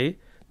 they say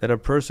that a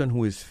person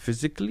who is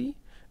physically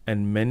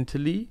and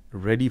mentally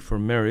ready for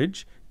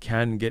marriage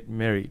can get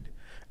married.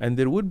 And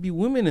there would be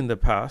women in the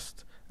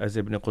past, as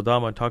Ibn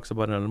Qudama talks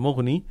about in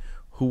Al-Mughni,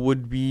 who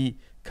would be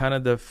kind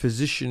of the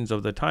physicians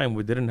of the time.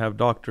 We didn't have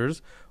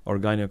doctors or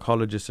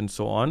gynecologists and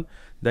so on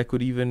that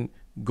could even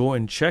go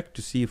and check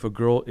to see if a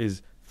girl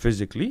is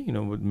physically,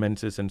 with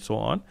menses and so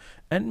on,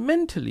 and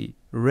mentally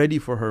ready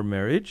for her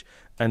marriage,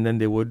 and then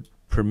they would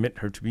permit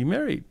her to be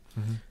married.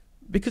 Mm-hmm.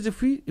 Because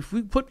if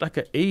we put like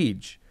an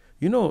age,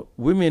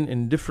 women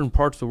in different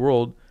parts of the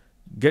world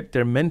get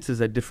their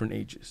menses at different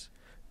ages,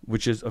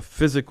 which is a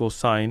physical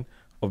sign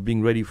of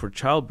being ready for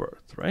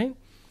childbirth, right?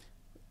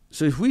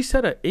 So if we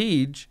set an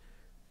age,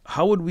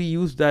 how would we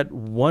use that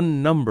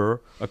one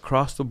number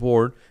across the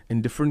board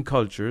in different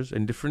cultures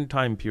and different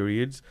time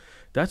periods?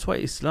 That's why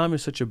Islam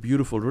is such a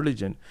beautiful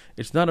religion.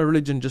 It's not a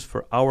religion just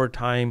for our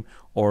time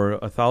or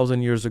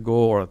 1,000 years ago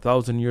or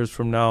 1,000 years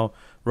from now.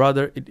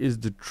 Rather, it is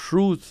the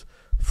truth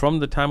from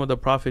the time of the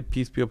Prophet,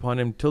 peace be upon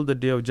him, till the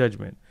day of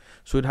judgment.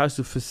 So it has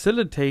to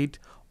facilitate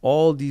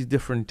all these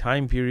different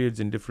time periods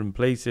in different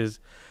places.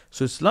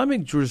 So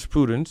Islamic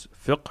jurisprudence,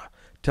 fiqh,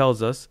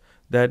 tells us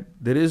that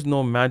there is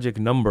no magic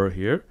number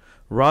here.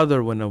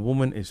 Rather, when a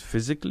woman is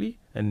physically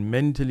and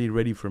mentally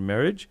ready for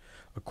marriage,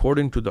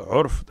 according to the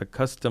urf, the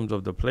customs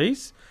of the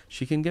place,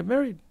 she can get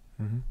married.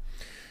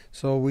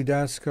 So we'd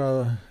ask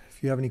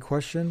if you have any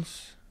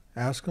questions,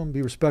 ask them.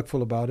 Be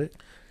respectful about it.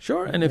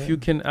 Sure, and if you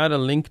can add a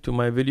link to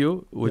my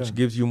video, which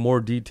gives you more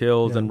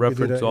details and we do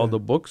reference that, all the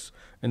books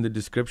in the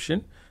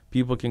description,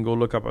 people can go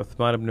look up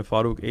Uthman ibn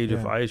Farooq, Age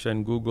of Aisha,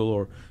 in Google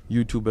or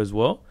YouTube as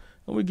well,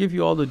 and we give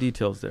you all the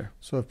details there.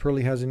 So if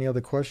Pearlie has any other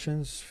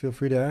questions, feel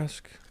free to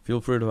ask. Feel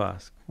free to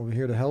ask. We're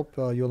here to help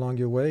you along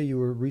your way. You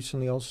were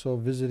recently also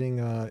visiting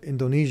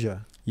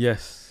Indonesia.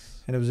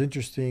 Yes. And it was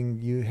interesting.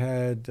 You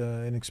had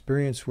an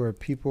experience where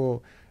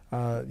people,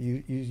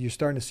 you're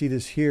starting to see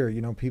this here.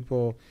 You know,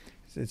 people,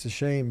 it's a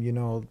shame, you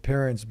know,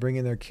 parents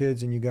bringing their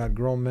kids and you got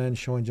grown men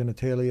showing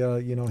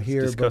genitalia, you know, it's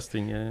here.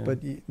 Disgusting, but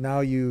now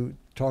you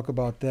talk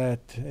about that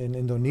in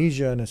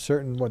Indonesia in a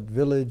certain,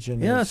 village?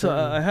 And so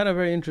I had a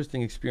very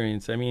interesting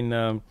experience. I mean,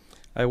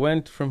 I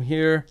went from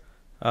here,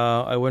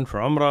 I went for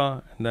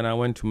Umrah, and then I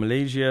went to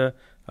Malaysia.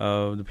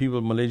 The people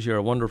of Malaysia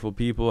are wonderful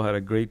people, had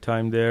a great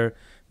time there.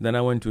 Then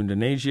I went to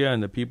Indonesia,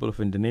 and the people of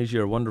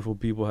Indonesia are wonderful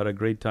people, had a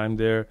great time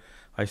there.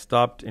 I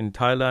stopped in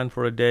Thailand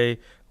for a day,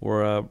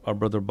 where our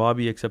brother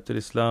Bobby accepted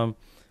Islam.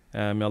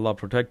 May Allah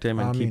protect him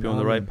and keep him on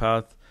the right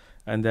path.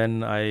 And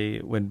then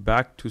I went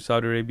back to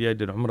Saudi Arabia,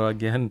 did Umrah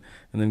again,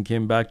 and then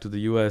came back to the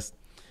U.S.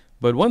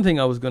 But one thing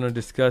I was going to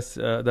discuss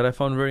that I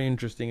found very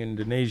interesting in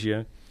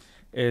Indonesia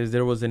is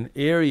there was an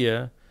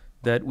area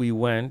that we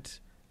went,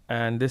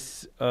 and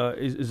this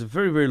is a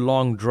very, very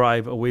long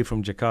drive away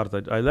from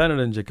Jakarta. I landed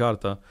in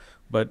Jakarta,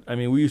 but I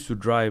mean, we used to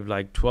drive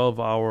like 12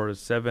 hours,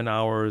 7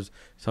 hours,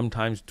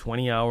 sometimes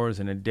 20 hours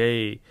in a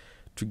day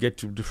to get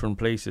to different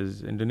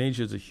places.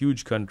 Indonesia is a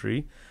huge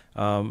country,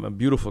 a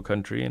beautiful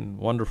country, and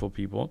wonderful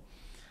people.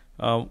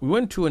 We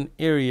went to an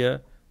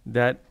area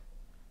that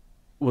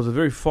was a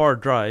very far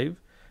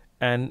drive,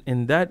 and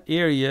in that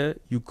area,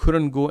 you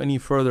couldn't go any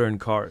further in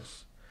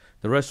cars.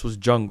 The rest was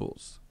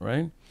jungles,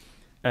 right?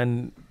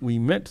 And we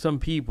met some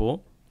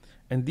people,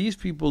 and these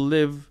people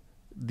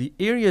the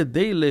area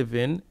they live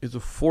in is a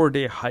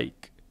 4-day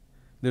hike.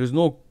 There's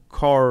no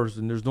cars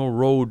and there's no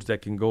roads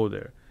that can go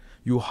there.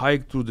 You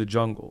hike through the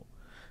jungle.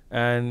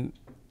 And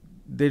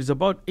there's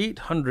about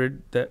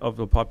 800 of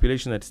the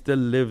population that still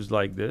lives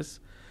like this,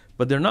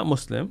 but they're not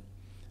Muslim.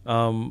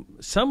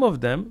 Some of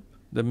them,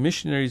 the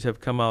missionaries have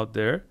come out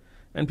there,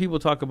 and people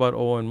talk about,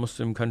 in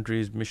Muslim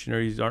countries,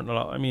 missionaries aren't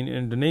allowed. I mean, in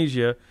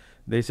Indonesia,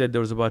 they said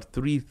there was about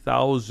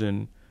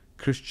 3,000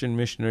 Christian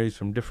missionaries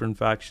from different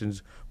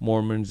factions,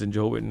 Mormons and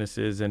Jehovah's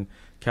Witnesses and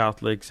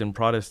Catholics and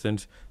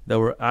Protestants, that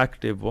were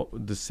active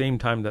the same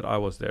time that I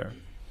was there.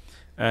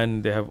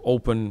 And they have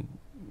open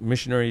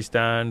missionary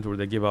stands where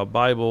they give out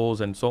Bibles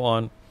and so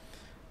on.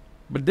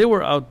 But they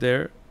were out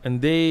there,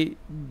 and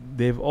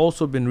they've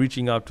also been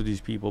reaching out to these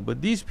people.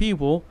 But these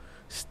people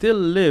still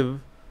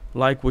live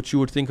like what you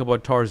would think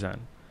about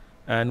Tarzan.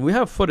 And we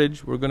have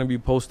footage we're going to be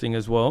posting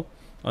as well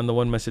on the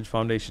One Message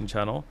Foundation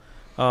channel.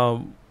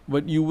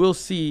 But you will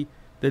see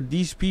that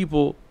these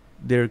people,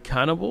 they're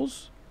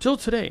cannibals till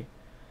today.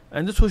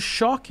 And this was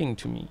shocking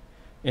to me.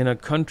 In a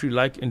country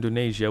like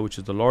Indonesia, which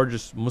is the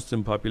largest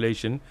Muslim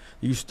population,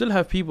 you still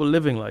have people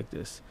living like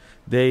this.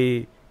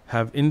 They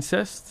have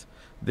incest.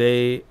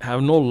 They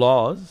have no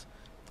laws.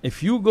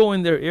 If you go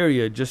in their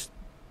area just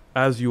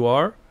as you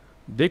are,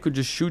 they could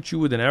just shoot you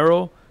with an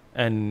arrow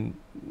and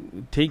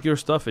take your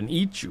stuff and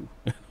eat you.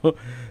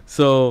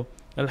 So,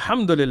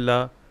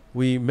 alhamdulillah,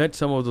 we met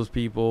some of those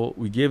people.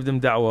 We gave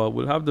them da'wah.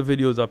 We'll have the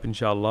videos up,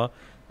 inshallah.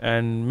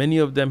 And many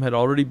of them had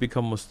already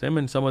become Muslim,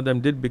 and some of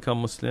them did become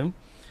Muslim.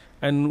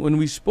 And when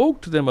we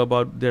spoke to them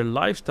about their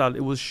lifestyle,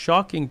 it was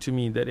shocking to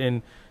me that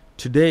in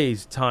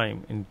today's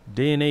time, in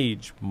day and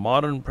age,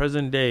 modern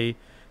present day,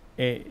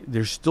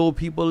 there's still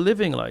people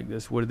living like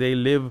this, where they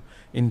live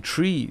in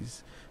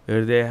trees.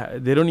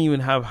 They don't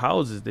even have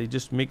houses. They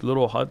just make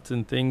little huts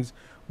and things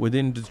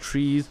within the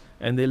trees,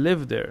 and they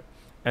live there.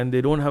 And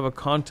they don't have a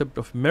concept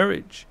of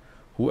marriage.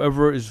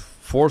 Whoever is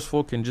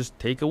forceful can just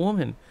take a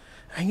woman.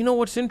 And you know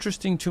what's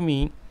interesting to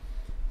me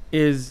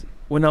is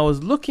when I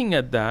was looking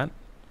at that,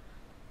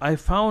 I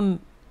found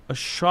a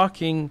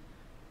shocking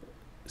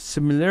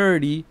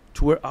similarity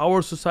to where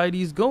our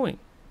society is going.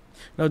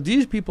 Now,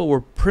 these people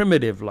were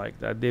primitive like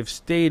that. They've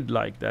stayed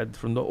like that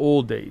from the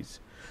old days.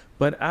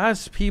 But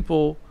as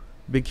people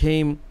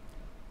became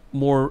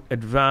more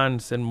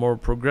advanced and more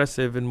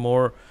progressive and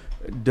more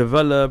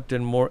developed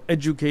and more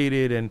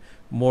educated and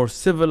more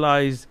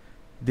civilized,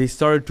 they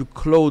started to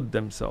clothe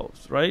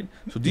themselves, right?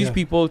 So these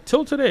people,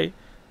 till today,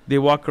 they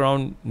walk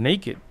around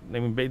naked. I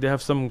mean, they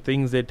have some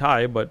things they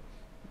tie, but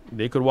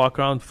they could walk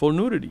around full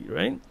nudity,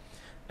 right?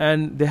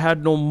 And they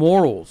had no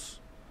morals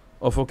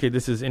of, okay,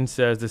 this is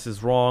incest, this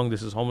is wrong,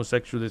 this is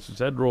homosexual, this is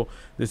hetero,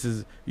 this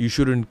is, you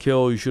shouldn't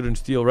kill, you shouldn't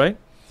steal, right?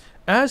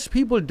 As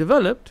people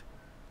developed,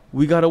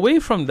 we got away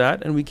from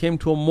that and we came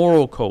to a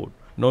moral code.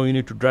 No, you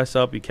need to dress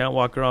up, you can't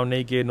walk around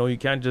naked, no, you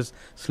can't just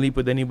sleep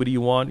with anybody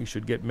you want, you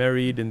should get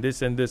married and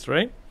this,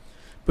 right?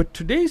 But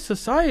today's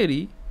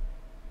society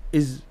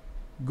is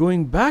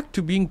going back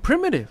to being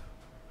primitive.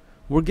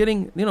 We're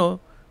getting,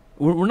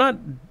 we're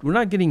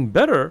not getting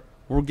better,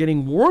 we're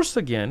getting worse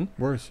again.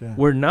 Worse, yeah.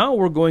 Where now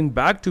we're going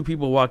back to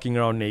people walking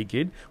around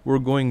naked. We're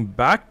going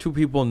back to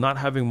people not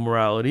having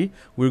morality.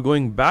 We're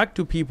going back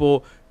to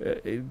people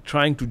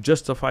trying to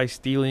justify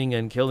stealing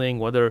and killing,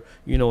 whether,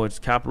 you know, it's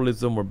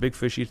capitalism or big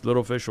fish eats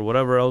little fish or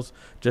whatever else,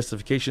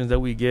 justifications that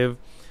we give,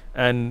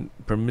 and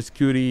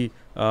promiscuity,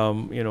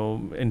 you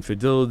know,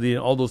 infidelity,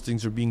 and all those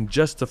things are being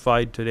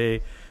justified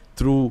today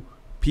through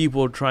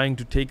people trying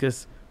to take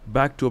us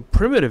back to a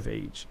primitive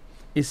age.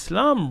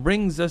 Islam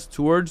brings us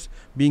towards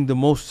being the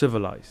most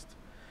civilized.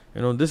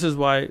 You know, this is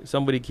why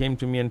somebody came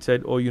to me and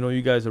said, oh, you know,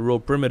 you guys are real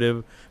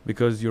primitive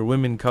because your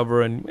women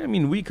cover, and I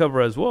mean, we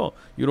cover as well.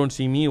 You don't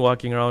see me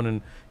walking around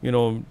in, you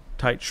know,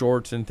 tight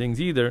shorts and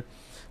things either.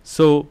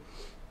 So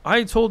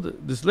I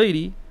told this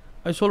lady,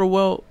 I told her,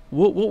 well,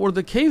 what were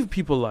the cave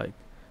people like?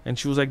 And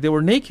she was like, they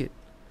were naked.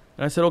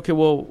 And I said, okay,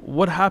 well,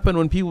 what happened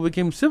when people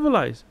became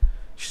civilized?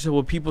 She said,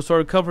 well, people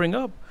started covering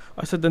up.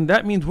 I said, then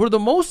that means we're the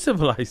most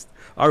civilized.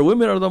 Our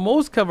women are the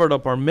most covered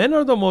up. Our men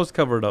are the most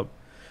covered up.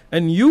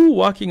 And you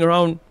walking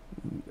around,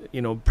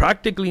 you know,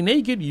 practically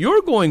naked,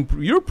 you're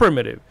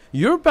primitive.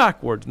 You're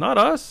backwards, not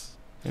us.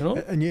 You know?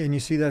 And you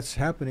see that's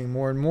happening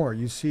more and more.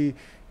 You see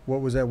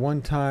what was at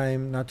one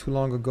time, not too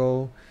long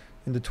ago,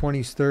 in the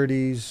 20s,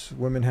 30s,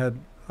 women had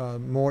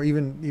more,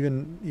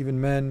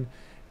 even men.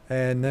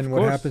 And then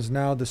what happens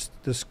now,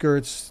 the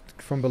skirts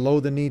from below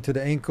the knee to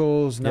the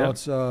ankles, now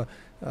it's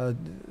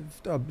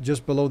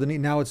just below the knee.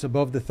 Now it's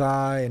above the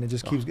thigh, and it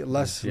just keeps getting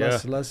less.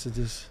 It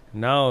just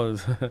now,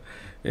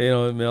 you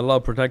know, may Allah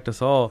protect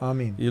us all. I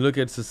mean, you look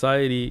at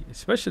society,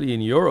 especially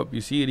in Europe.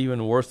 You see it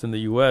even worse in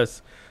the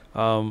U.S.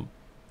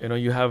 You know,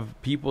 you have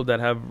people that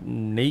have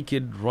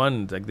naked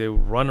runs, like they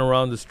run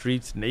around the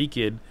streets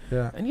naked.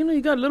 Yeah. And you know,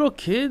 you got little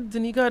kids,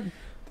 and you got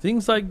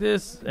things like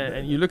this,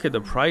 and you look at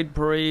the pride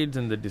parades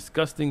and the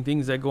disgusting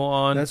things that go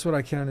on. That's what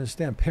I can't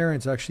understand.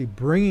 Parents actually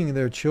bringing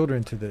their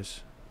children to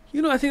this.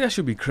 You know, I think that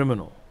should be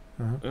criminal.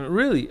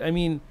 Really. I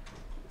mean,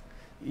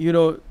 you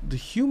know, the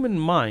human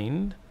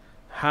mind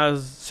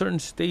has certain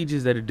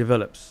stages that it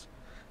develops.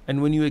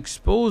 And when you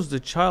expose the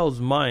child's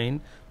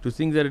mind to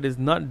things that it is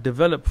not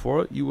developed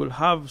for, you will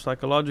have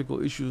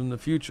psychological issues in the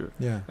future.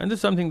 Yeah. And this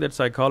is something that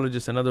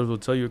psychologists and others will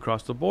tell you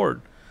across the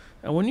board.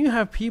 And when you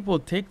have people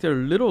take their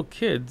little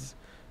kids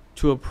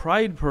to a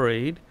pride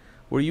parade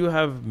where you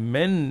have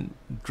men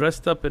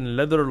dressed up in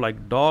leather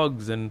like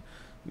dogs and,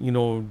 you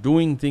know,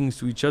 doing things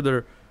to each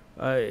other,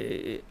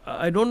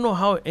 I don't know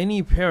how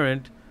any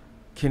parent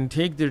can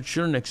take their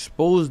children,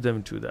 expose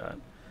them to that.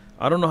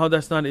 I don't know how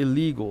that's not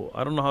illegal.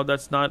 I don't know how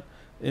that's not,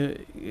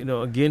 you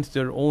know, against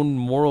their own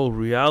moral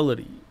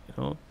reality, you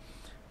know.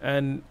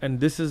 And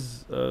this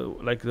is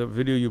like the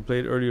video you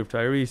played earlier of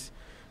Tyrese.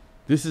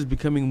 This is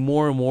becoming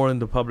more and more in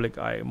the public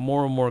eye,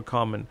 more and more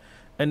common.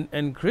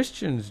 And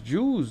Christians,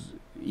 Jews,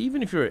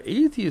 even if you're an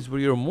atheist, but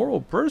you're a moral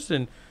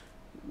person,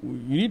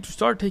 you need to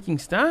start taking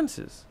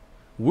stances.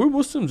 We're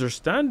Muslims are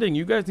standing.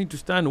 You guys need to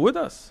stand with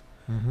us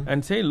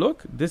and say,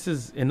 look, this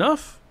is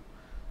enough.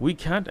 We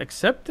can't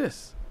accept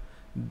this.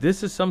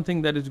 This is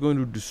something that is going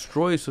to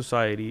destroy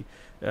society.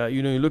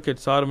 You know, you look at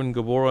Sodom and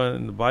Gomorrah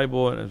in the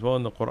Bible and as well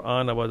in the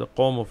Quran about the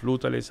Qawm of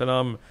Lut alayhi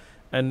salam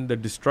and the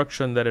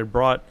destruction that it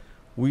brought.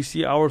 We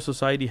see our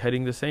society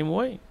heading the same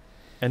way.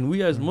 And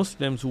we as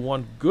Muslims who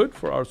want good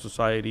for our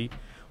society,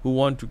 who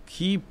want to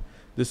keep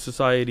this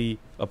society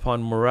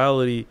upon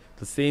morality,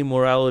 the same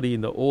morality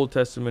in the Old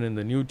Testament, in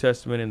the New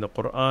Testament, in the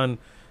Quran,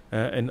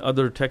 and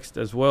other texts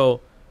as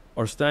well,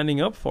 are standing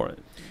up for it.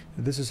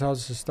 This is how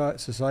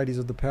societies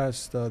of the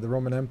past, the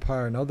Roman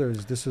Empire and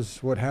others, this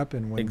is what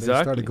happened when they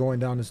started going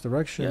down this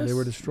direction. Yes, they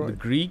were destroyed. The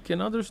Greek and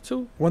others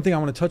too. One thing I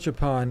want to touch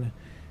upon,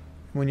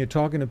 when you're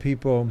talking to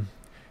people,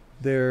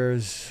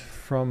 there's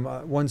from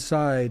one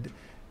side,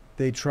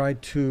 they try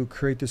to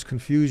create this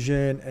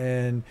confusion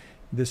and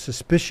this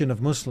suspicion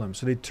of Muslims.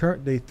 So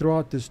they throw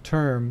out this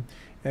term,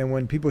 and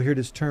when people hear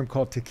this term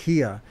called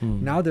taqiyya,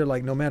 now they're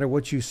like, no matter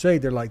what you say,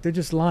 they're like, they're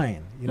just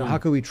lying. You know, how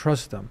can we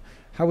trust them?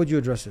 How would you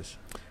address this?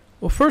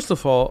 Well, first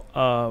of all,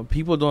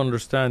 people don't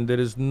understand there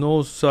is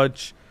no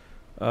such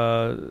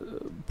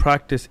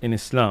practice in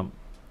Islam.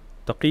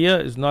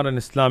 Taqiyya is not an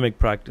Islamic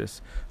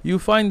practice. You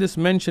find this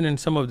mentioned in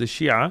some of the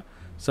Shia,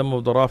 some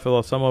of the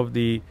Rafidah, some of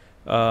the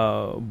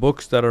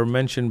books that are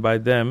mentioned by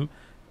them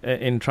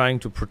in trying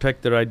to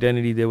protect their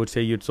identity. They would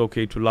say it's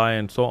okay to lie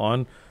and so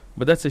on.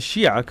 But that's a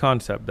Shia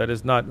concept. That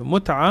is not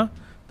mut'ah,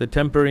 the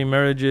temporary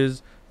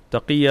marriages,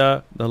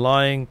 taqiyya, the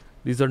lying.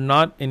 These are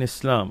not in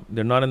Islam.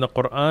 They're not in the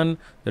Quran.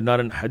 They're not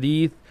in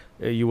Hadith.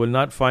 You will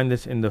not find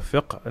this in the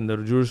fiqh and the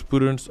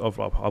jurisprudence of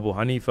Abu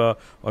Hanifa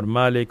or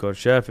Malik or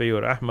Shafi'i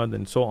or Ahmad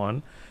and so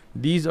on.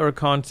 These are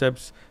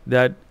concepts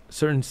that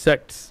certain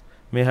sects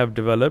may have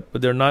developed,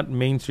 but they're not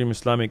mainstream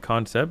Islamic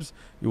concepts.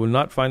 You will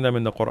not find them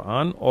in the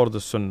Quran or the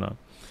Sunnah.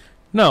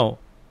 Now,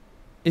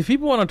 if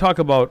people want to talk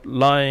about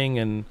lying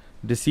and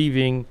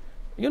deceiving,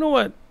 you know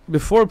what?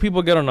 Before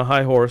people get on a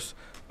high horse,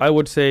 I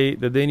would say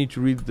that they need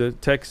to read the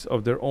text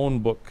of their own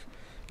book.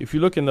 If you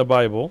look in the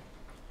Bible,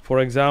 for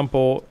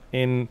example,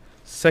 in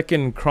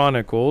 2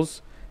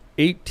 Chronicles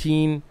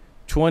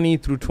 18:20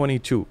 through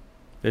 22,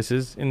 This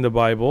is in the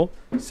Bible,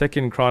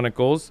 2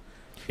 Chronicles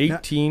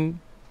 18,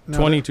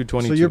 20 to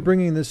 22. So you're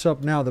bringing this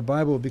up now, the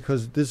Bible,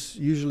 because this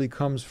usually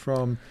comes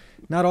from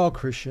not all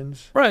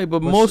Christians. Right,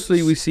 but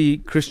mostly we see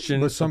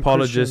Christian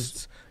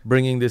apologists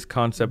bringing this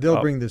concept they'll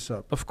up. bring this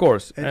up. Of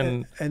course.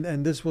 And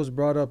this was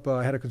brought up.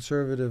 I had a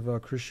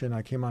conservative Christian.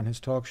 I came on his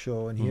talk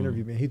show and he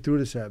interviewed me. He threw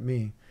this at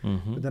me.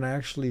 But then I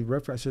actually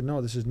I said,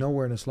 no, this is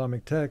nowhere in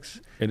Islamic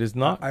text. It is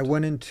not. I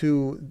went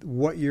into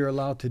what you're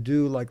allowed to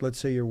do. Like, let's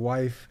say your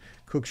wife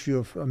cooks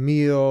you a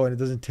meal and it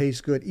doesn't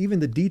taste good. Even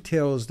the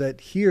details that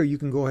here you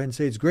can go ahead and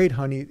say, it's great,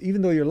 honey,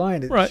 even though you're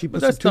lying. Right, she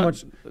but puts too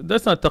much.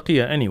 That's not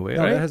taqiyya anyway,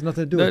 No, right? that has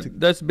nothing to do with it.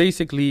 That's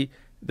basically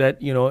that,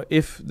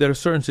 if there are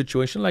certain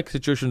situations, like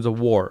situations of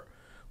war.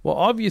 Well,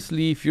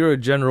 obviously, if you're a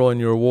general in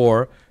your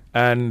war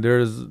and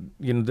there's,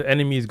 the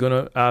enemy is going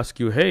to ask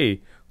you,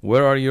 hey,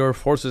 where are your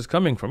forces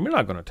coming from? You're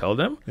not going to tell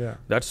them. Yeah.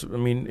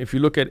 If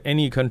you look at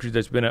any country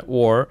that's been at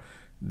war,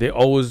 they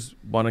always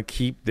want to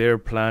keep their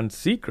plans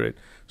secret.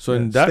 So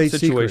in that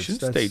situation,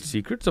 state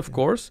secrets, of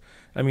course.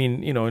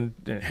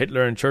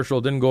 Hitler and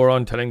Churchill didn't go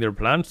around telling their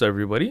plans to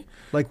everybody.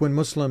 Like when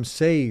Muslims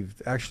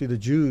saved, actually, the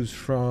Jews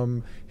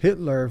from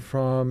Hitler,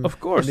 of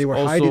course, and they were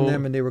hiding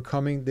them and they were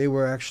coming, they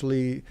were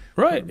actually...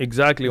 Right,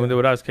 exactly. When they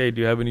would ask, hey, do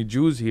you have any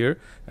Jews here?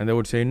 And they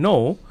would say,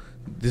 no.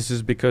 This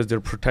is because they're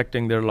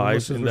protecting their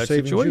lives in that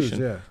situation. Jews,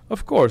 yeah.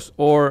 Of course.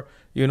 Or,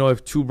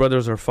 if two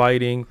brothers are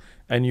fighting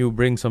and you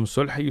bring some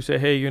sulh, you say,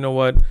 hey, you know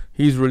what?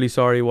 He's really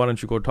sorry. Why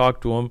don't you go talk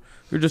to him?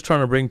 You're just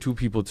trying to bring two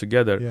people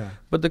together. Yeah.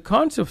 But the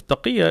concept of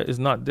taqiyya is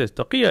not this.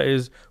 Taqiyya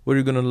is where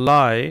you're going to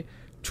lie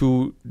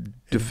to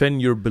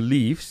defend your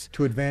beliefs.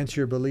 To advance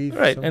your beliefs.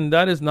 Right. And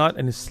that is not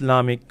an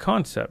Islamic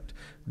concept.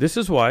 This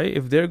is why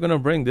if they're going to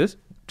bring this,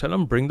 tell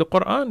them, bring the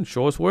Quran.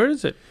 Show us where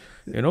is it.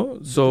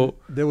 So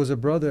there was a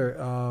brother,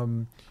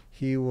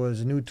 he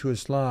was new to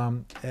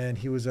Islam and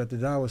he was at the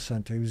Dawah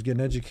Center. He was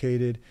getting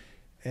educated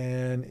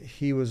and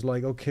he was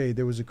like, okay,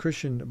 there was a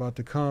Christian about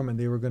to come and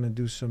they were going to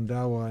do some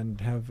Dawah and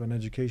have an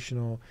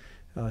educational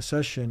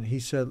session. He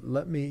said,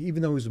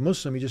 even though he was a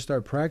Muslim, he just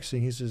started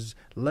practicing. He says,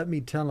 let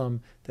me tell him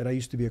that I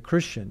used to be a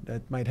Christian.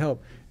 That might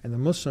help. And the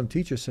Muslim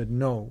teacher said,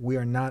 no, we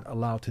are not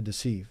allowed to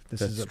deceive.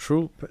 This is a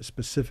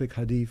specific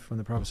hadith from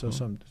the Prophet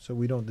ﷺ, so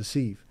we don't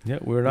deceive. Yeah,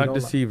 we're not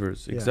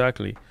deceivers.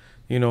 Exactly.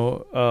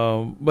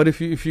 But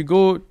if you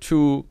go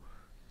to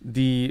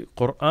the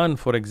Quran,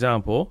 for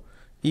example,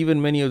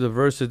 even many of the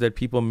verses that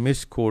people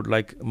misquote,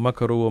 like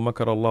makaru wa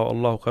makarallah,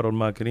 Allahu khairul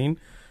makirin,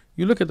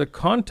 you look at the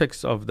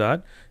context of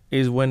that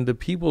is when the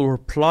people were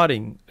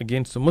plotting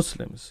against the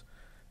Muslims.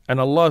 And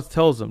Allah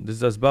tells them,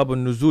 this is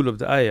asbabun nuzul of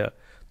the ayah,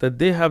 that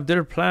they have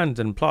their plans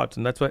and plots.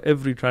 And that's why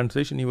every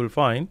translation you will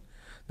find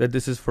that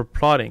this is for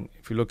plotting.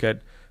 If you look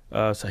at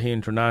Sahih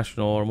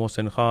International or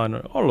Mohsen Khan,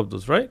 or all of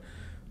those, right?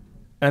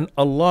 And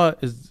Allah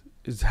has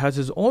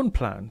His own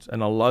plans,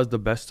 and Allah is the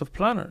best of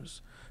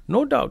planners.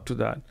 No doubt to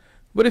that.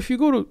 But if you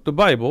go to the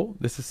Bible,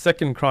 this is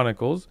 2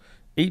 Chronicles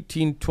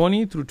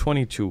 18:20 through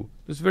 22.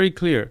 It's very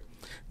clear.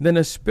 Then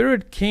a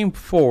spirit came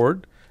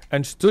forward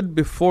and stood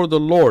before the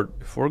Lord,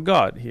 before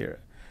God here,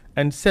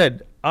 and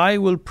said, I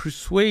will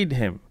persuade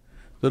him.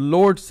 The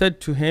Lord said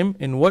to him,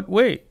 in what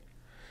way?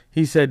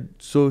 He said,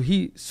 so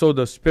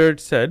the spirit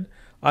said,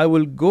 I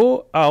will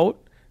go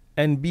out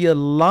and be a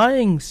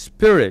lying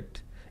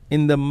spirit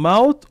in the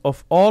mouth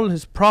of all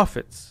his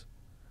prophets.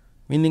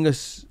 Meaning a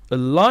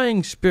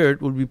lying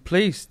spirit will be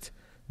placed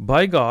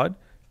by God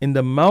in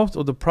the mouth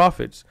of the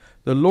prophets.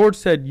 The Lord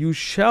said, you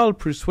shall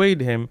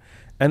persuade him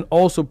and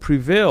also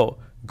prevail.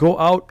 Go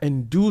out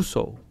and do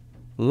so.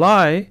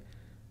 Lie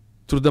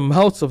through the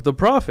mouths of the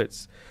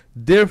prophets.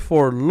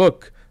 Therefore,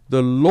 look,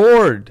 the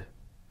Lord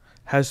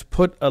has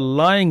put a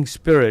lying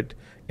spirit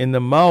in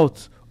the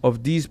mouths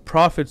of these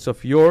prophets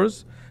of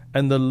yours,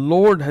 and the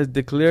Lord has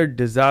declared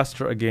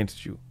disaster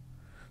against you.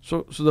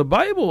 So the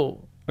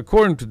Bible,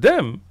 according to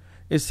them,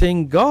 is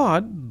saying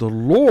God, the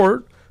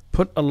Lord,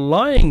 put a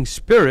lying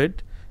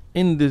spirit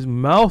in the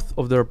mouth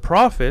of their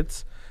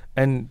prophets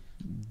and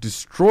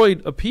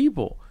destroyed a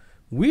people.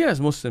 We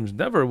as Muslims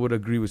never would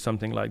agree with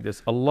something like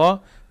this.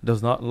 Allah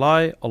does not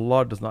lie,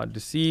 Allah does not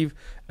deceive,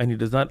 and He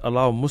does not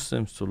allow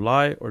Muslims to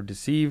lie or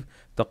deceive.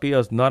 Taqiyya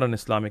is not an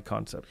Islamic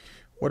concept.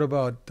 What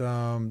about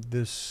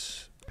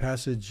this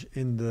passage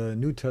in the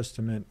New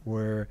Testament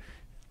where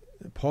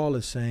Paul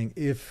is saying,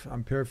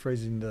 I'm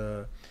paraphrasing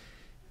the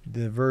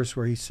verse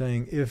where he's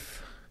saying,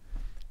 if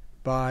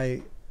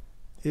my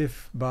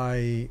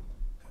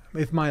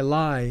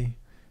lie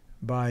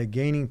by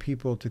gaining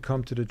people to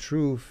come to the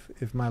truth,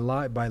 if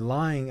by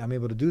lying I'm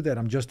able to do that,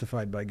 I'm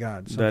justified by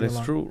God. That is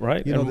true,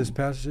 right? You know this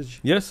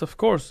passage? Yes, of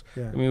course.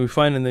 Yeah. We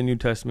find in the New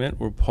Testament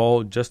where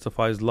Paul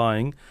justifies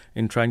lying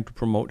in trying to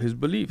promote his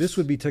beliefs. This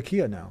would be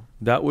taqiyya now.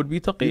 That would be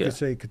taqiyya. You could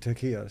say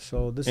taqiyya.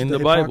 So this in is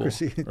the Bible,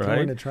 hypocrisy.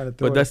 right?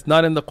 But that's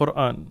not in the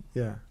Quran.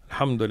 Yeah.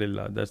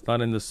 Alhamdulillah. That's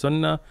not in the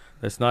Sunnah.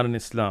 That's not in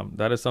Islam.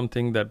 That is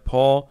something that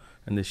Paul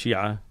and the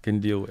Shia can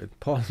deal with.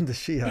 Paul and the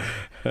Shia.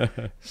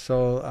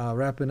 So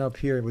wrapping up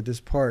here with this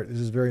part, this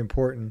is very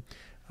important.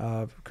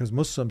 because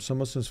some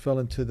Muslims fell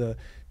into the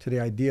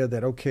idea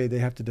that, okay, they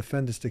have to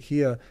defend the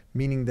taqiyya,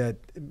 meaning that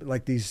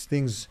like these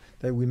things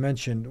that we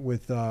mentioned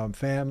with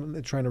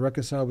family, trying to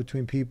reconcile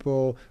between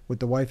people, with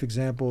the wife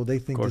example, they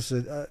think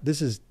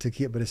this is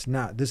taqiyya, but it's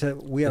not.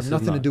 We have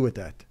nothing to do with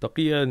that.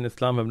 Taqiyya and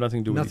Islam have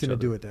nothing to do with each other. Nothing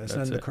to do with that. It's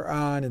not in the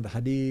Quran, in the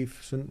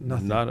Hadith,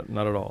 nothing.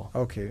 Not at all.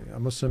 Okay, a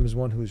Muslim is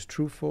one who is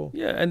truthful.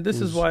 Yeah, and this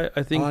is why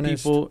I think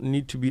honest. People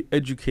need to be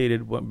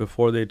educated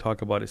before they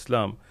talk about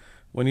Islam.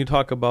 When you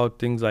talk about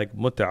things like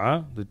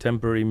mut'ah, the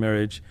temporary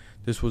marriage,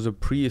 this was a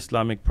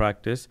pre-Islamic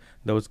practice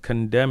that was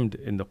condemned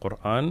in the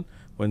Quran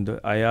when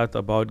the ayat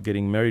about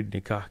getting married,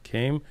 nikah,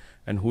 came,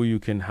 and who you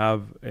can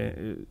have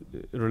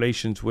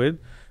relations with.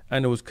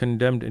 And it was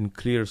condemned in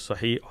clear,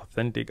 sahih,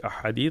 authentic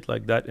ahadith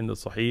like that in the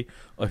sahih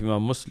of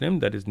Imam Muslim,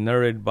 that is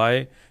narrated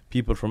by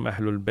people from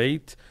Ahlul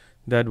Bayt,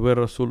 that where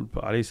Rasul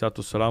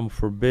ﷺ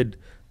forbid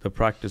the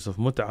practice of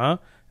mut'ah.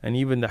 And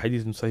even the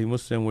hadith in Sahih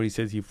Muslim where he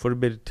says he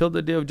forbid it till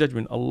the day of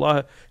judgment.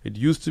 Allah, it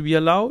used to be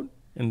allowed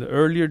in the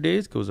earlier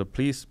days because it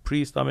was a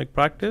pre-Islamic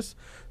practice.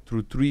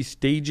 Through 3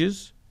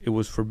 stages, it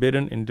was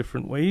forbidden in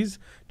different ways.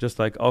 Just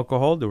like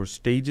alcohol, there were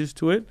stages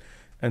to it.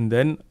 And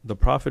then the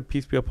Prophet,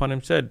 peace be upon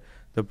him, said,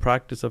 the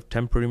practice of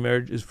temporary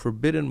marriage is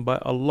forbidden by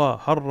Allah.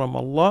 Harram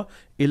Allah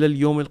ila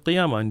al-yawm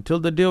al-qiyamah, until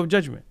the day of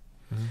judgment.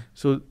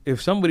 So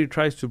if somebody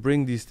tries to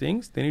bring these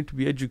things, they need to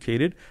be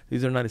educated.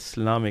 These are not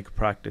Islamic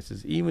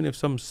practices. Even if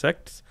some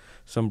sects,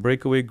 some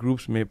breakaway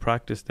groups may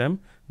practice them,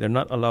 they're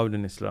not allowed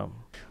in Islam.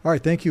 All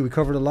right, thank you. We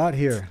covered a lot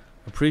here.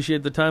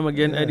 Appreciate the time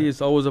again, Eddie.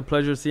 It's always a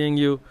pleasure seeing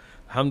you.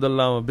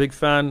 Alhamdulillah, I'm a big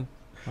fan.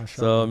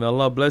 So may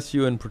Allah bless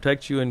you and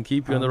protect you and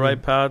keep you on the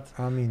right path.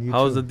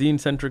 How's the Deen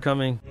Center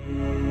coming?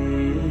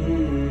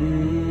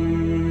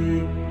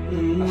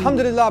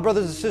 Alhamdulillah,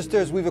 brothers and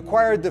sisters, we've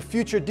acquired the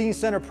future Deen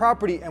Center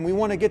property and we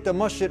want to get the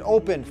masjid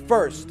open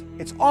first.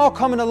 It's all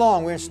coming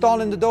along. We're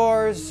installing the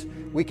doors.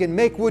 We can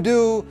make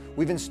wudu.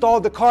 We've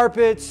installed the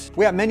carpets.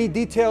 We have many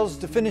details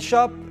to finish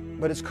up,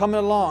 but it's coming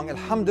along.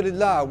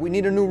 Alhamdulillah, we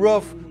need a new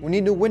roof, we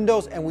need new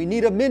windows, and we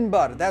need a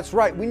minbar. That's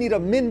right, we need a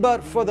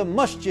minbar for the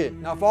masjid.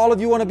 Now, if all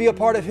of you want to be a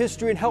part of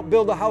history and help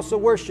build a house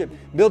of worship,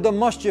 build a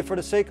masjid for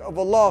the sake of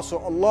Allah, so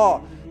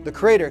Allah, the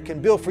Creator,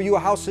 can build for you a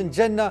house in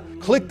Jannah,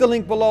 click the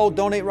link below,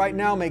 donate right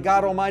now. May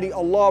God Almighty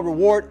Allah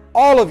reward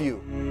all of you.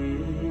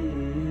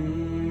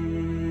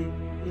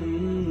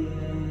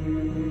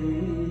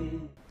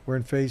 We're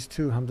in phase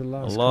 2,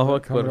 alhamdulillah. Allahu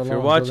Akbar. If you're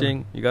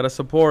watching, you got to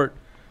support.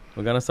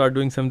 We're going to start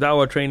doing some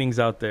da'wah trainings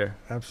out there.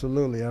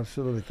 Absolutely,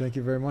 absolutely. Thank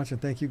you very much.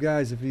 And thank you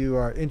guys. If you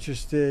are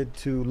interested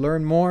to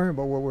learn more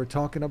about what we're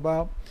talking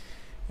about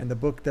and the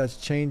book that's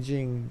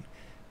changing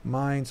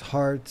minds,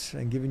 hearts,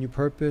 and giving you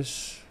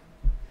purpose,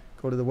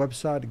 go to the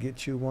website to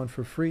get you one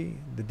for free,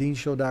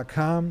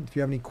 TheDeenshow.com. If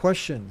you have any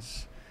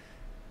questions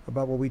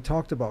about what we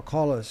talked about,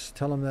 call us.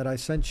 Tell them that I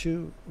sent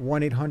you.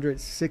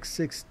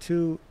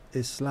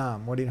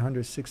 1-800-662-ISLAM.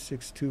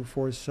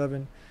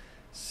 1-800-662-4762.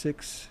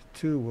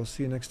 We'll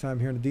see you next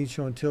time here on The Deen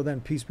Show. Until then,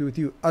 peace be with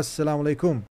you. Assalamu alaikum.